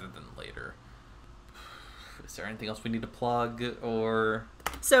sooner rather than later. Is there anything else we need to plug, or?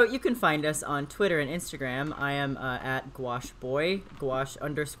 So you can find us on Twitter and Instagram. I am at gouacheboy,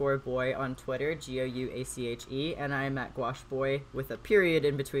 gouache_boy on Twitter, GOUACHE, and I am at gouacheboy with a period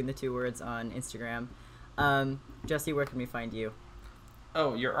in between the two words on Instagram. Jessie, where can we find you?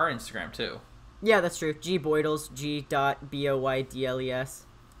 Oh, you're our Instagram too. Yeah, that's true. Gboydles, G.BOYDLES.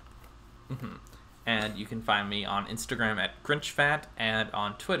 Mm-hmm. And you can find me on Instagram at GrinchFat and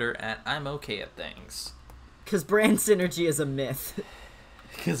on Twitter at I'm Okay at Things. Because brand synergy is a myth.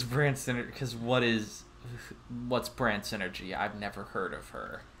 Because what's brand synergy? I've never heard of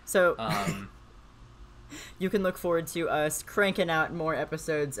her. So you can look forward to us cranking out more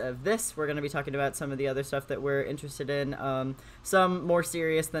episodes of this. We're going to be talking about some of the other stuff that we're interested in, some more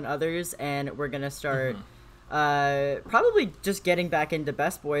serious than others, and we're going to start probably just getting back into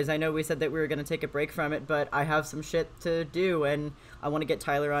Best Boys. I know we said that we were going to take a break from it, but I have some shit to do, and I want to get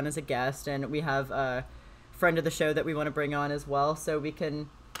Tyler on as a guest, and we have a friend of the show that we want to bring on as well, so we can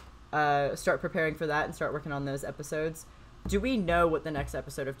start preparing for that and start working on those episodes. Do we know what the next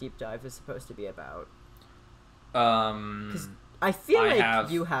episode of Deep Dive is supposed to be about? 'Cause I feel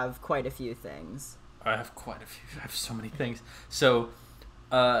you have quite a few things. I have quite a few. I have so many things. So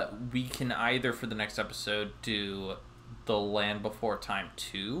we can either, for the next episode, do The Land Before Time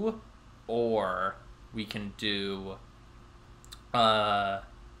 2, or we can do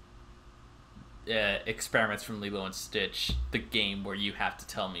Experiments from Lilo and Stitch, the game where you have to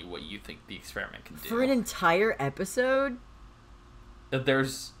tell me what you think the experiment can do. For an entire episode?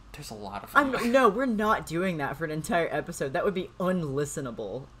 There's a lot of them. No, we're not doing that for an entire episode. That would be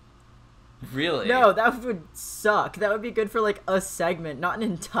unlistenable. Really? No, that would suck. That would be good for a segment, not an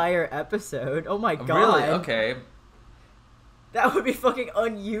entire episode. Oh my god. Really? Okay. That would be fucking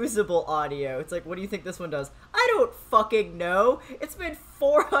unusable audio. It's like, what do you think this one does? I don't fucking know. It's been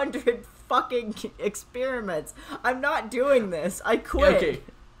 400 fucking experiments. I'm not doing this. I quit. Okay.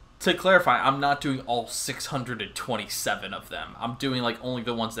 To clarify, I'm not doing all 627 of them. I'm doing like only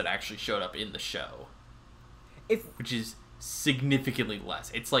the ones that actually showed up in the show. Which is significantly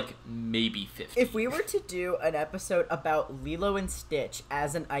less. It's like maybe 50. If we were to do an episode about Lilo and Stitch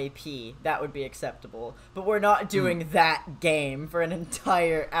as an IP, that would be acceptable. But we're not doing that game for an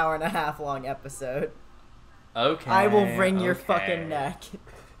entire hour-and-a-half long episode. Okay. I will wring your fucking neck.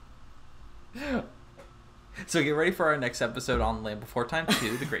 So get ready for our next episode on Land Before Time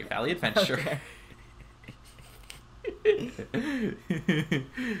 2, The Great Valley Adventure. Okay.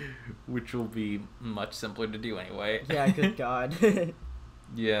 Which will be much simpler to do anyway. Yeah, good God.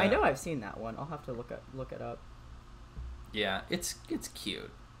 Yeah. I know I've seen that one. I'll have to look it up. Yeah, it's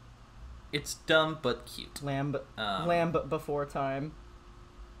cute. It's dumb but cute. Lamb Before Time.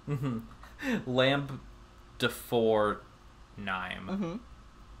 Lamb Before Nime. Mm-hmm.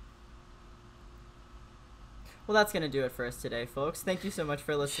 Well, that's going to do it for us today, folks. Thank you so much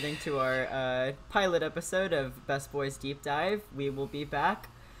for listening to our pilot episode of Best Boys Deep Dive. We will be back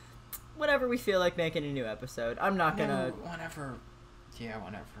whenever we feel like making a new episode. I'm not going to... Whenever we feel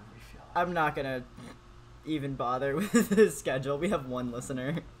like. I'm not going to even bother with the schedule. We have one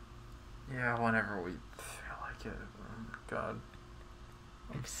listener. Yeah, whenever we feel like it. Oh, God.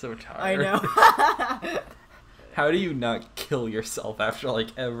 I'm so tired. I know. How do you not kill yourself after,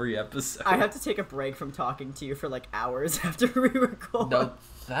 like, every episode? I have to take a break from talking to you for, like, hours after we record. No,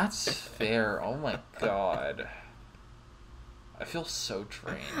 that's fair. Oh, my God. I feel so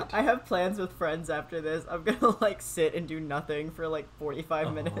drained. I have plans with friends after this. I'm gonna, like, sit and do nothing for, like,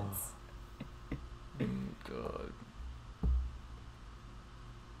 45 minutes. God.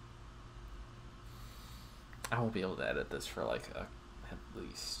 I won't be able to edit this for, like, at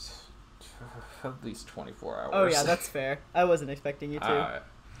least 24 hours. Oh yeah, that's fair. I wasn't expecting you to.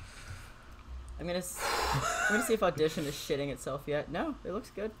 I'm gonna see if Audition is shitting itself yet. No, it looks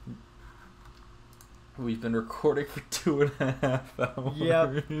good. We've been recording for 2.5 hours.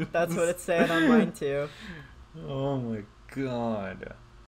 Yep, that's what it's saying on mine too. Oh my God.